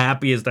the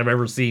happiest I've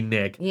ever seen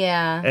Nick.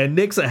 Yeah. And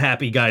Nick's a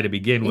happy guy to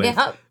begin with.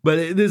 Yep.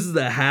 But this is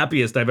the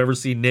happiest I've ever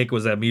seen Nick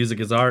was at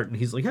Music is Art. And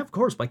he's like, yeah, of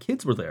course, my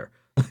kids were there.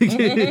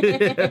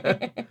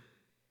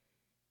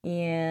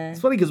 Yeah. It's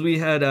funny because we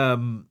had,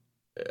 the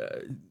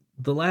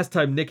last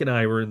time Nick and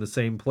I were in the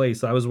same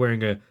place, I was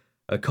wearing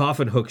a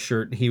Coffin Hook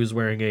shirt and he was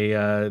wearing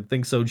a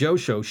ThinkSoJoE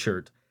show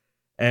shirt.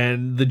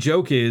 And the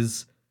joke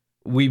is,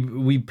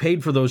 we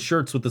paid for those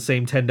shirts with the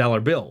same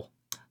 $10 bill.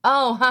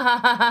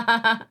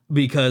 Oh,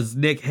 because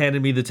Nick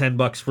handed me the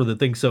 $10 for the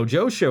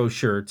ThinkSoJoE show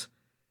shirt,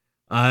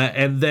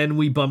 and then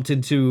we bumped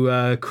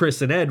into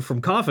Chris and Ed from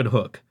Coffin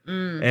Hook,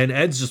 and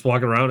Ed's just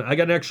walking around. I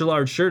got an extra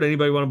large shirt.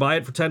 Anybody want to buy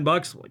it for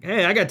 $10? I'm like,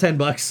 hey, I got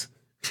 $10.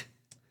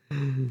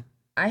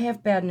 I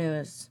have bad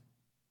news.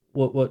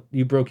 What?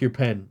 You broke your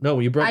pen? No,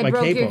 you broke my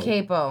capo. I broke your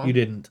capo. You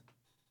didn't.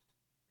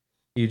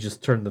 You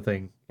just turned the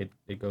thing.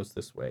 It goes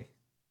this way.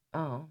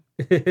 Oh.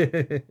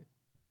 It's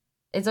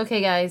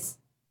okay, guys.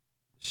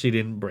 She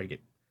didn't break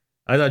it.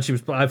 I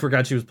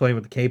forgot she was playing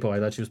with the capo.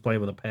 I thought she was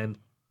playing with a pen.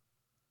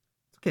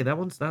 It's okay, that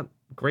one's not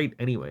great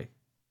anyway.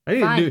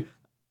 I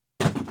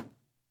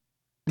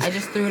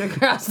just threw it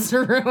across the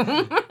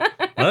room.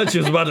 I thought she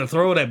was about to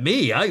throw it at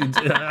me.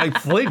 I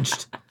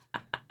flinched.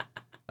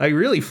 I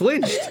really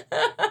flinched.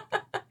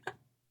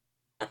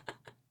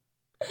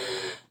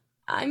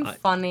 I'm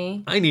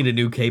funny. I need a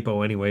new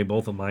capo anyway.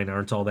 Both of mine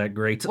aren't all that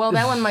great. Well,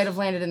 that one might have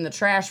landed in the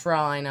trash for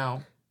all I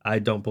know. I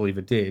don't believe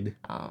it did.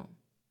 Oh.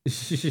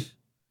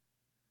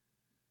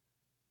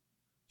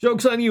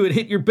 Joke's on you, it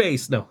hit your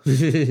bass. No.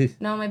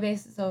 No, my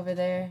bass is over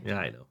there. Yeah,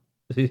 I know.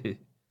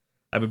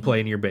 I've been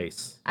playing your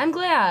bass. I'm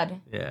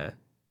glad. Yeah.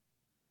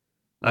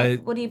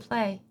 What do you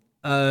play?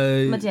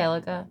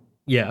 Metallica.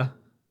 Yeah.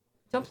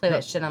 Don't play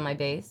that shit on my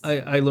bass.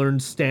 I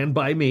learned Stand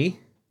By Me.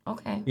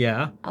 Okay.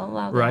 Yeah. I'll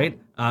allow that. Right.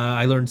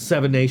 I learned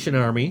Seven Nation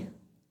Army.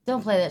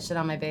 Don't play that shit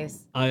on my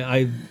bass.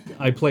 I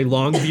play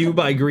Longview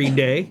by Green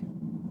Day.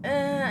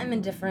 I'm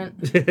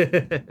indifferent.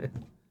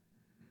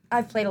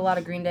 I've played a lot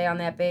of Green Day on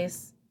that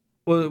bass.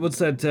 What's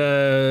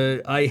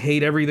that? I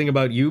Hate Everything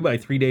About You by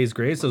 3 Days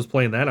Grace. I was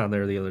playing that on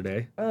there the other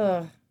day.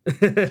 Ugh.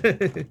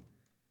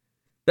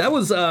 That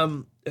was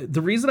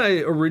the reason I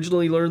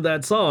originally learned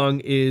that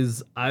song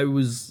is I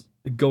was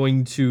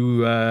going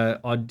to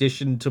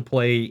audition to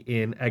play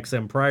in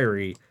XM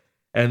Priory,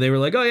 and they were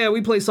like, "Oh yeah,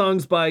 we play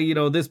songs by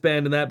this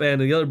band and that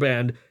band and the other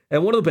band."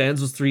 And one of the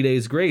bands was 3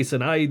 Days Grace,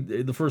 and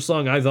the first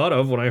song I thought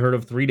of when I heard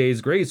of 3 Days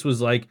Grace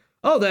was like,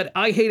 "Oh, that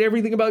I Hate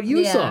Everything About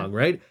You song,"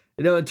 right?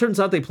 It turns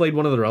out they played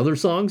one of their other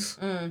songs.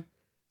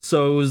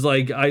 So it was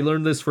like, I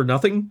learned this for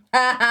nothing.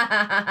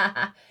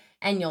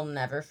 And you'll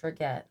never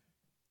forget.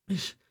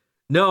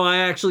 No, I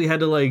actually had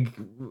to like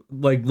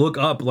look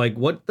up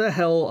what the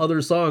hell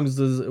other songs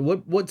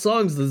what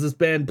songs does this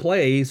band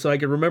play so I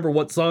could remember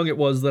what song it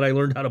was that I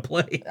learned how to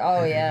play.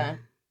 Oh yeah.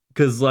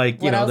 Cuz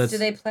what else do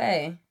they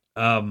play?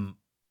 They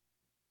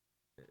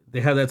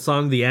have that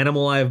song The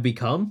Animal I Have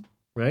Become,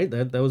 right?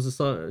 That was a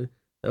song.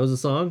 That was a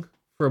song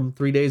from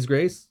 3 Days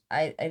Grace.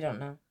 I don't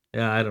know.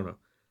 Yeah, I don't know.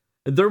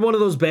 They're one of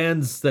those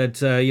bands that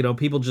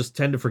people just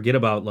tend to forget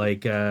about,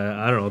 like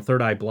I don't know,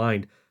 Third Eye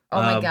Blind.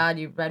 Oh my God,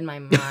 you read my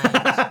mind.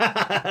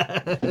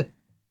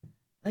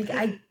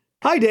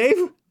 Hi,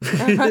 Dave.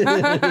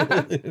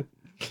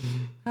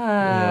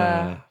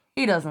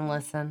 He doesn't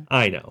listen.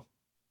 I know.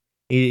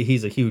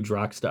 He's a huge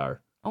rock star.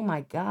 Oh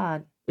my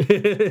God.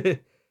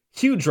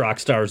 Huge rock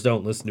stars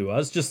don't listen to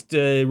us. Just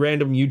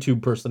random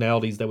YouTube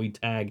personalities that we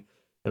tag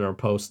in our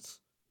posts.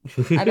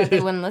 I bet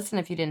they wouldn't listen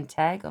if you didn't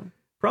tag them.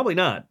 Probably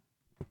not.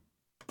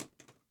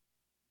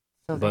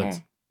 So But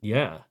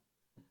yeah.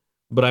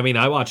 But I mean,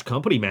 I watch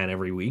Company Man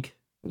every week.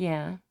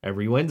 Yeah.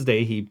 Every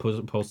Wednesday he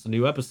posts a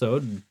new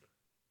episode. And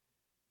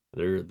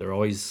they're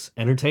always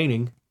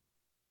entertaining.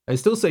 I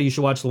still say you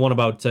should watch the one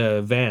about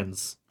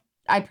vans.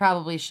 I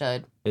probably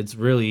should. It's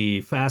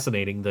really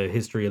fascinating, the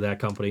history of that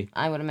company.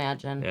 I would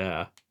imagine.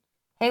 Yeah.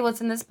 Hey,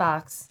 what's in this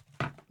box?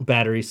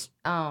 Batteries.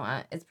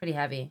 Oh, it's pretty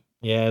heavy.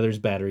 Yeah, there's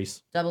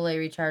batteries. AA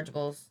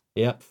rechargeables.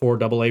 Yep, 4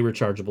 AA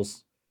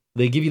rechargeables.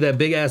 They give you that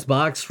big ass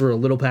box for a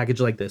little package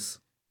like this.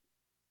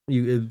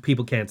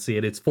 People can't see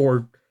it. It's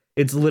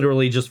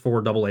literally just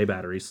 4 AA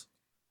batteries.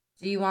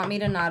 Do you want me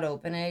to not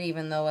open it,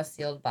 even though a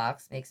sealed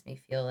box makes me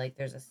feel like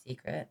there's a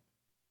secret?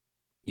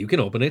 You can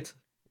open it.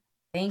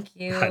 Thank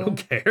you. I don't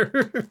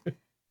care.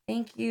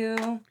 Thank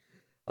you.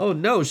 Oh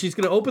no, she's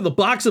gonna open the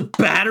box of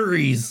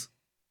batteries.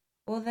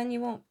 Well, then you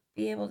won't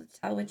be able to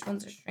tell which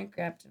ones are shrink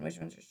wrapped and which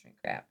ones are shrink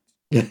wrapped.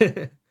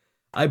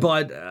 I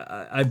bought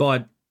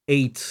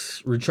 8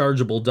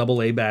 rechargeable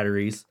AA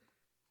batteries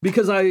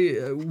because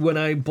when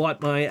I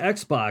bought my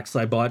Xbox,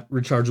 I bought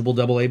rechargeable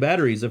AA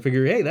batteries. I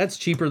figure, hey, that's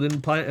cheaper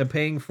than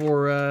paying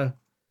for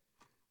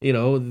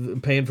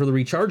paying for the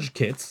recharge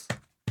kits.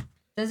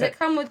 Does it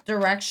come with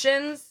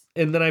directions?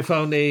 And then I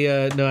found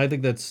no, I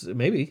think that's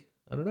maybe,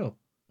 I don't know.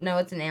 No,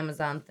 it's an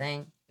Amazon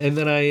thing. And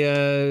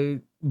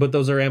then but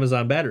those are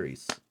Amazon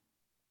batteries.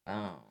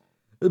 Oh.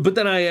 But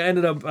then I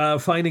ended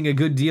up finding a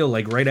good deal,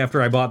 like right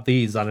after I bought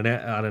these on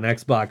an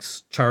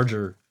Xbox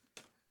charger,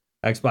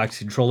 Xbox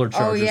controller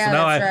charger. Oh yeah, so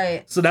now that's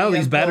right. So now You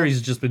these have batteries both.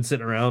 have just been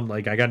sitting around.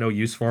 Like I got no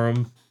use for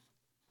them.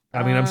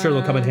 I mean, I'm sure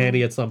they'll come in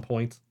handy at some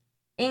point.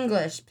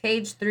 English,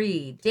 page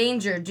 3.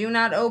 Danger, do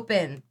not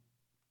open.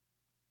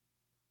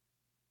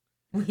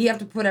 We have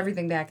to put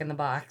everything back in the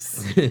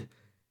box.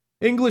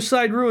 English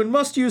side ruined.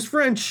 Must use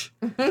French.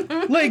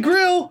 Lay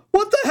grill.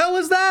 What the hell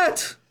is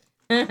that?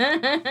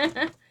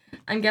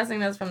 I'm guessing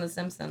that's from The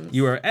Simpsons.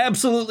 You are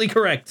absolutely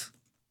correct.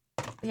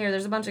 Here,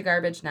 there's a bunch of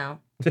garbage now.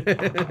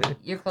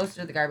 You're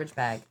closer to the garbage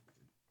bag.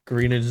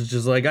 Karina's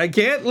just like, I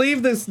can't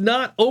leave this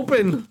not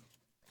open.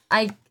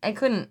 I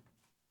couldn't.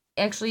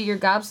 Actually, your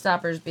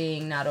gobstoppers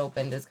being not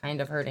opened is kind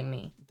of hurting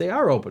me. They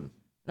are open.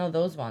 No,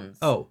 those ones.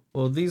 Oh,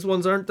 well, these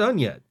ones aren't done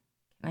yet.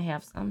 Can I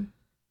have some?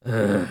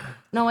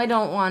 No, I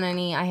don't want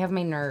any. I have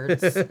my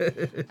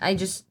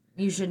nerds.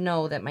 You should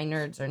know that my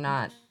nerds are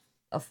not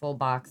a full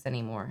box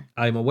anymore.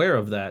 I'm aware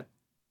of that.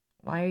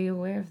 Why are you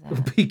aware of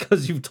that?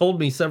 Because you've told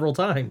me several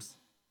times.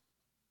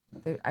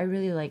 I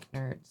really like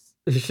nerds.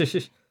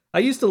 I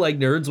used to like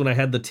nerds when I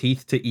had the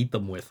teeth to eat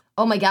them with.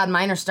 Oh my God,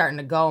 mine are starting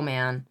to go,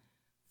 man.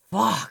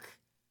 Fuck.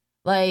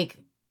 Like,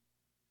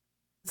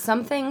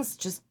 some things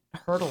just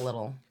hurt a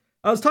little.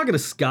 I was talking to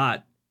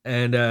Scott,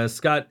 and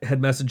Scott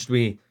had messaged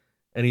me,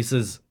 and he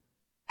says,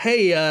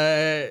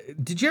 hey,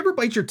 did you ever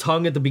bite your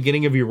tongue at the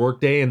beginning of your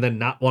workday and then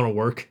not want to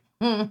work?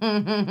 I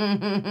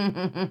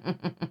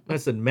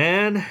said,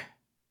 man,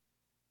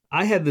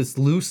 I had this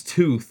loose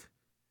tooth,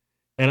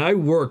 and I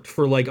worked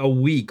for like a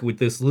week with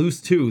this loose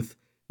tooth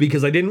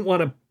because I didn't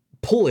want to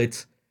pull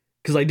it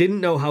because I didn't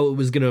know how it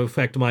was going to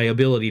affect my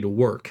ability to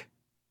work.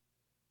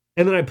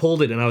 And then I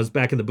pulled it, and I was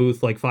back in the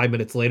booth like 5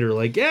 minutes later,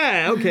 like,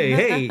 yeah, okay,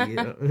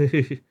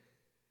 hey.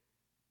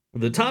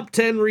 The top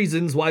 10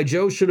 reasons why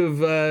Joe should have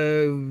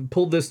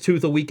pulled this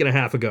tooth a week and a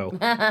half ago.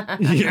 I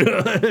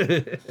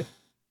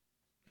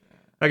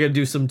gotta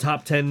do some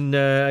top 10,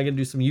 I gotta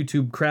do some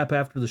YouTube crap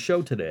after the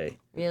show today.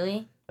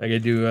 Really? I gotta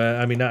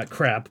do, not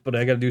crap, but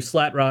I gotta do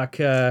Slat Rock.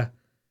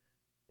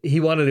 He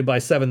wanted it by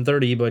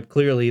 7:30, but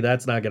clearly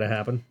that's not gonna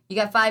happen. You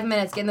got 5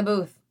 minutes. Get in the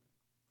booth.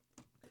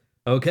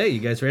 Okay, you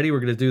guys ready?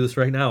 We're gonna do this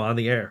right now on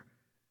the air.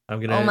 I'm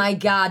gonna. Oh my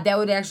God, that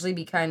would actually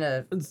be kind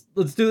of.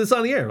 Let's do this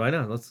on the air. Why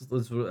not? Let's.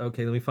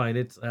 Okay, let me find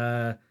it.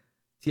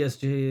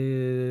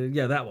 TSJ.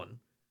 Yeah, that one.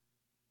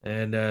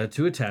 And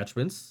 2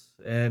 attachments.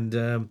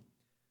 And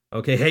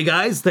okay, hey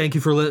guys, thank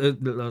you for.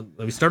 Let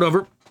me start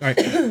over. All right.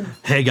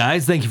 Hey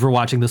guys, thank you for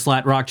watching the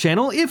Slat Rock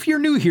channel. If you're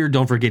new here,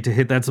 don't forget to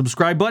hit that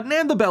subscribe button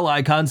and the bell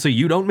icon so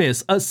you don't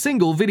miss a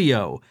single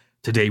video.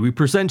 Today we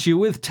present you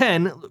with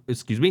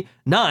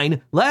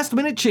 9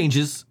 last-minute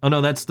changes. Oh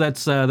no, that's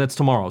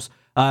tomorrow's.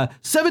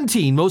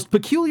 17 most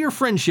peculiar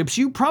friendships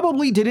you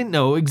probably didn't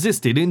know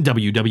existed in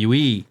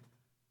WWE.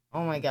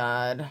 Oh my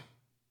God.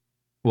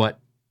 What?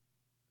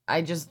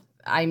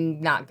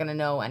 I'm not gonna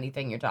know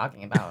anything you're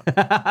talking about.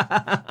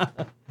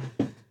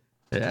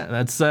 Yeah,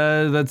 that's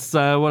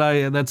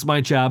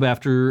my job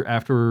after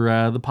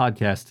the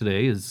podcast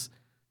today is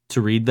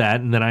to read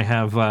that, and then I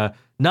have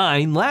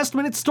 9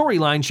 last-minute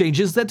storyline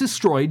changes that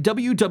destroyed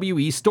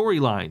WWE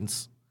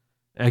storylines.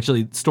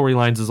 Actually,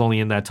 storylines is only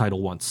in that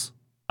title once.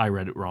 I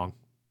read it wrong.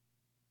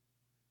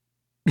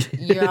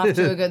 You're off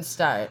to a good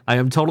start. I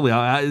am totally.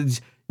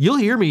 You'll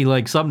hear me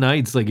like some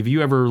nights. Like if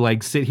you ever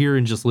like sit here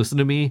and just listen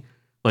to me,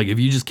 like if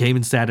you just came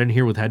and sat in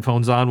here with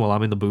headphones on while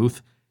I'm in the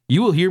booth,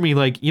 you will hear me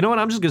like, you know what?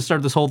 I'm just gonna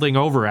start this whole thing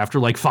over after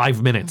like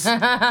 5 minutes.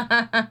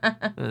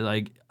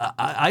 Like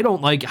I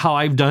don't like how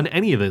I've done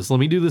any of this. Let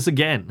me do this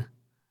again.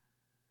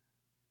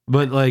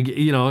 But like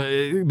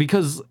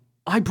because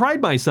I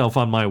pride myself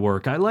on my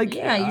work. I like.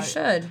 Yeah, you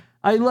should.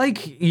 I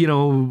like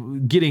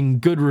getting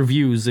good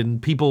reviews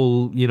and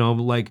people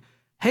like,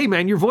 hey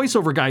man, your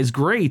voiceover guy's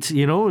great,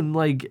 and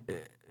like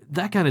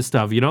that kind of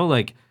stuff,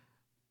 like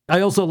I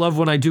also love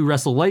when I do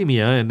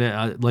WrestleLamia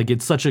and like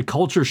it's such a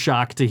culture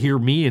shock to hear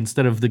me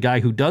instead of the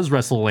guy who does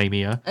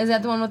WrestleLamia. Is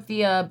that the one with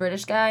the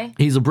British guy?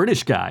 He's a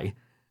British guy.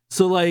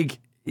 So like,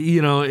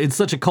 it's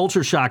such a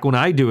culture shock when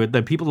I do it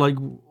that people are like,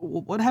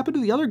 what happened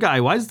to the other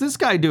guy? Why is this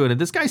guy doing it?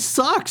 This guy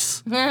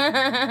sucks.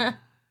 And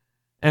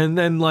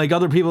then like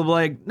other people be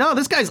like, no,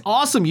 this guy's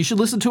awesome. You should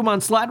listen to him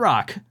on Slat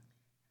Rock.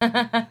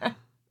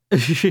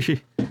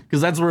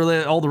 Because that's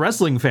where all the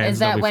wrestling fans Is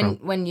that know me from.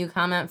 when you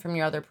comment from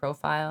your other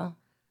profile?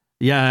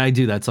 Yeah, I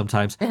do that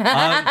sometimes.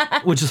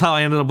 Which is how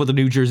I ended up with a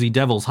New Jersey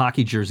Devils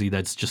hockey jersey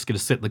that's just going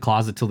to sit in the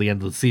closet till the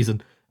end of the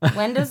season.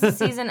 When does the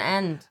season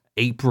end?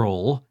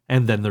 April,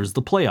 and then there's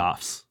the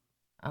playoffs.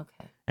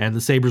 Okay. And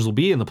the Sabres will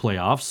be in the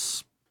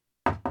playoffs.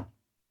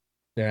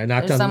 Yeah, I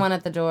knocked There's on someone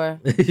at the door.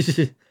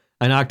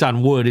 I knocked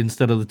on wood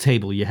instead of the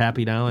table. You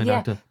happy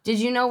now? Did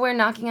you know where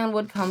knocking on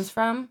wood comes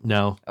from?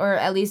 No. Or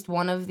at least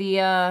one of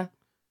the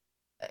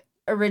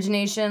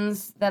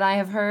originations that I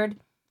have heard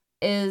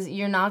is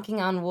you're knocking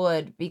on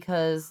wood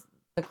because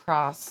the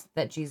cross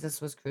that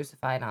Jesus was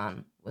crucified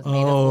on was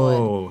made of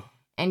wood.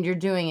 And you're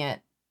doing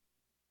it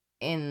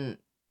in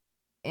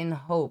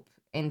hope,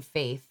 in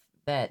faith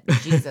that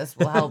Jesus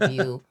will help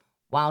you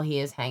while he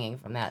is hanging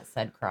from that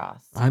said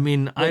cross. I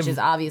mean, which is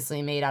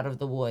obviously made out of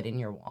the wood in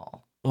your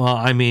wall. Well,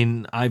 I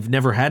mean, I've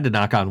never had to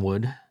knock on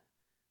wood,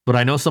 but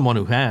I know someone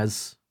who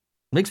has.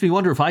 Makes me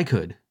wonder if I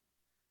could.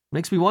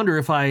 Makes me wonder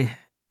if I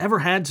ever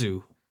had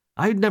to.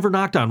 I'd never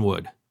knocked on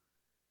wood.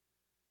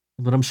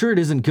 But I'm sure it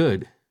isn't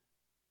good.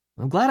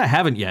 I'm glad I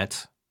haven't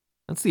yet.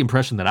 That's the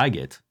impression that I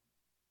get.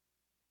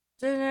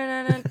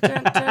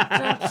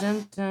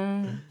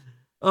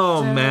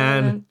 Oh,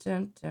 man.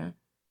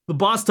 The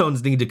Boss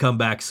Tones need to come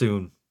back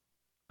soon.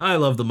 I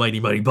love the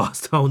Mighty Mighty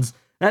Boss Tones.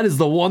 That is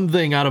the one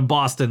thing out of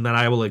Boston that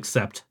I will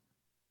accept.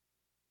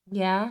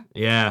 Yeah?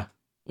 Yeah.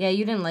 Yeah,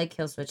 you didn't like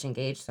Killswitch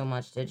Engage so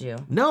much, did you?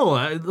 No,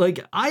 it's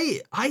like,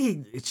 I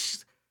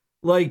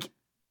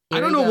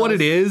don't know what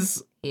it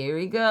is. Here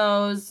he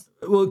goes.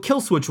 Well,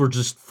 Killswitch were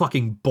just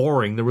fucking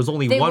boring. There was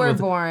only They one were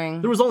with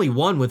boring. There was only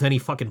one with any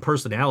fucking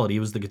personality. It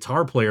was the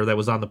guitar player that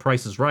was on The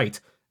Price is Right.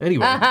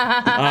 Anyway,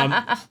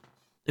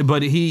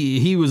 but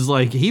he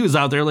was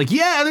out there like,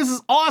 yeah, this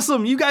is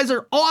awesome. You guys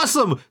are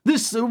awesome.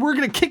 We're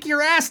gonna kick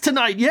your ass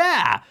tonight.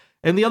 Yeah.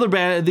 And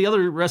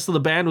the rest of the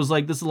band was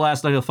like, this is the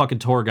last night of the fucking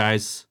tour,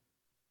 guys.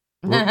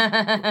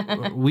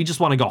 We just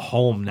want to go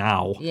home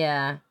now.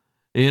 Yeah.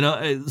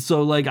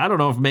 So like, I don't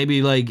know if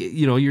maybe like,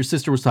 your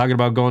sister was talking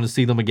about going to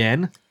see them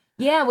again.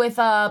 Yeah, with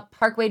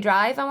Parkway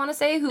Drive, I want to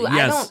say. Who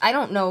Yes. I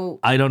don't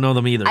know. I don't know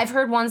them either. I've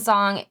heard one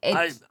song.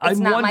 It's I'm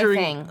not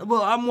wondering, my thing.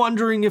 Well, I'm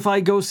wondering if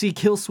I go see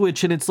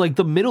Killswitch and it's like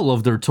the middle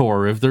of their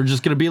tour, if they're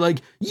just gonna be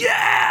like,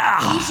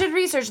 yeah. You should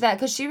research that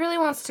because she really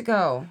wants to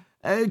go.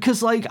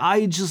 Because like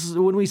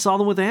when we saw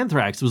them with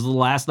Anthrax, it was the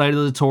last night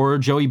of the tour.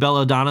 Joey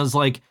Belladonna's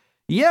like,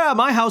 yeah,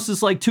 my house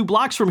is like 2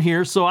 blocks from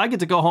here, so I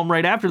get to go home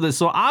right after this.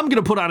 So I'm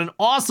gonna put on an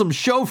awesome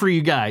show for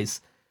you guys.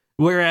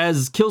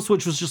 Whereas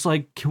Killswitch was just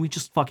like, can we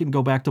just fucking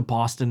go back to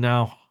Boston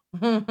now?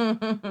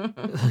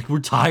 Like we're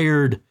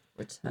tired.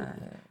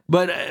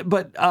 But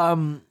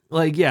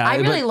like yeah. I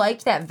really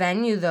liked that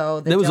venue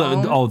though. The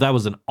Dome. That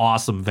was an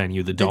awesome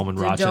venue. The Dome in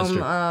Rochester.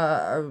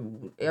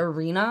 Dome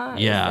Arena.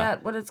 Yeah. Is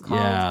that what it's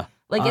called? Yeah.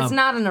 Like it's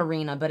not an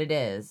arena, but it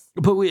is.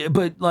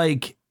 But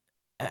like,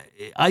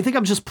 I think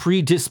I'm just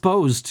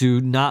predisposed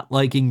to not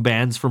liking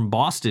bands from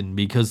Boston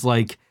because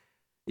like,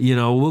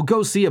 we'll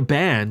go see a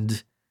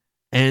band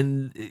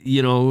and,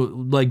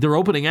 like their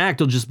opening act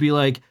will just be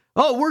like,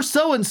 oh, we're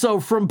so-and-so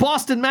from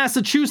Boston,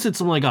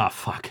 Massachusetts. I'm like, oh,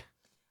 fuck.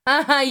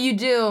 You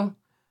do.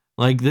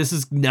 Like, this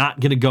is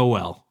not going to go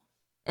well.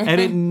 And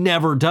it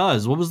never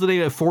does. What was the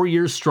name? 4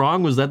 Years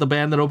Strong? Was that the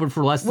band that opened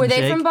for Less Than Were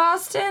they Jake? from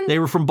Boston? They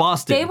were from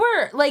Boston.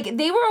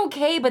 They were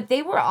okay, but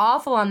they were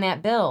awful on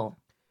that bill.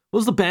 What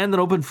was the band that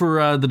opened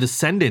for The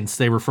Descendants?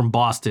 They were from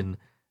Boston.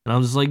 And I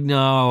was just like,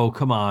 no,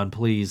 come on,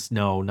 please.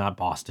 No, not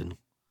Boston.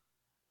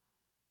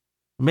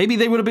 Maybe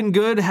they would have been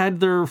good had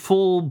their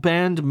full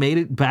band made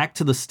it back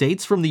to the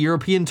States from the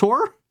European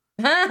tour.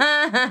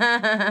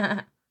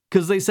 Because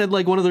they said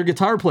like one of their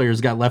guitar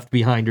players got left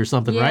behind or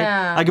something,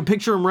 Yeah. right? I can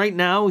picture him right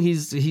now.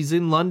 He's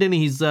in London.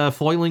 He's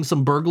foiling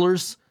some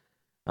burglars.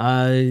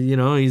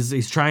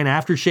 He's trying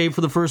aftershave for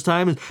the first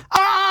time. And,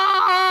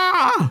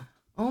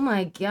 Oh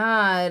my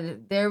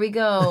God. There we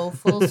go.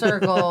 Full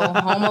circle.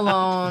 Home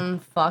Alone.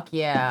 Fuck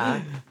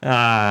yeah.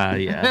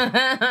 Yeah.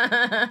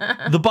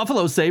 The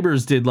Buffalo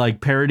Sabres did like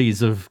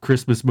parodies of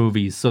Christmas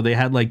movies. So they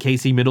had like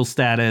Casey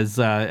Middlestat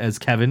as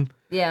Kevin.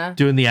 Yeah.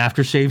 Doing the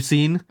aftershave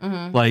scene.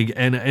 Mm-hmm. Like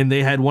and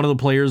they had one of the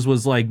players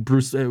was like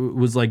Bruce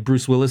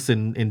Willis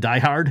in Die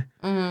Hard.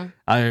 Mm-hmm.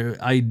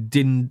 I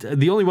didn't,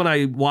 the only one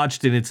I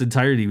watched in its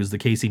entirety was the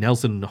Casey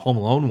Nelson Home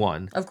Alone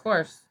one. Of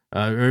course.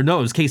 Or no,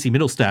 it was Casey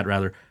Middlestat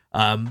rather.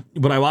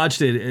 But I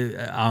watched it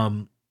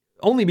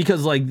only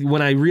because like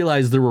when I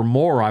realized there were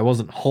more, I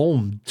wasn't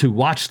home to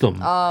watch them.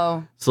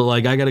 Oh. So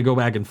like I got to go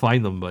back and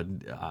find them, but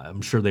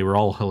I'm sure they were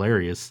all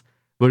hilarious.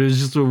 But it was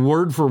just a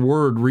word for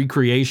word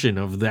recreation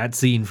of that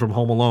scene from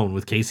Home Alone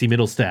with Casey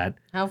Middlestat.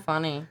 How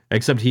funny.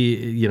 Except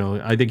he,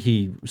 I think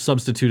he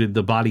substituted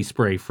the body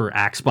spray for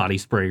Axe body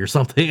spray or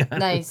something.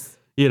 Nice.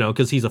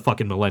 Because he's a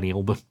fucking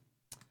millennial. But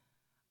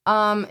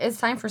it's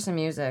time for some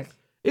music.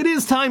 it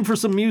is time for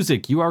some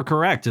music. You are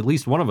correct. At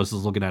least one of us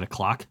is looking at a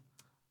clock.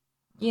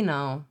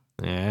 Yeah.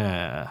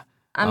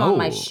 I'm on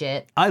my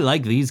shit. I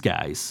like these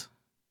guys.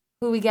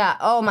 Who we got?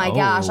 Oh my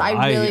gosh.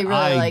 I really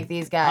like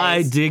these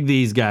guys. I dig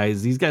these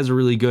guys. These guys are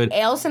really good.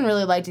 Ailson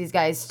really liked these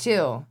guys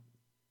too.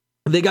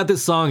 They got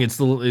this song.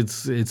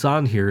 It's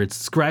on here. It's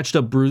Scratched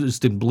Up,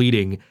 Bruised, and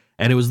Bleeding.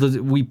 And it was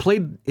we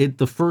played it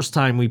the first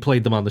time we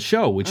played them on the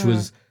show, which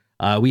was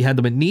we had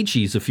them at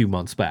Nietzsche's a few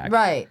months back.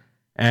 Right.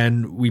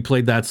 And we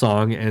played that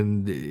song,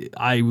 and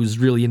I was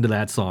really into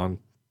that song.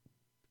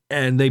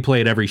 And they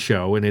play it every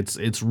show, and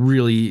it's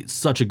really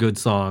such a good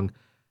song.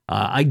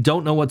 I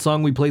don't know what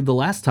song we played the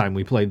last time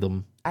we played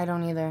them. I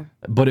don't either.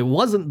 But it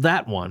wasn't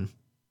that one.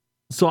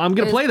 So I'm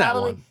going to play that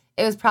one.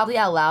 It was probably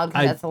Out Loud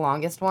because that's the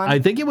longest one. I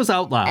think it was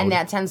Out Loud. And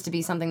that tends to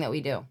be something that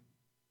we do.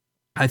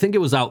 I think it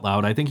was Out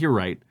Loud. I think you're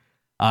right.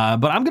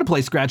 But I'm going to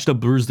play Scratched Up,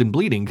 Bruised, and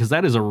Bleeding because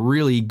that is a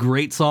really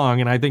great song.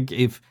 And I think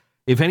if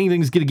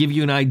anything's going to give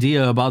you an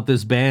idea about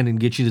this band and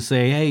get you to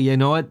say, hey, you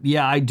know what?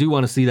 Yeah, I do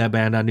want to see that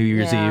band on New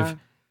Year's Eve.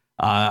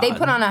 They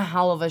put on a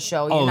hell of a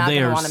show. You're not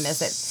going to want to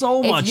miss it.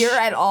 So much. If you're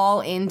at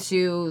all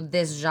into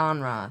this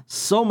genre.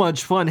 So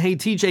much fun. Hey,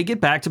 TJ,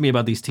 get back to me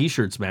about these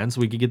t-shirts, man, so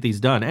we could get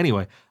these done.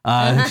 Anyway.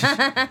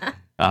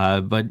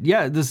 But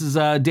yeah, this is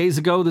Days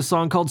Ago, the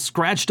song called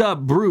Scratched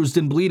Up, Bruised,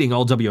 and Bleeding,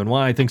 all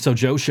WNY,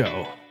 ThinkSoJoE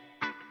show.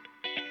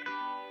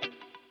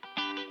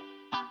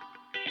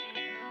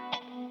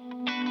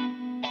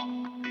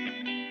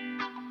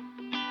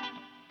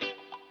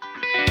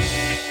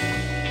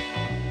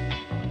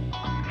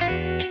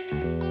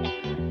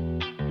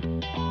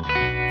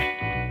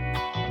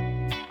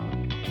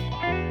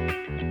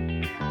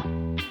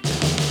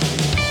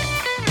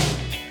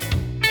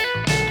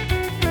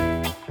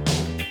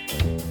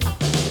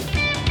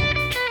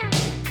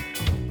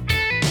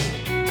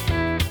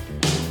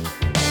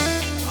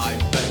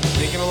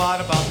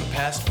 About the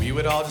past, we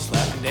would all just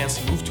laugh and dance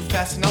and move too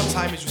fast, and now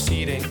time is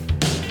receding.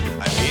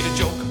 I made a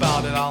joke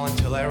about it all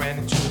until I ran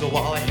into the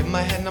wall. I hit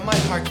my head and my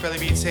heart's barely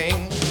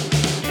beating.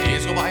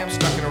 Days go by, I'm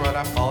stuck in a rut,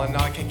 I've fallen,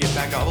 now I can't get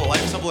back out. The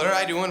life's a blur,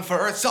 I do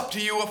infer. It's up to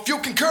you if you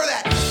concur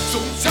that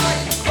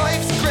sometimes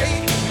life's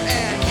great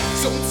and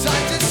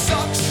sometimes it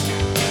sucks,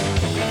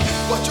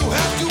 but you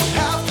have to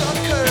have the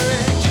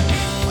courage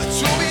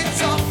to be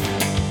tough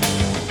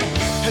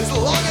as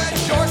long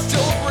as you're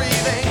still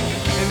breathing.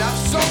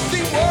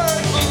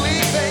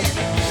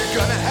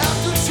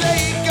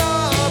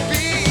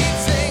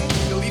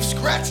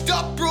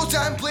 Scratched up, bruised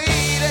and bleeding.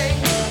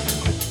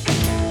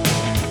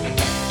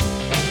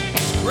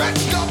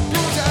 Scratched up,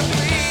 bruised and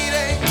bleeding.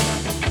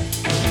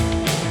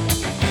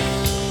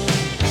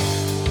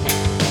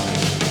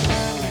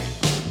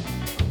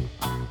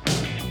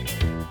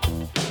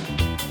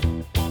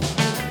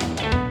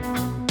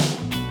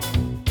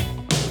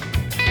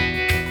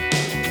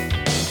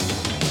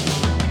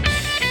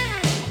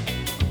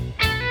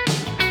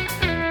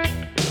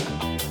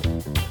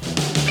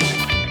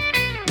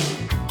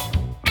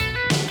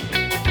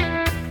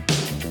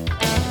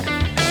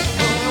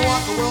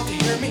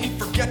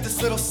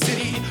 Little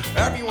city,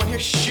 everyone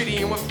here's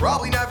shitty and would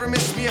probably never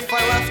miss me if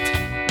I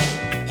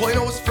left. All I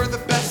know is for the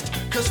best,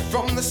 cause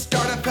from the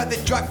start I've had the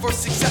drive for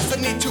success. I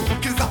need to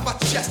get it off my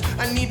chest,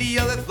 I need to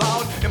yell it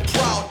loud and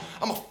proud.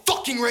 I'm a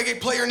fucking reggae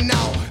player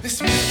now.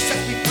 This music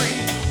sets me free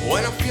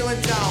when I'm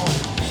feeling down.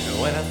 And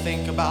when I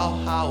think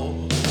about how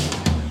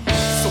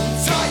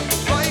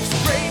sometimes life's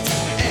great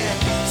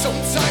and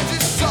sometimes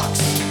it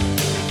sucks,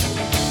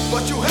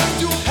 but you have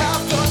to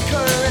have the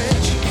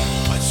courage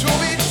to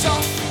be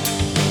tough.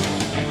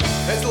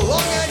 As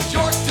long as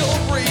you're still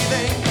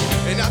breathing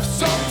and have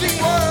something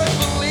worth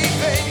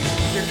believing,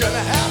 you're gonna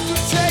have to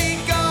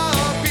take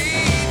a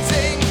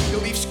beating.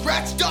 You'll leave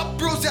scratched up,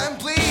 bruised and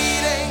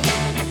bleeding.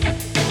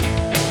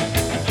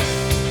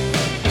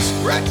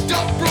 Scratched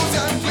up, bruised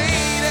and bleeding.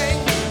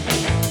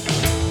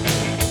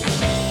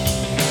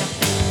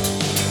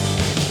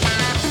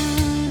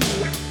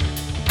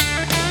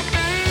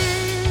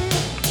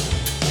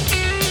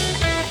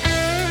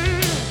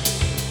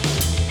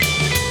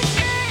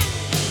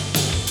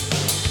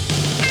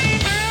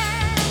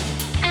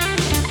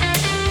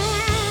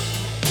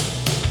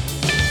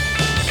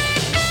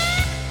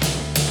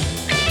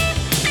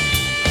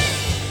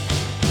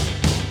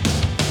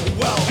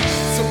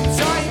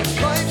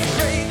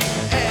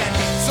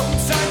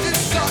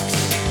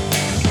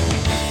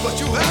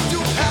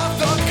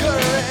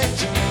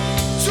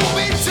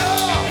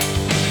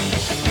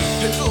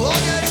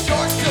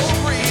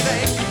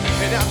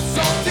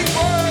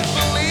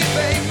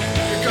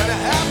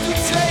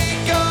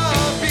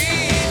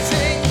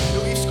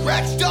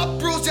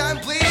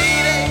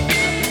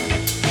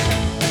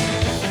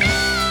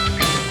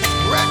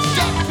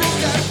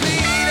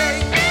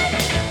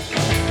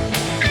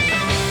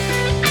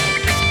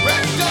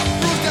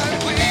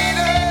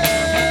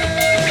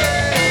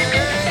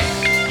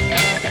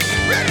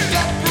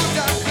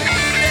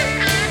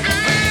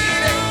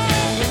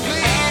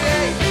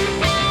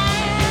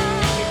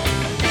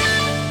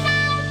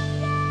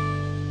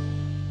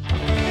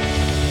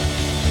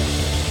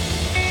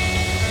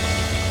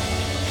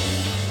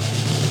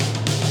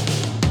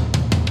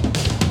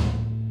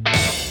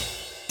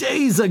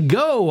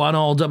 Ago on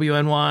all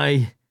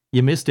WNY.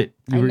 You missed it.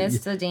 I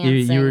missed the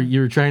dancing.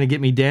 You were trying to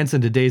get me dancing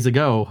to Days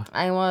Ago.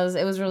 I was.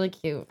 It was really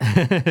cute.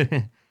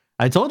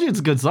 I told you it's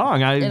a good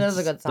song. It is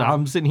a good song.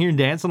 I'm sitting here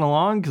dancing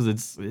along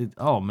because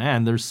oh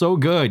man, they're so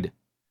good.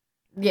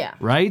 Yeah.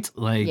 Right?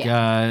 Like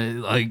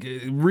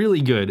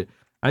really good.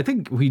 I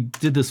think we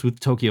did this with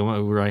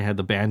Tokyo where I had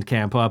the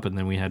Bandcamp up and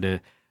then we had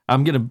to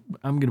I'm gonna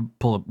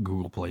pull up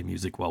Google Play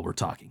Music while we're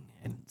talking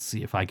and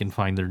see if I can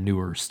find their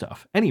newer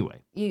stuff.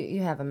 Anyway.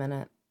 You have a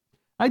minute.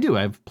 I do.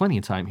 I have plenty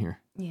of time here.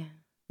 Yeah.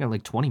 I got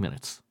like 20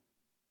 minutes.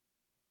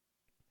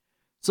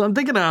 So I'm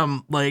thinking,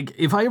 like,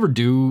 if I ever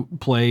do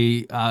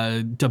play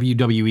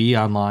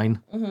WWE online,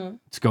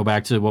 let's go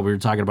back to what we were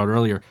talking about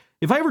earlier.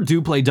 If I ever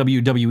do play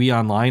WWE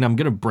online, I'm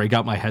going to break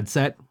out my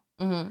headset.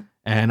 And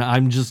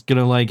I'm just going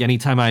to, like, every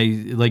time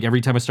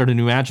I start a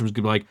new match, I'm just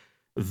going to be like,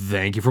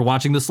 thank you for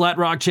watching the Slat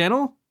Rock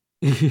channel.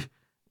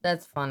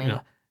 That's funny. You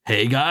know,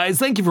 hey, guys,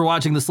 thank you for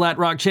watching the Slat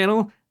Rock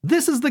channel.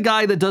 This is the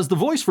guy that does the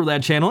voice for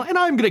that channel, and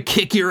I'm going to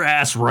kick your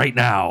ass right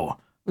now.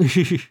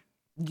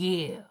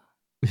 Yeah.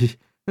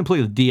 And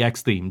play the DX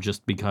theme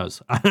just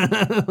because.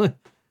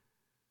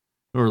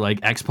 Or like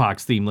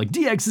X-Pac's theme, like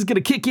DX is going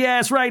to kick your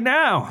ass right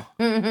now.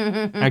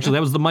 Actually,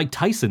 that was the Mike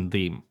Tyson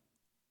theme,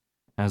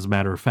 as a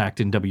matter of fact,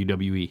 in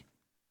WWE.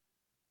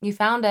 You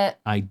found it.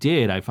 I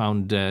did. I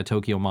found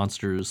Tokyo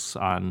Monsters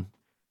on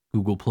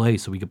Google Play,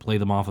 so we could play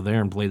them off of there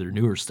and play their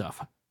newer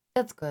stuff.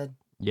 That's good.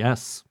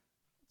 Yes.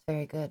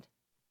 Very good.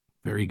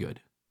 Very good.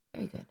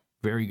 Very good.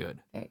 Very good.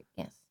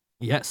 Yes.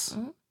 Yes.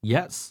 Mm-hmm.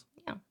 Yes.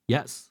 Yeah.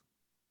 Yes.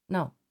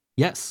 No.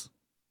 Yes.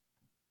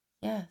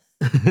 Yes.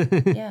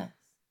 Yes.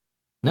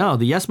 No,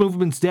 the yes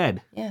movement's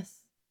dead. Yes.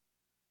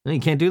 No, you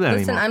can't do that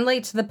Listen, anymore. I'm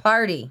late to the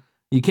party.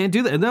 You can't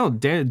do that. No,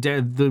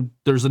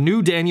 there's a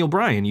new Daniel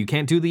Bryan. You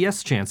can't do the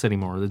yes chance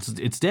anymore.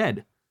 It's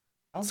dead.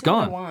 I'll It's do what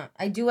gone. I want.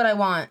 I do what I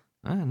want.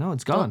 No,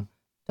 it's gone.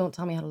 Don't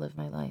tell me how to live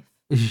my life.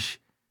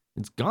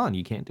 It's gone.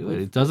 You can't do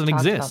it. It doesn't We've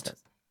talked about exist.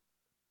 this.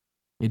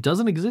 It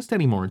doesn't exist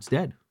anymore. It's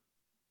dead.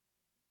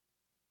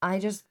 I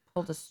just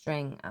pulled a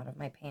string out of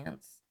my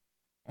pants,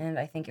 and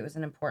I think it was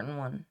an important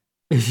one.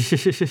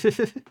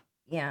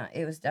 Yeah,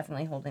 it was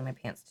definitely holding my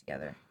pants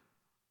together.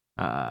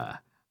 I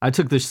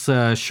took this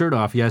shirt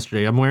off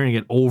yesterday. I'm wearing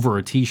it over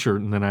a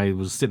t-shirt, and then I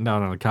was sitting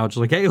down on the couch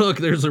like, hey, look,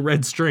 there's a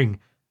red string.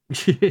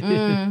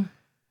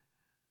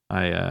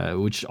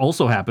 Which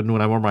also happened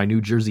when I wore my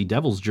New Jersey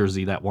Devils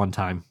jersey that one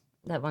time.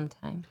 That one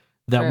time.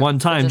 That one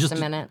time, just a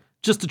minute.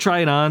 Just to try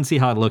it on, see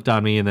how it looked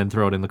on me, and then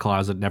throw it in the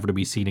closet, never to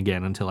be seen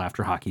again until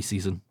after hockey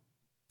season.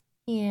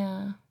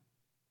 Yeah.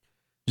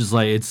 Just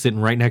like it's sitting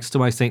right next to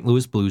my St.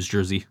 Louis Blues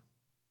jersey.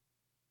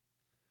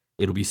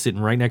 It'll be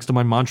sitting right next to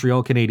my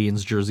Montreal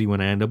Canadiens jersey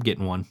when I end up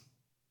getting one.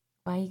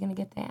 Why are you going to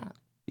get that?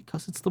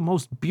 Because it's the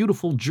most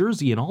beautiful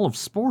jersey in all of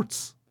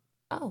sports.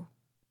 Oh.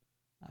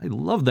 I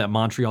love that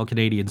Montreal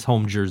Canadiens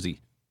home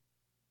jersey.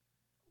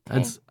 Okay.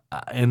 That's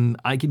and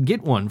I could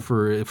get one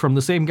from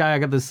the same guy I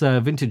got this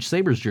vintage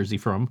Sabres jersey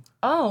from.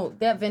 Oh,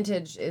 that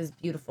vintage is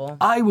beautiful.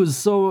 I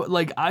was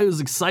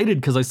excited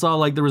because I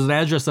saw there was an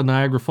address on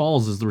Niagara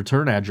Falls as the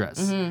return address.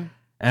 Mm-hmm.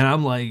 And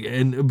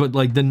I'm but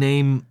the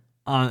name,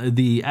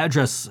 the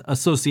address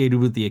associated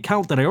with the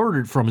account that I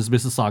ordered from is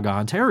Mississauga,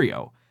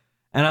 Ontario.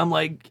 And I'm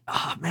like,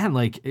 oh, man,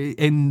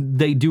 and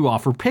they do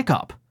offer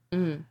pickup.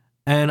 Mm-hmm.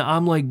 And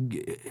I'm like,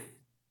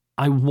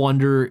 I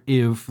wonder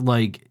if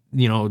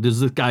does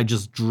this guy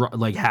just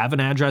have an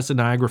address in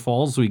Niagara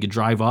Falls so he could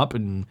drive up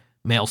and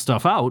mail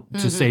stuff out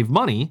to save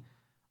money?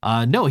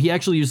 No, he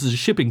actually uses a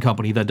shipping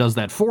company that does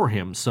that for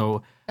him.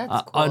 So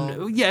That's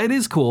cool. yeah, it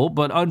is cool,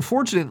 but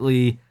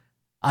unfortunately,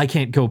 I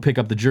can't go pick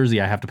up the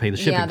jersey. I have to pay the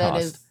shipping cost. Yeah,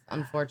 that is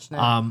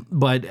unfortunate.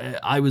 But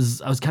I was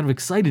kind of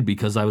excited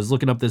because I was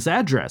looking up this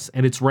address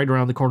and it's right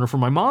around the corner from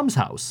my mom's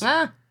house.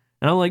 Ah,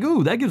 And I'm like,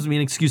 ooh, that gives me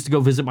an excuse to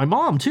go visit my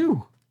mom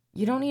too.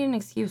 you don't need an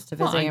excuse to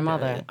visit your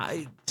mother.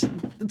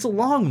 It's a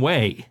long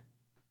way.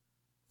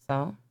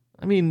 So?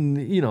 I mean,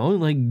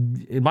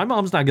 my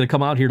mom's not going to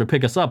come out here to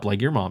pick us up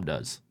like your mom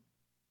does.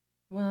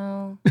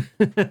 Well,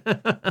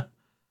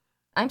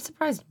 I'm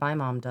surprised my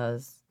mom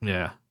does.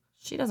 Yeah.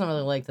 She doesn't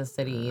really like the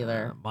city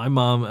either. My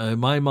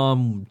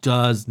mom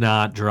does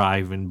not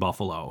drive in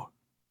Buffalo.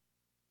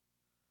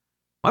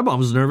 My mom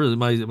was nervous.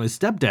 My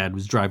stepdad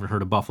was driving her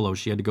to Buffalo.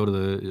 She had to go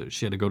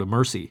to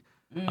Mercy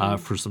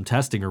for some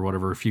testing or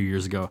whatever a few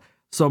years ago.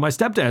 So my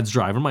stepdad's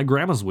driving. My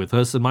grandma's with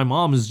us, and my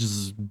mom is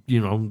just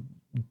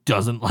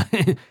doesn't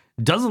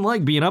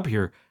like being up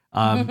here.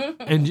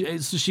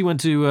 And so she had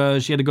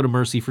to go to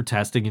Mercy for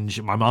testing,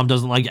 and my mom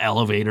doesn't like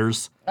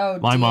elevators. Oh,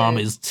 my dear. mom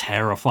is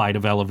terrified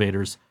of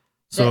elevators.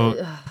 So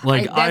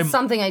that's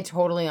something I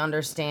totally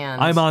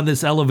understand. I'm on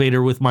this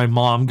elevator with my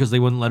mom because they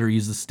wouldn't let her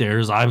use the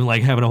stairs. I'm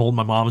having to hold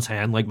my mom's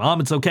hand,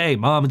 Mom, it's okay.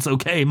 Mom, it's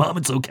okay. Mom,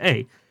 it's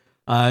okay.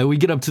 We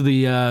get up to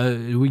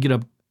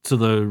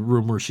the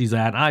room where she's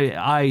at.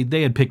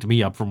 They had picked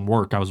me up from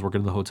work. I was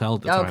working in the hotel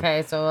at the time.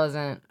 Okay, so it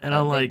wasn't. And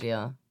a big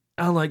deal.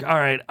 I'm like, all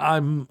right,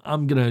 I'm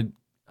gonna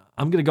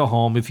go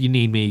home. If you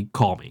need me,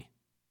 call me.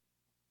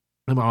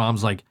 And my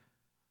mom's like,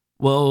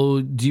 well,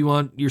 do you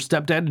want your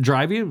stepdad to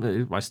drive you?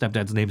 My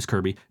stepdad's name is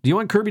Kirby. Do you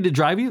want Kirby to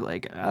drive you?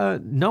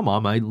 No,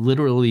 Mom, I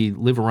literally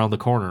live around the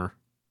corner.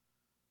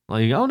 Oh,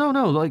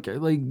 no,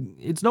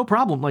 it's no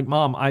problem.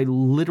 Mom, I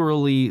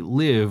literally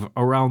live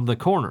around the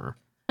corner.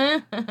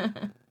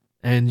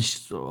 And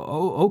she's,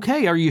 oh,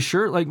 okay, are you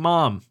sure?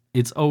 Mom,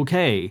 it's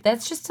okay.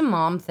 That's just a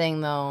mom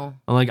thing, though.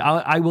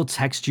 I will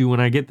text you when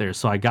I get there.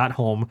 So I got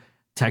home,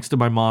 texted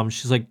my mom.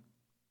 She's like,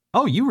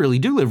 oh, you really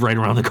do live right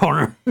around the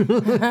corner.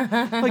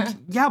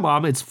 Yeah,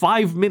 Mom, it's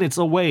 5 minutes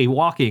away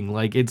walking.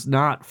 It's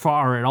not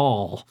far at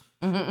all.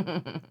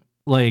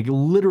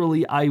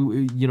 Literally, I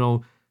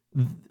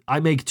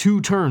make 2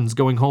 turns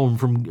going home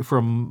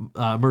from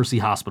Mercy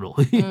Hospital.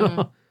 You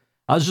know?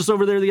 I was just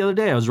over there the other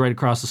day. I was right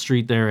across the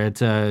street there at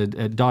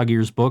Dog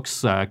Ears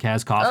Books,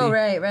 Kaz Coffee. Oh,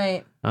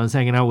 right. I was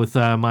hanging out with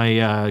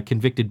my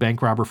convicted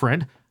bank robber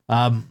friend.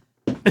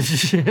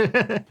 Which...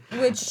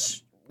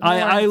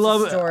 I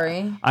love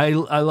story. I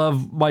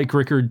love Mike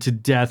Rickard to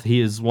death. He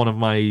is one of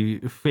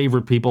my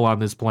favorite people on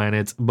this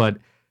planet. But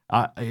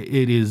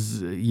it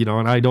is,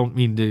 and I don't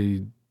mean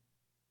to,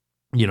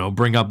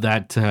 bring up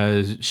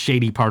that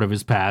shady part of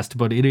his past.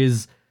 But it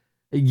is,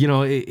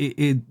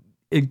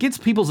 it gets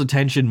people's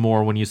attention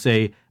more when you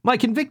say my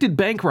convicted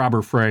bank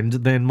robber friend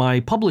than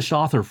my published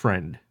author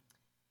friend.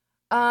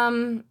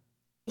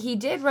 He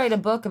did write a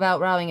book about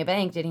robbing a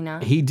bank, did he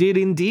not? He did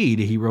indeed.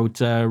 He wrote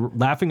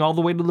Laughing All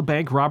the Way to the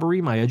Bank Robbery,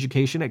 My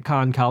Education at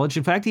Conn College.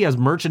 In fact, he has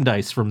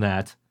merchandise from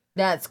that.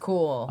 That's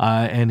cool.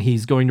 And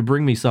he's going to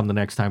bring me some the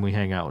next time we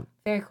hang out.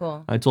 Very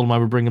cool. I told him I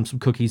would bring him some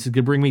cookies. He's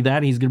going to bring me that.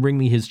 And he's going to bring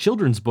me his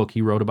children's book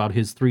he wrote about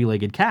his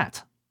 3-legged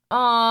cat.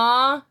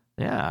 Aww.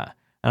 Yeah.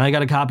 And I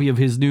got a copy of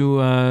his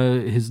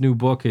new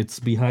book. It's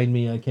behind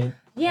me. I can't.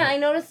 Yeah, I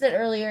noticed it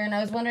earlier, and I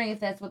was wondering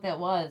if that's what that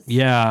was.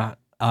 Yeah.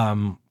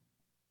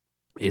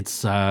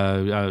 It's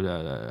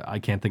I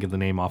can't think of the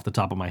name off the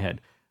top of my head,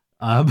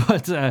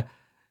 but yeah,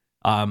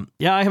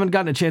 I haven't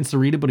gotten a chance to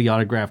read it, but he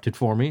autographed it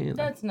for me.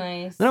 That's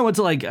nice. Then I went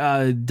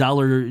to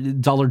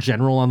Dollar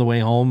General on the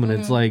way home, and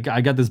it's I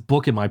got this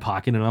book in my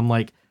pocket, and I'm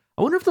like,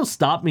 I wonder if they'll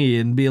stop me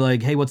and be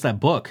like, hey, what's that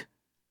book?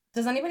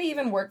 Does anybody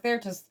even work there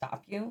to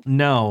stop you?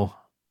 No,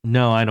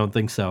 I don't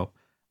think so.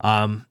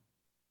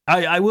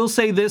 I will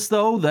say this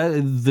though,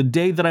 that the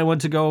day that I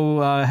went to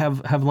go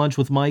have lunch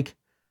with Mike.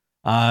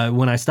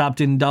 When I stopped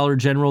in Dollar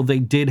General, they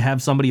did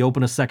have somebody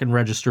open a second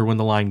register when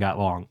the line got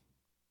long.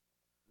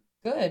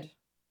 Good.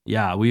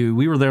 Yeah, we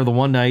were there the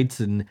one night,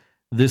 and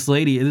this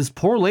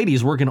poor lady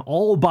is working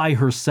all by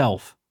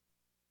herself.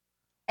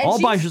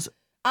 And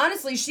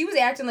honestly, she was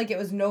acting like it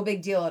was no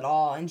big deal at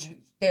all, and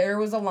there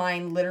was a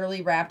line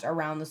literally wrapped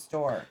around the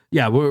store.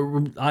 Yeah,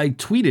 I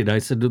tweeted. I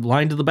said,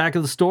 line to the back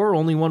of the store,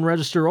 only one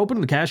register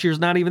open. The cashier's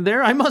not even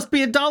there. I must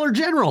be at Dollar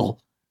General.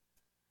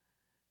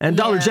 And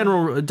Dollar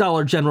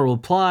General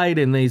replied,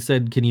 and they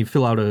said, can you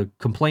fill out a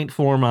complaint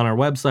form on our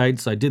website?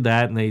 So I did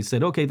that, and they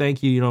said, okay,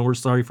 thank you. We're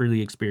sorry for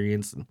the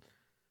experience, and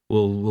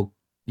we'll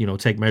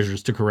take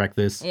measures to correct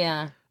this.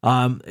 Yeah.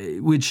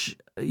 Which,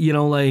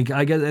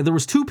 I guess there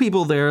was two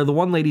people there. The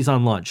one lady's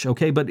on lunch,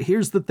 okay? But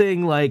here's the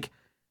thing,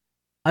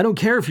 I don't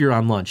care if you're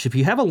on lunch. If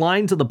you have a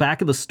line to the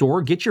back of the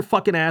store, get your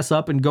fucking ass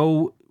up and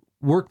go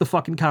work the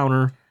fucking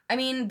counter. I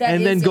mean,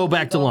 and then go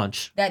back to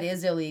lunch. That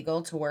is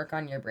illegal to work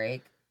on your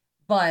break,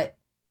 but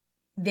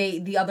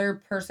the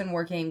other person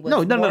working was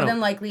more than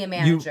likely a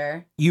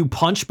manager. You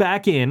punch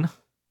back in,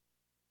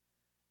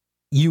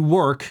 you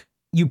work,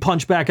 you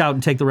punch back out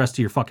and take the rest of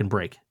your fucking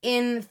break.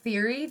 In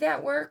theory,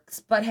 that works,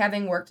 but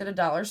having worked at a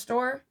dollar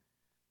store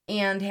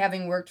and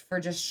having worked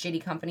for just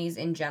shitty companies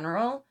in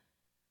general,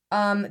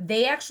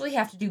 they actually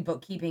have to do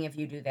bookkeeping if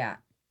you do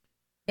that.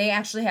 They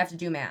actually have to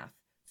do math.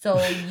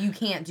 So you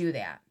can't do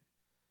that.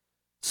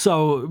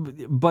 So,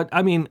 but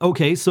I mean,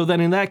 okay, so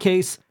then in that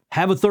case,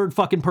 have a third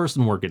fucking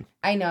person working.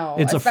 I know,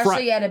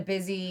 especially at a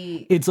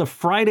busy... It's a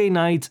Friday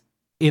night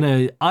in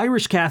an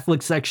Irish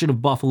Catholic section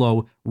of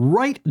Buffalo,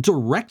 right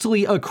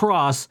directly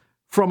across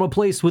from a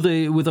place with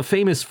a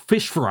famous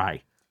fish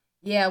fry.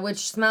 Yeah,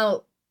 which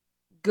smell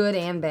good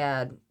and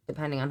bad,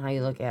 depending on how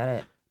you look at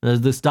it.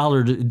 This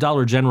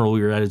Dollar General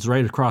we were at is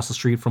right across the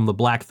street from the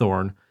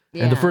Blackthorn.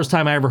 Yeah. And the first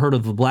time I ever heard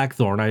of the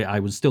Blackthorn, I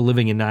was still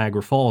living in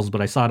Niagara Falls,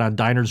 but I saw it on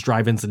Diners,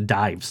 Drive-Ins, and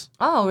Dives.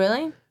 Oh,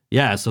 really?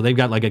 Yeah, so they've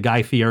got like a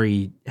Guy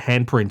Fieri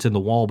handprint in the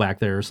wall back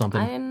there or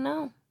something. I didn't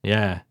know.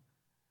 Yeah.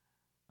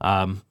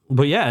 But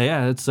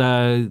it's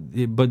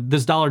but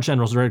this Dollar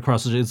General's right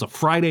across the street. It's a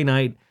Friday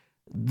night.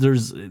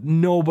 There's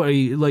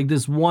nobody, like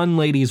this one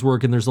lady's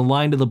working. There's a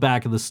line to the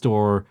back of the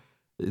store.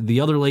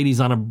 The other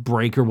lady's on a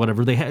break or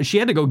whatever. She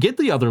had to go get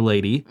the other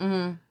lady.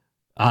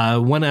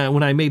 Mm-hmm. When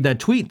I made that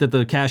tweet that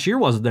the cashier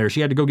wasn't there,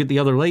 she had to go get the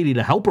other lady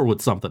to help her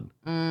with something.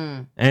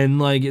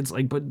 And it's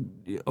like, but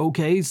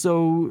okay,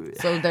 so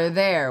they're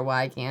there.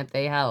 Why can't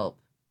they help?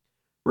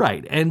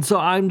 Right. And so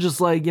I'm just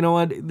like, you know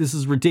what? This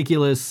is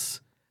ridiculous.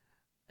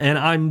 And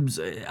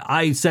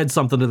I said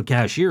something to the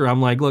cashier.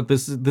 I'm like, look,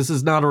 this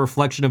is not a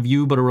reflection of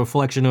you, but a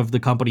reflection of the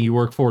company you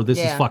work for. This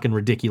is fucking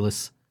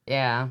ridiculous.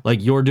 Yeah.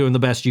 Like, you're doing the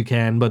best you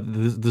can, but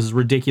this is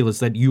ridiculous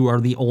that you are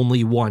the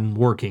only one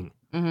working.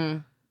 Mm-hmm.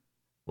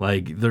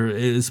 Like,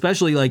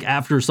 especially like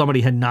after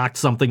somebody had knocked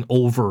something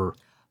over.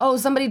 Oh,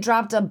 somebody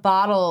dropped a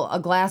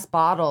glass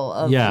bottle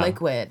of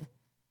liquid.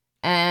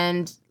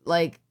 And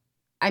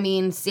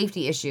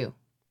safety issue.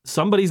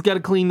 Somebody's got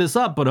to clean this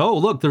up, but oh,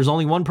 look, there's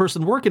only one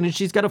person working and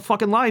she's got a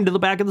fucking line to the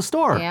back of the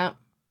store. Yeah.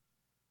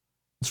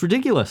 It's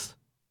ridiculous.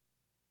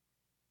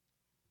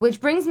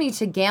 Which brings me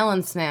to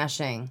gallon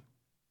smashing.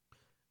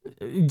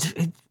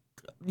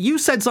 You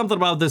said something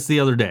about this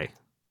the other day.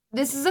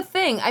 This is a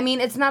thing. I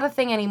mean, it's not a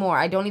thing anymore.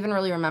 I don't even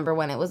really remember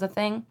when it was a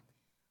thing.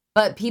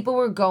 But people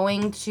were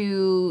going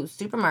to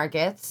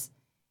supermarkets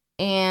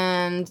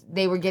and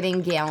they were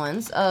getting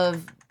gallons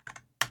of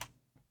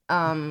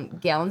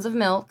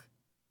milk,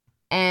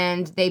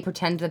 and they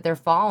pretend that they're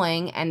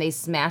falling and they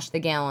smash the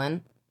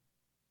gallon.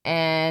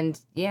 And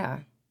yeah.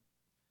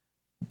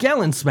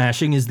 Gallon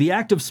smashing is the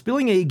act of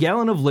spilling a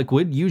gallon of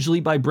liquid, usually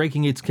by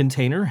breaking its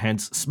container,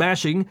 hence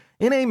smashing,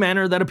 in a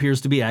manner that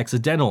appears to be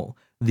accidental.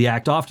 The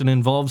act often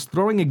involves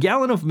throwing a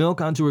gallon of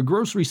milk onto a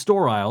grocery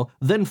store aisle,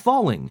 then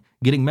falling,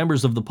 getting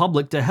members of the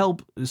public to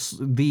help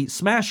the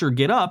smasher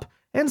get up,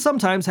 and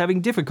sometimes having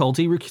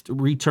difficulty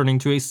returning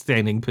to a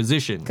standing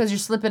position. Because you're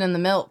slipping in the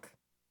milk.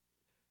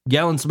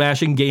 Gallon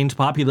smashing gained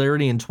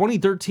popularity in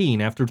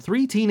 2013 after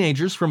 3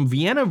 teenagers from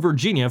Vienna,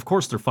 Virginia, of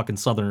course they're fucking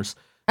Southerners,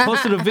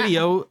 posted a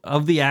video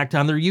of the act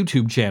on their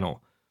YouTube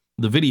channel.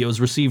 The videos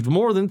received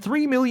more than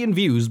 3 million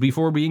views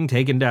before being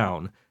taken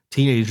down.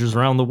 Teenagers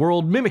around the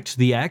world mimicked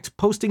the act,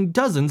 posting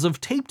dozens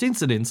of taped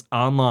incidents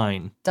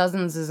online.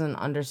 Dozens is an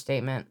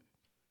understatement.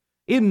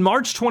 In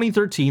March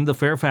 2013, the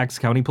Fairfax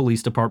County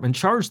Police Department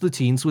charged the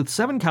teens with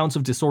 7 counts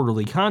of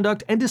disorderly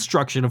conduct and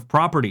destruction of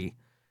property.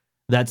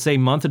 That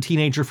same month, a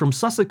teenager from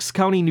Sussex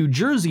County, New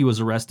Jersey was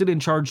arrested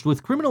and charged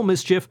with criminal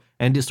mischief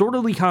and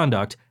disorderly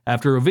conduct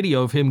after a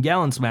video of him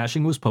gallon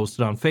smashing was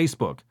posted on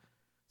Facebook.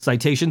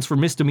 Citations for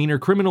misdemeanor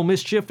criminal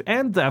mischief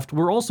and theft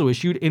were also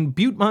issued in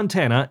Butte,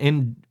 Montana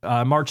in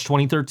March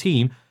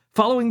 2013.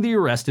 Following the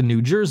arrest in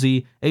New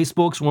Jersey, a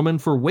spokeswoman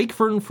for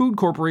Wakefern Food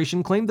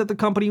Corporation claimed that the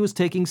company was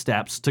taking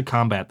steps to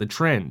combat the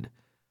trend.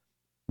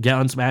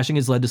 Gallon smashing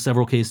has led to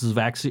several cases of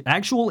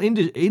actual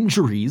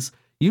injuries,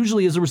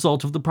 usually as a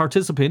result of the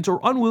participant or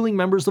unwilling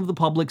members of the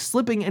public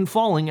slipping and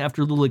falling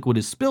after the liquid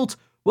is spilt,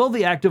 Well,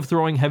 the act of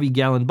throwing heavy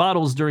gallon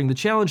bottles during the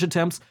challenge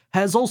attempts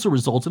has also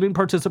resulted in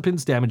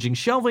participants damaging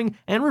shelving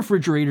and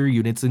refrigerator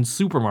units in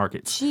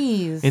supermarkets.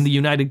 Jeez. In the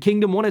United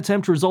Kingdom, one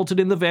attempt resulted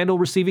in the vandal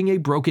receiving a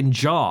broken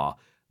jaw.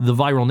 The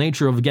viral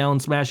nature of gallon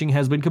smashing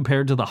has been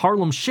compared to the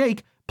Harlem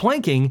Shake,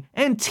 planking,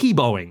 and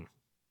T-bowing.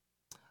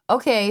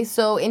 Okay,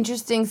 so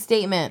interesting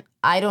statement.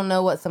 I don't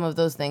know what some of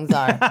those things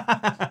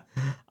are.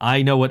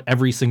 I know what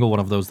every single one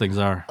of those things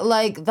are.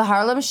 Like the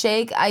Harlem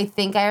Shake, I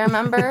think I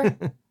remember.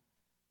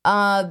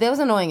 That was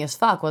annoying as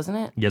fuck, wasn't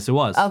it? Yes, it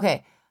was.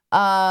 Okay.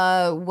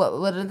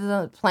 What is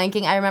the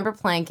planking? I remember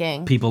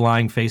planking. People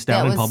lying face down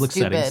That in was public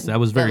stupid. settings. That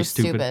was very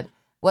stupid.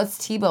 What's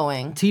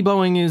T-bowing?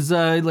 T-bowing is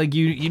like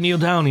you kneel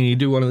down and you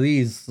do one of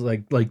these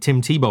like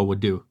Tim Tebow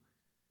would do.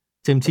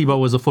 Tim Tebow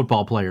was a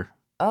football player.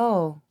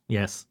 Oh,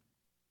 Yes.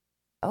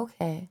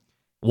 okay.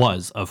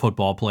 Was a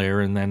football player,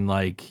 and then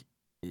like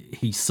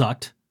he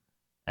sucked,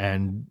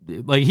 and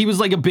like he was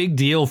like a big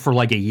deal for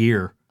like a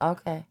year,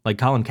 Okay. like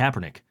Colin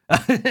Kaepernick,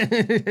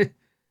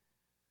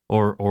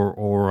 or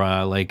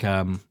like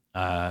I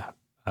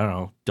don't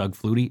know, Doug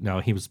Flutie. No,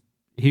 he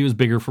was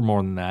bigger for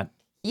more than that.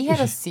 He had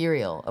a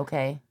cereal,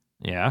 okay?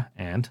 Yeah,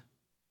 and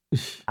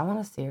I want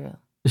a cereal.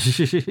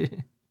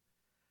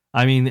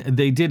 I mean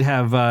they did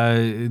have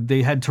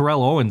they had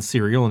Terrell Owens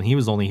cereal, and he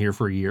was only here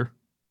for a year.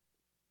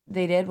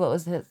 They did? What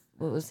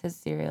was his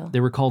cereal? They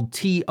were called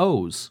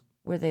TOs.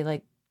 Were they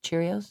like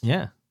Cheerios?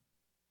 Yeah,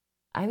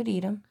 I would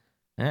eat them.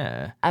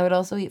 yeah. I would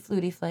also eat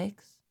Flutie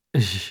Flakes.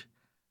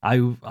 I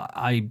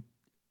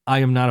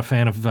am not a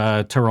fan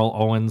of Terrell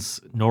Owens,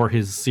 nor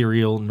his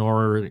cereal,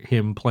 nor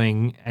him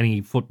playing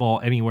any football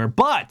anywhere.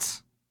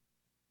 But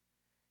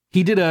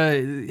he did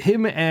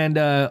him and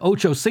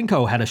Ocho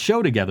Cinco had a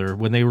show together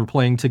when they were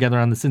playing together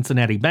on the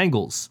Cincinnati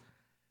Bengals.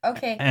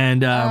 Okay.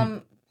 And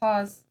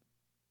Pause.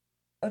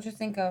 Ocho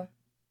Cinco.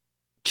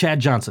 Chad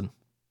Johnson.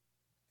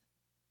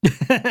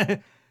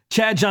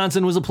 Chad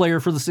Johnson was a player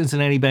for the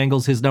Cincinnati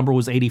Bengals. His number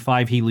was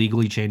 85. He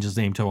legally changed his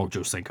name to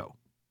Ocho Cinco.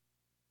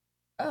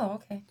 Oh,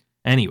 okay.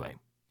 Anyway,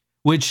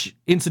 which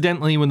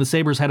incidentally, when the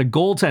Sabres had a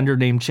goaltender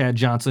named Chad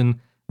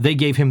Johnson, they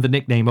gave him the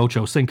nickname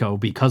Ocho Cinco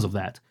because of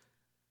that.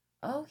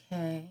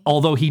 Okay.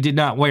 Although he did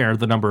not wear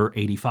the number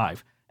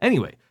 85.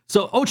 Anyway,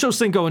 so Ocho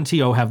Cinco and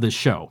T.O. have this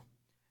show.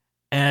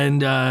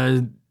 And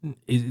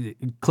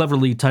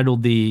cleverly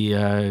titled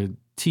the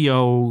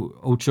T.O.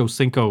 Ocho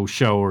Cinco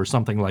show or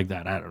something like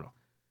that. I don't know.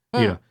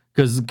 Yeah.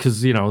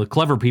 Because, you know, the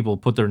clever people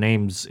put their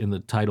names in the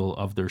title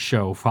of their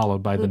show,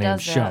 followed by the name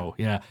does that? show.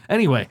 Yeah.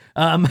 Anyway,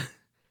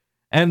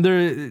 and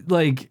they're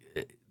like,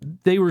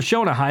 they were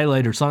showing a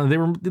highlight or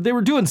something. They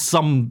were doing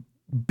some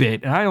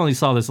bit, and I only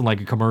saw this in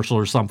like a commercial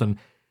or something.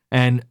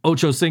 And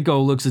Ocho Cinco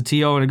looks at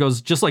T.O. and it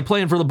goes, just like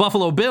playing for the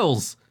Buffalo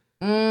Bills.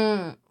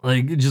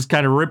 Like, just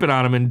kind of ripping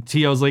on him, and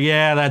T.O.'s like,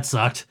 yeah, that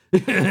sucked.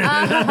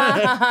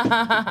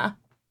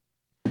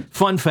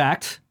 Fun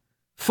fact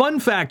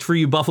for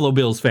you Buffalo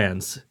Bills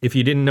fans, if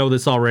you didn't know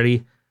this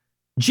already,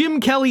 Jim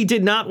Kelly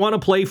did not want to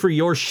play for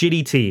your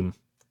shitty team.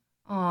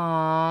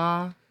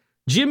 Aww.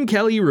 Jim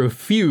Kelly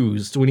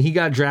refused when he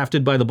got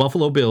drafted by the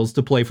Buffalo Bills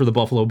to play for the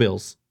Buffalo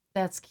Bills.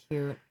 That's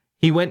cute.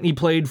 He went and he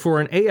played for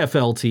an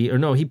AFL team, or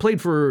no, he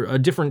played for a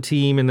different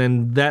team, and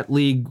then that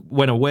league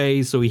went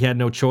away, so he had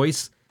no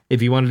choice if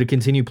he wanted to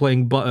continue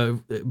playing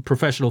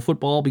professional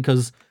football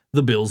because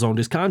the Bills owned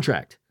his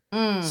contract.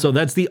 So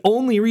that's the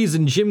only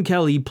reason Jim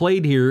Kelly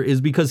played here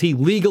is because he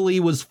legally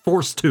was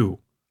forced to.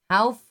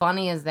 How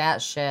funny is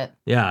that shit?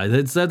 Yeah,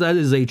 that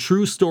is a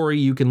true story.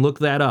 You can look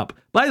that up.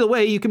 By the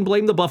way, you can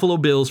blame the Buffalo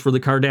Bills for the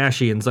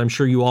Kardashians. I'm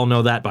sure you all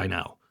know that by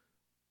now.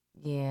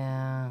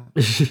 Yeah.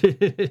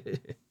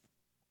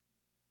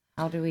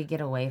 How do we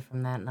get away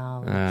from that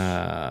knowledge?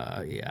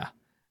 Yeah.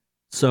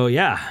 So,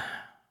 yeah.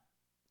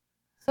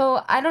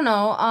 So, I don't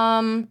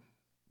know.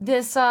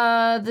 This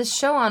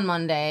show on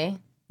Monday.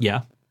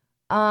 Yeah.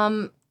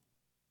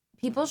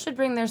 People should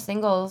bring their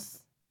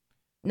singles,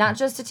 not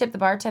just to tip the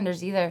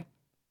bartenders either.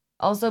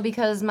 Also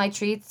because my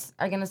treats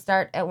are gonna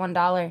start at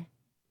 $1.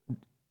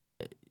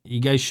 You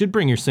guys should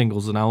bring your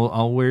singles, and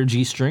I'll wear a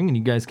G-string, and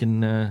you guys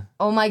can.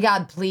 Oh my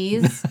God!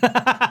 Please.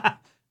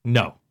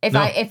 No. If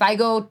I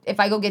go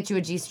get you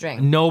a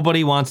G-string.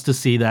 Nobody wants to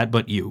see that,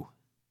 but you.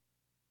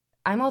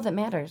 I'm all that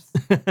matters.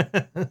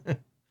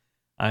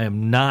 I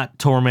am not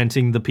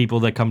tormenting the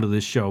people that come to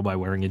this show by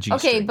wearing a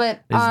G-string. Okay,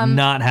 but it's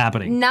not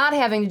happening. Not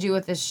having to do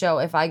with this show.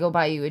 If I go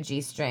buy you a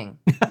G-string,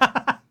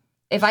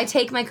 if I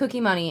take my cookie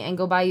money and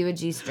go buy you a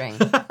G-string,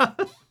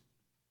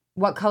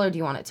 what color do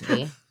you want it to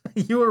be?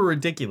 You are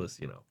ridiculous,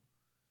 you know.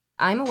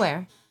 I'm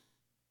aware.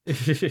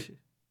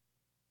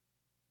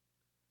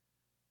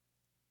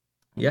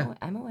 Yeah,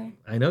 I'm aware.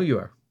 I know you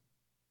are.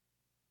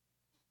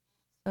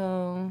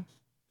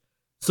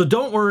 So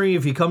don't worry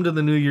if you come to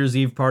the New Year's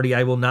Eve party.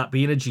 I will not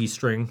be in a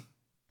G-string.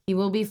 he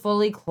will be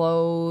fully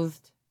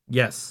clothed.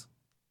 Yes.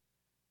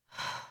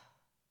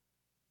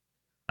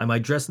 I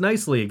might dress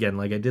nicely again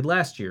like I did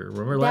last year.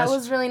 Remember That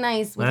was really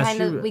nice. We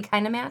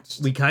kind of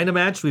matched. We kind of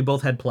matched. We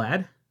both had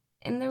plaid.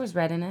 And there was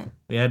red in it.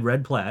 We had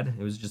red plaid.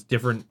 It was just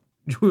different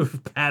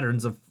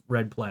patterns of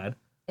red plaid.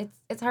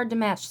 It's hard to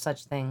match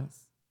such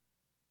things.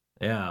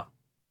 Yeah.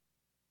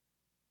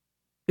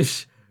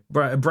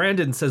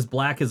 Brandon says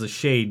black is a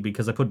shade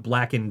because I put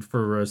black in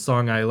for a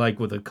song I like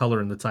with a color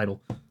in the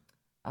title.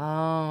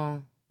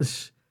 Oh.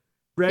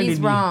 Brandon, He's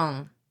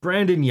wrong.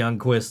 Brandon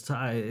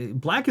Youngquist.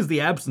 Black is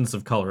the absence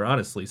of color,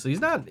 honestly. So he's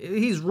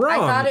wrong. I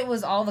thought it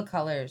was all the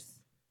colors.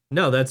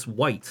 No, that's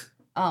white.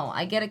 Oh,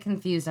 I get it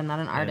confused. I'm not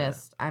an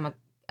artist. I'm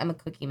a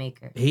cookie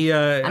maker.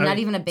 I'm I'm not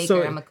even a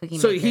baker. I'm a cookie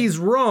maker. So he's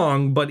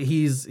wrong, but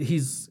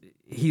he's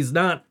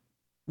not,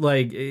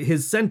 like,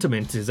 his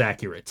sentiment is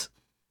accurate.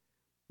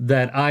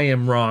 That I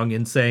am wrong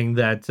in saying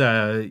that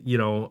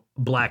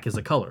black is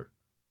a color,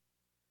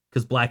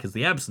 because black is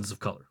the absence of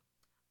color.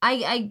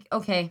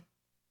 Okay.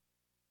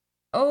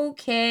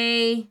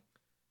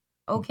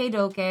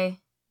 Doke.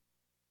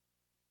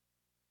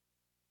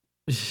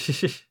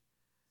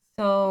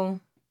 So,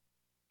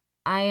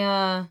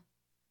 I'm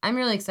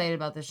really excited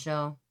about this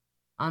show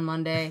on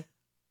Monday,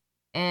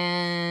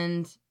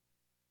 and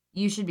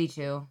you should be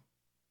too.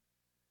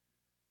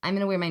 I'm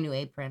gonna wear my new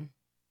apron.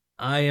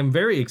 I am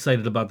very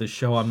excited about this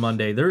show on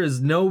Monday. There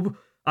is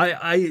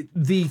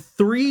the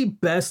 3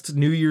 best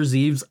New Year's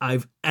Eves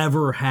I've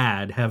ever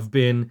had have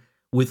been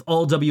with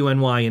all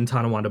WNY and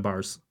Tonawanda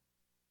bars.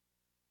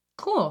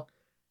 Cool.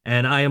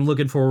 And I am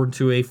looking forward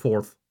to a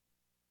 4th.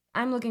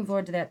 I'm looking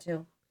forward to that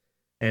too.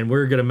 And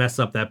we're going to mess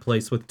up that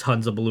place with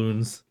tons of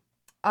balloons.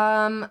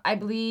 I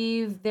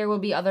believe there will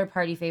be other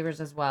party favors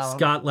as well.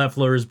 Scott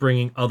Leffler is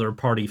bringing other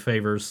party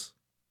favors.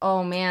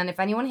 Oh man, if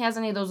anyone has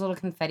any of those little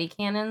confetti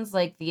cannons,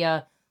 like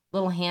the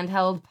little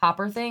handheld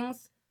popper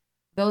things,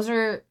 those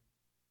are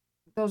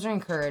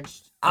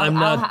encouraged.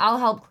 I'll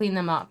help clean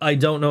them up. I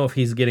don't know if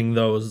he's getting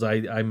those.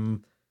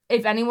 I'm.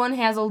 If anyone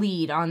has a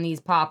lead on these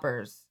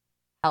poppers,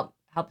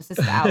 help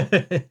assist out.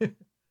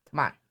 Come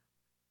on.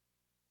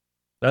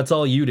 That's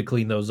all you to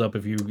clean those up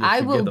if you I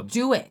get will them.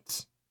 do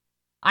it.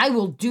 I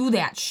will do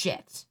that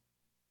shit.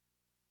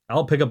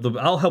 I'll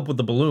help with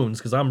the balloons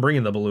because I'm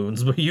bringing the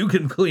balloons, but you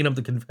can clean up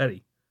the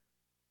confetti.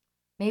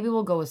 Maybe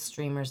we'll go with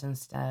streamers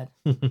instead.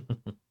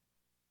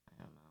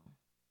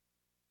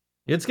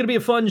 It's gonna be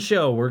a fun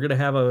show. We're gonna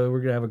have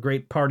a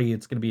great party.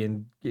 It's gonna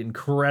be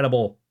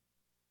incredible.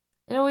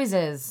 It always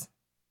is.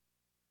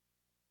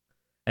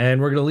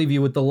 And we're gonna leave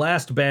you with the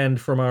last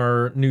band from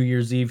our New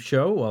Year's Eve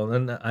show. Well,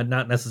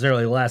 not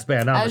necessarily the last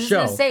band on the show. I was just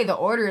gonna say the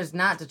order is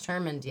not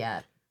determined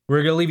yet.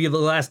 We're gonna leave you the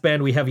last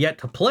band we have yet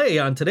to play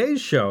on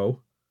today's show.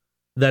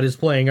 That is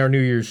playing our New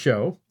Year's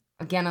show.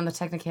 Again on the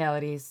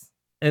technicalities.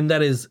 And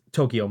that is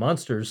Tokyo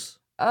Monsters.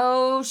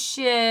 Oh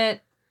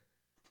shit.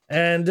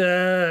 And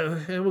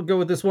we'll go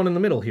with this one in the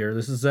middle here.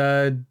 This is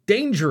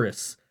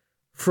Dangerous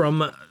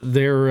from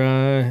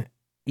their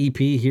EP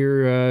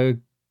here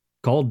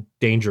called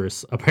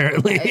Dangerous,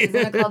 apparently. Isn't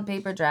it called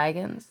Paper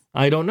Dragons?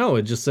 I don't know.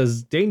 It just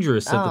says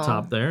Dangerous at the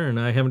top there, and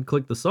I haven't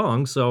clicked the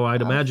song, so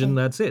I'd imagine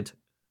that's it.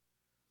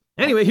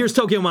 Anyway, here's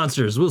Tokyo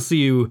Monsters. We'll see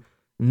you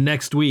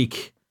next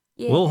week.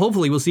 Yeah. Well,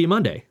 hopefully we'll see you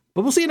Monday.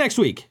 But we'll see you next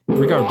week,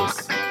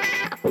 regardless.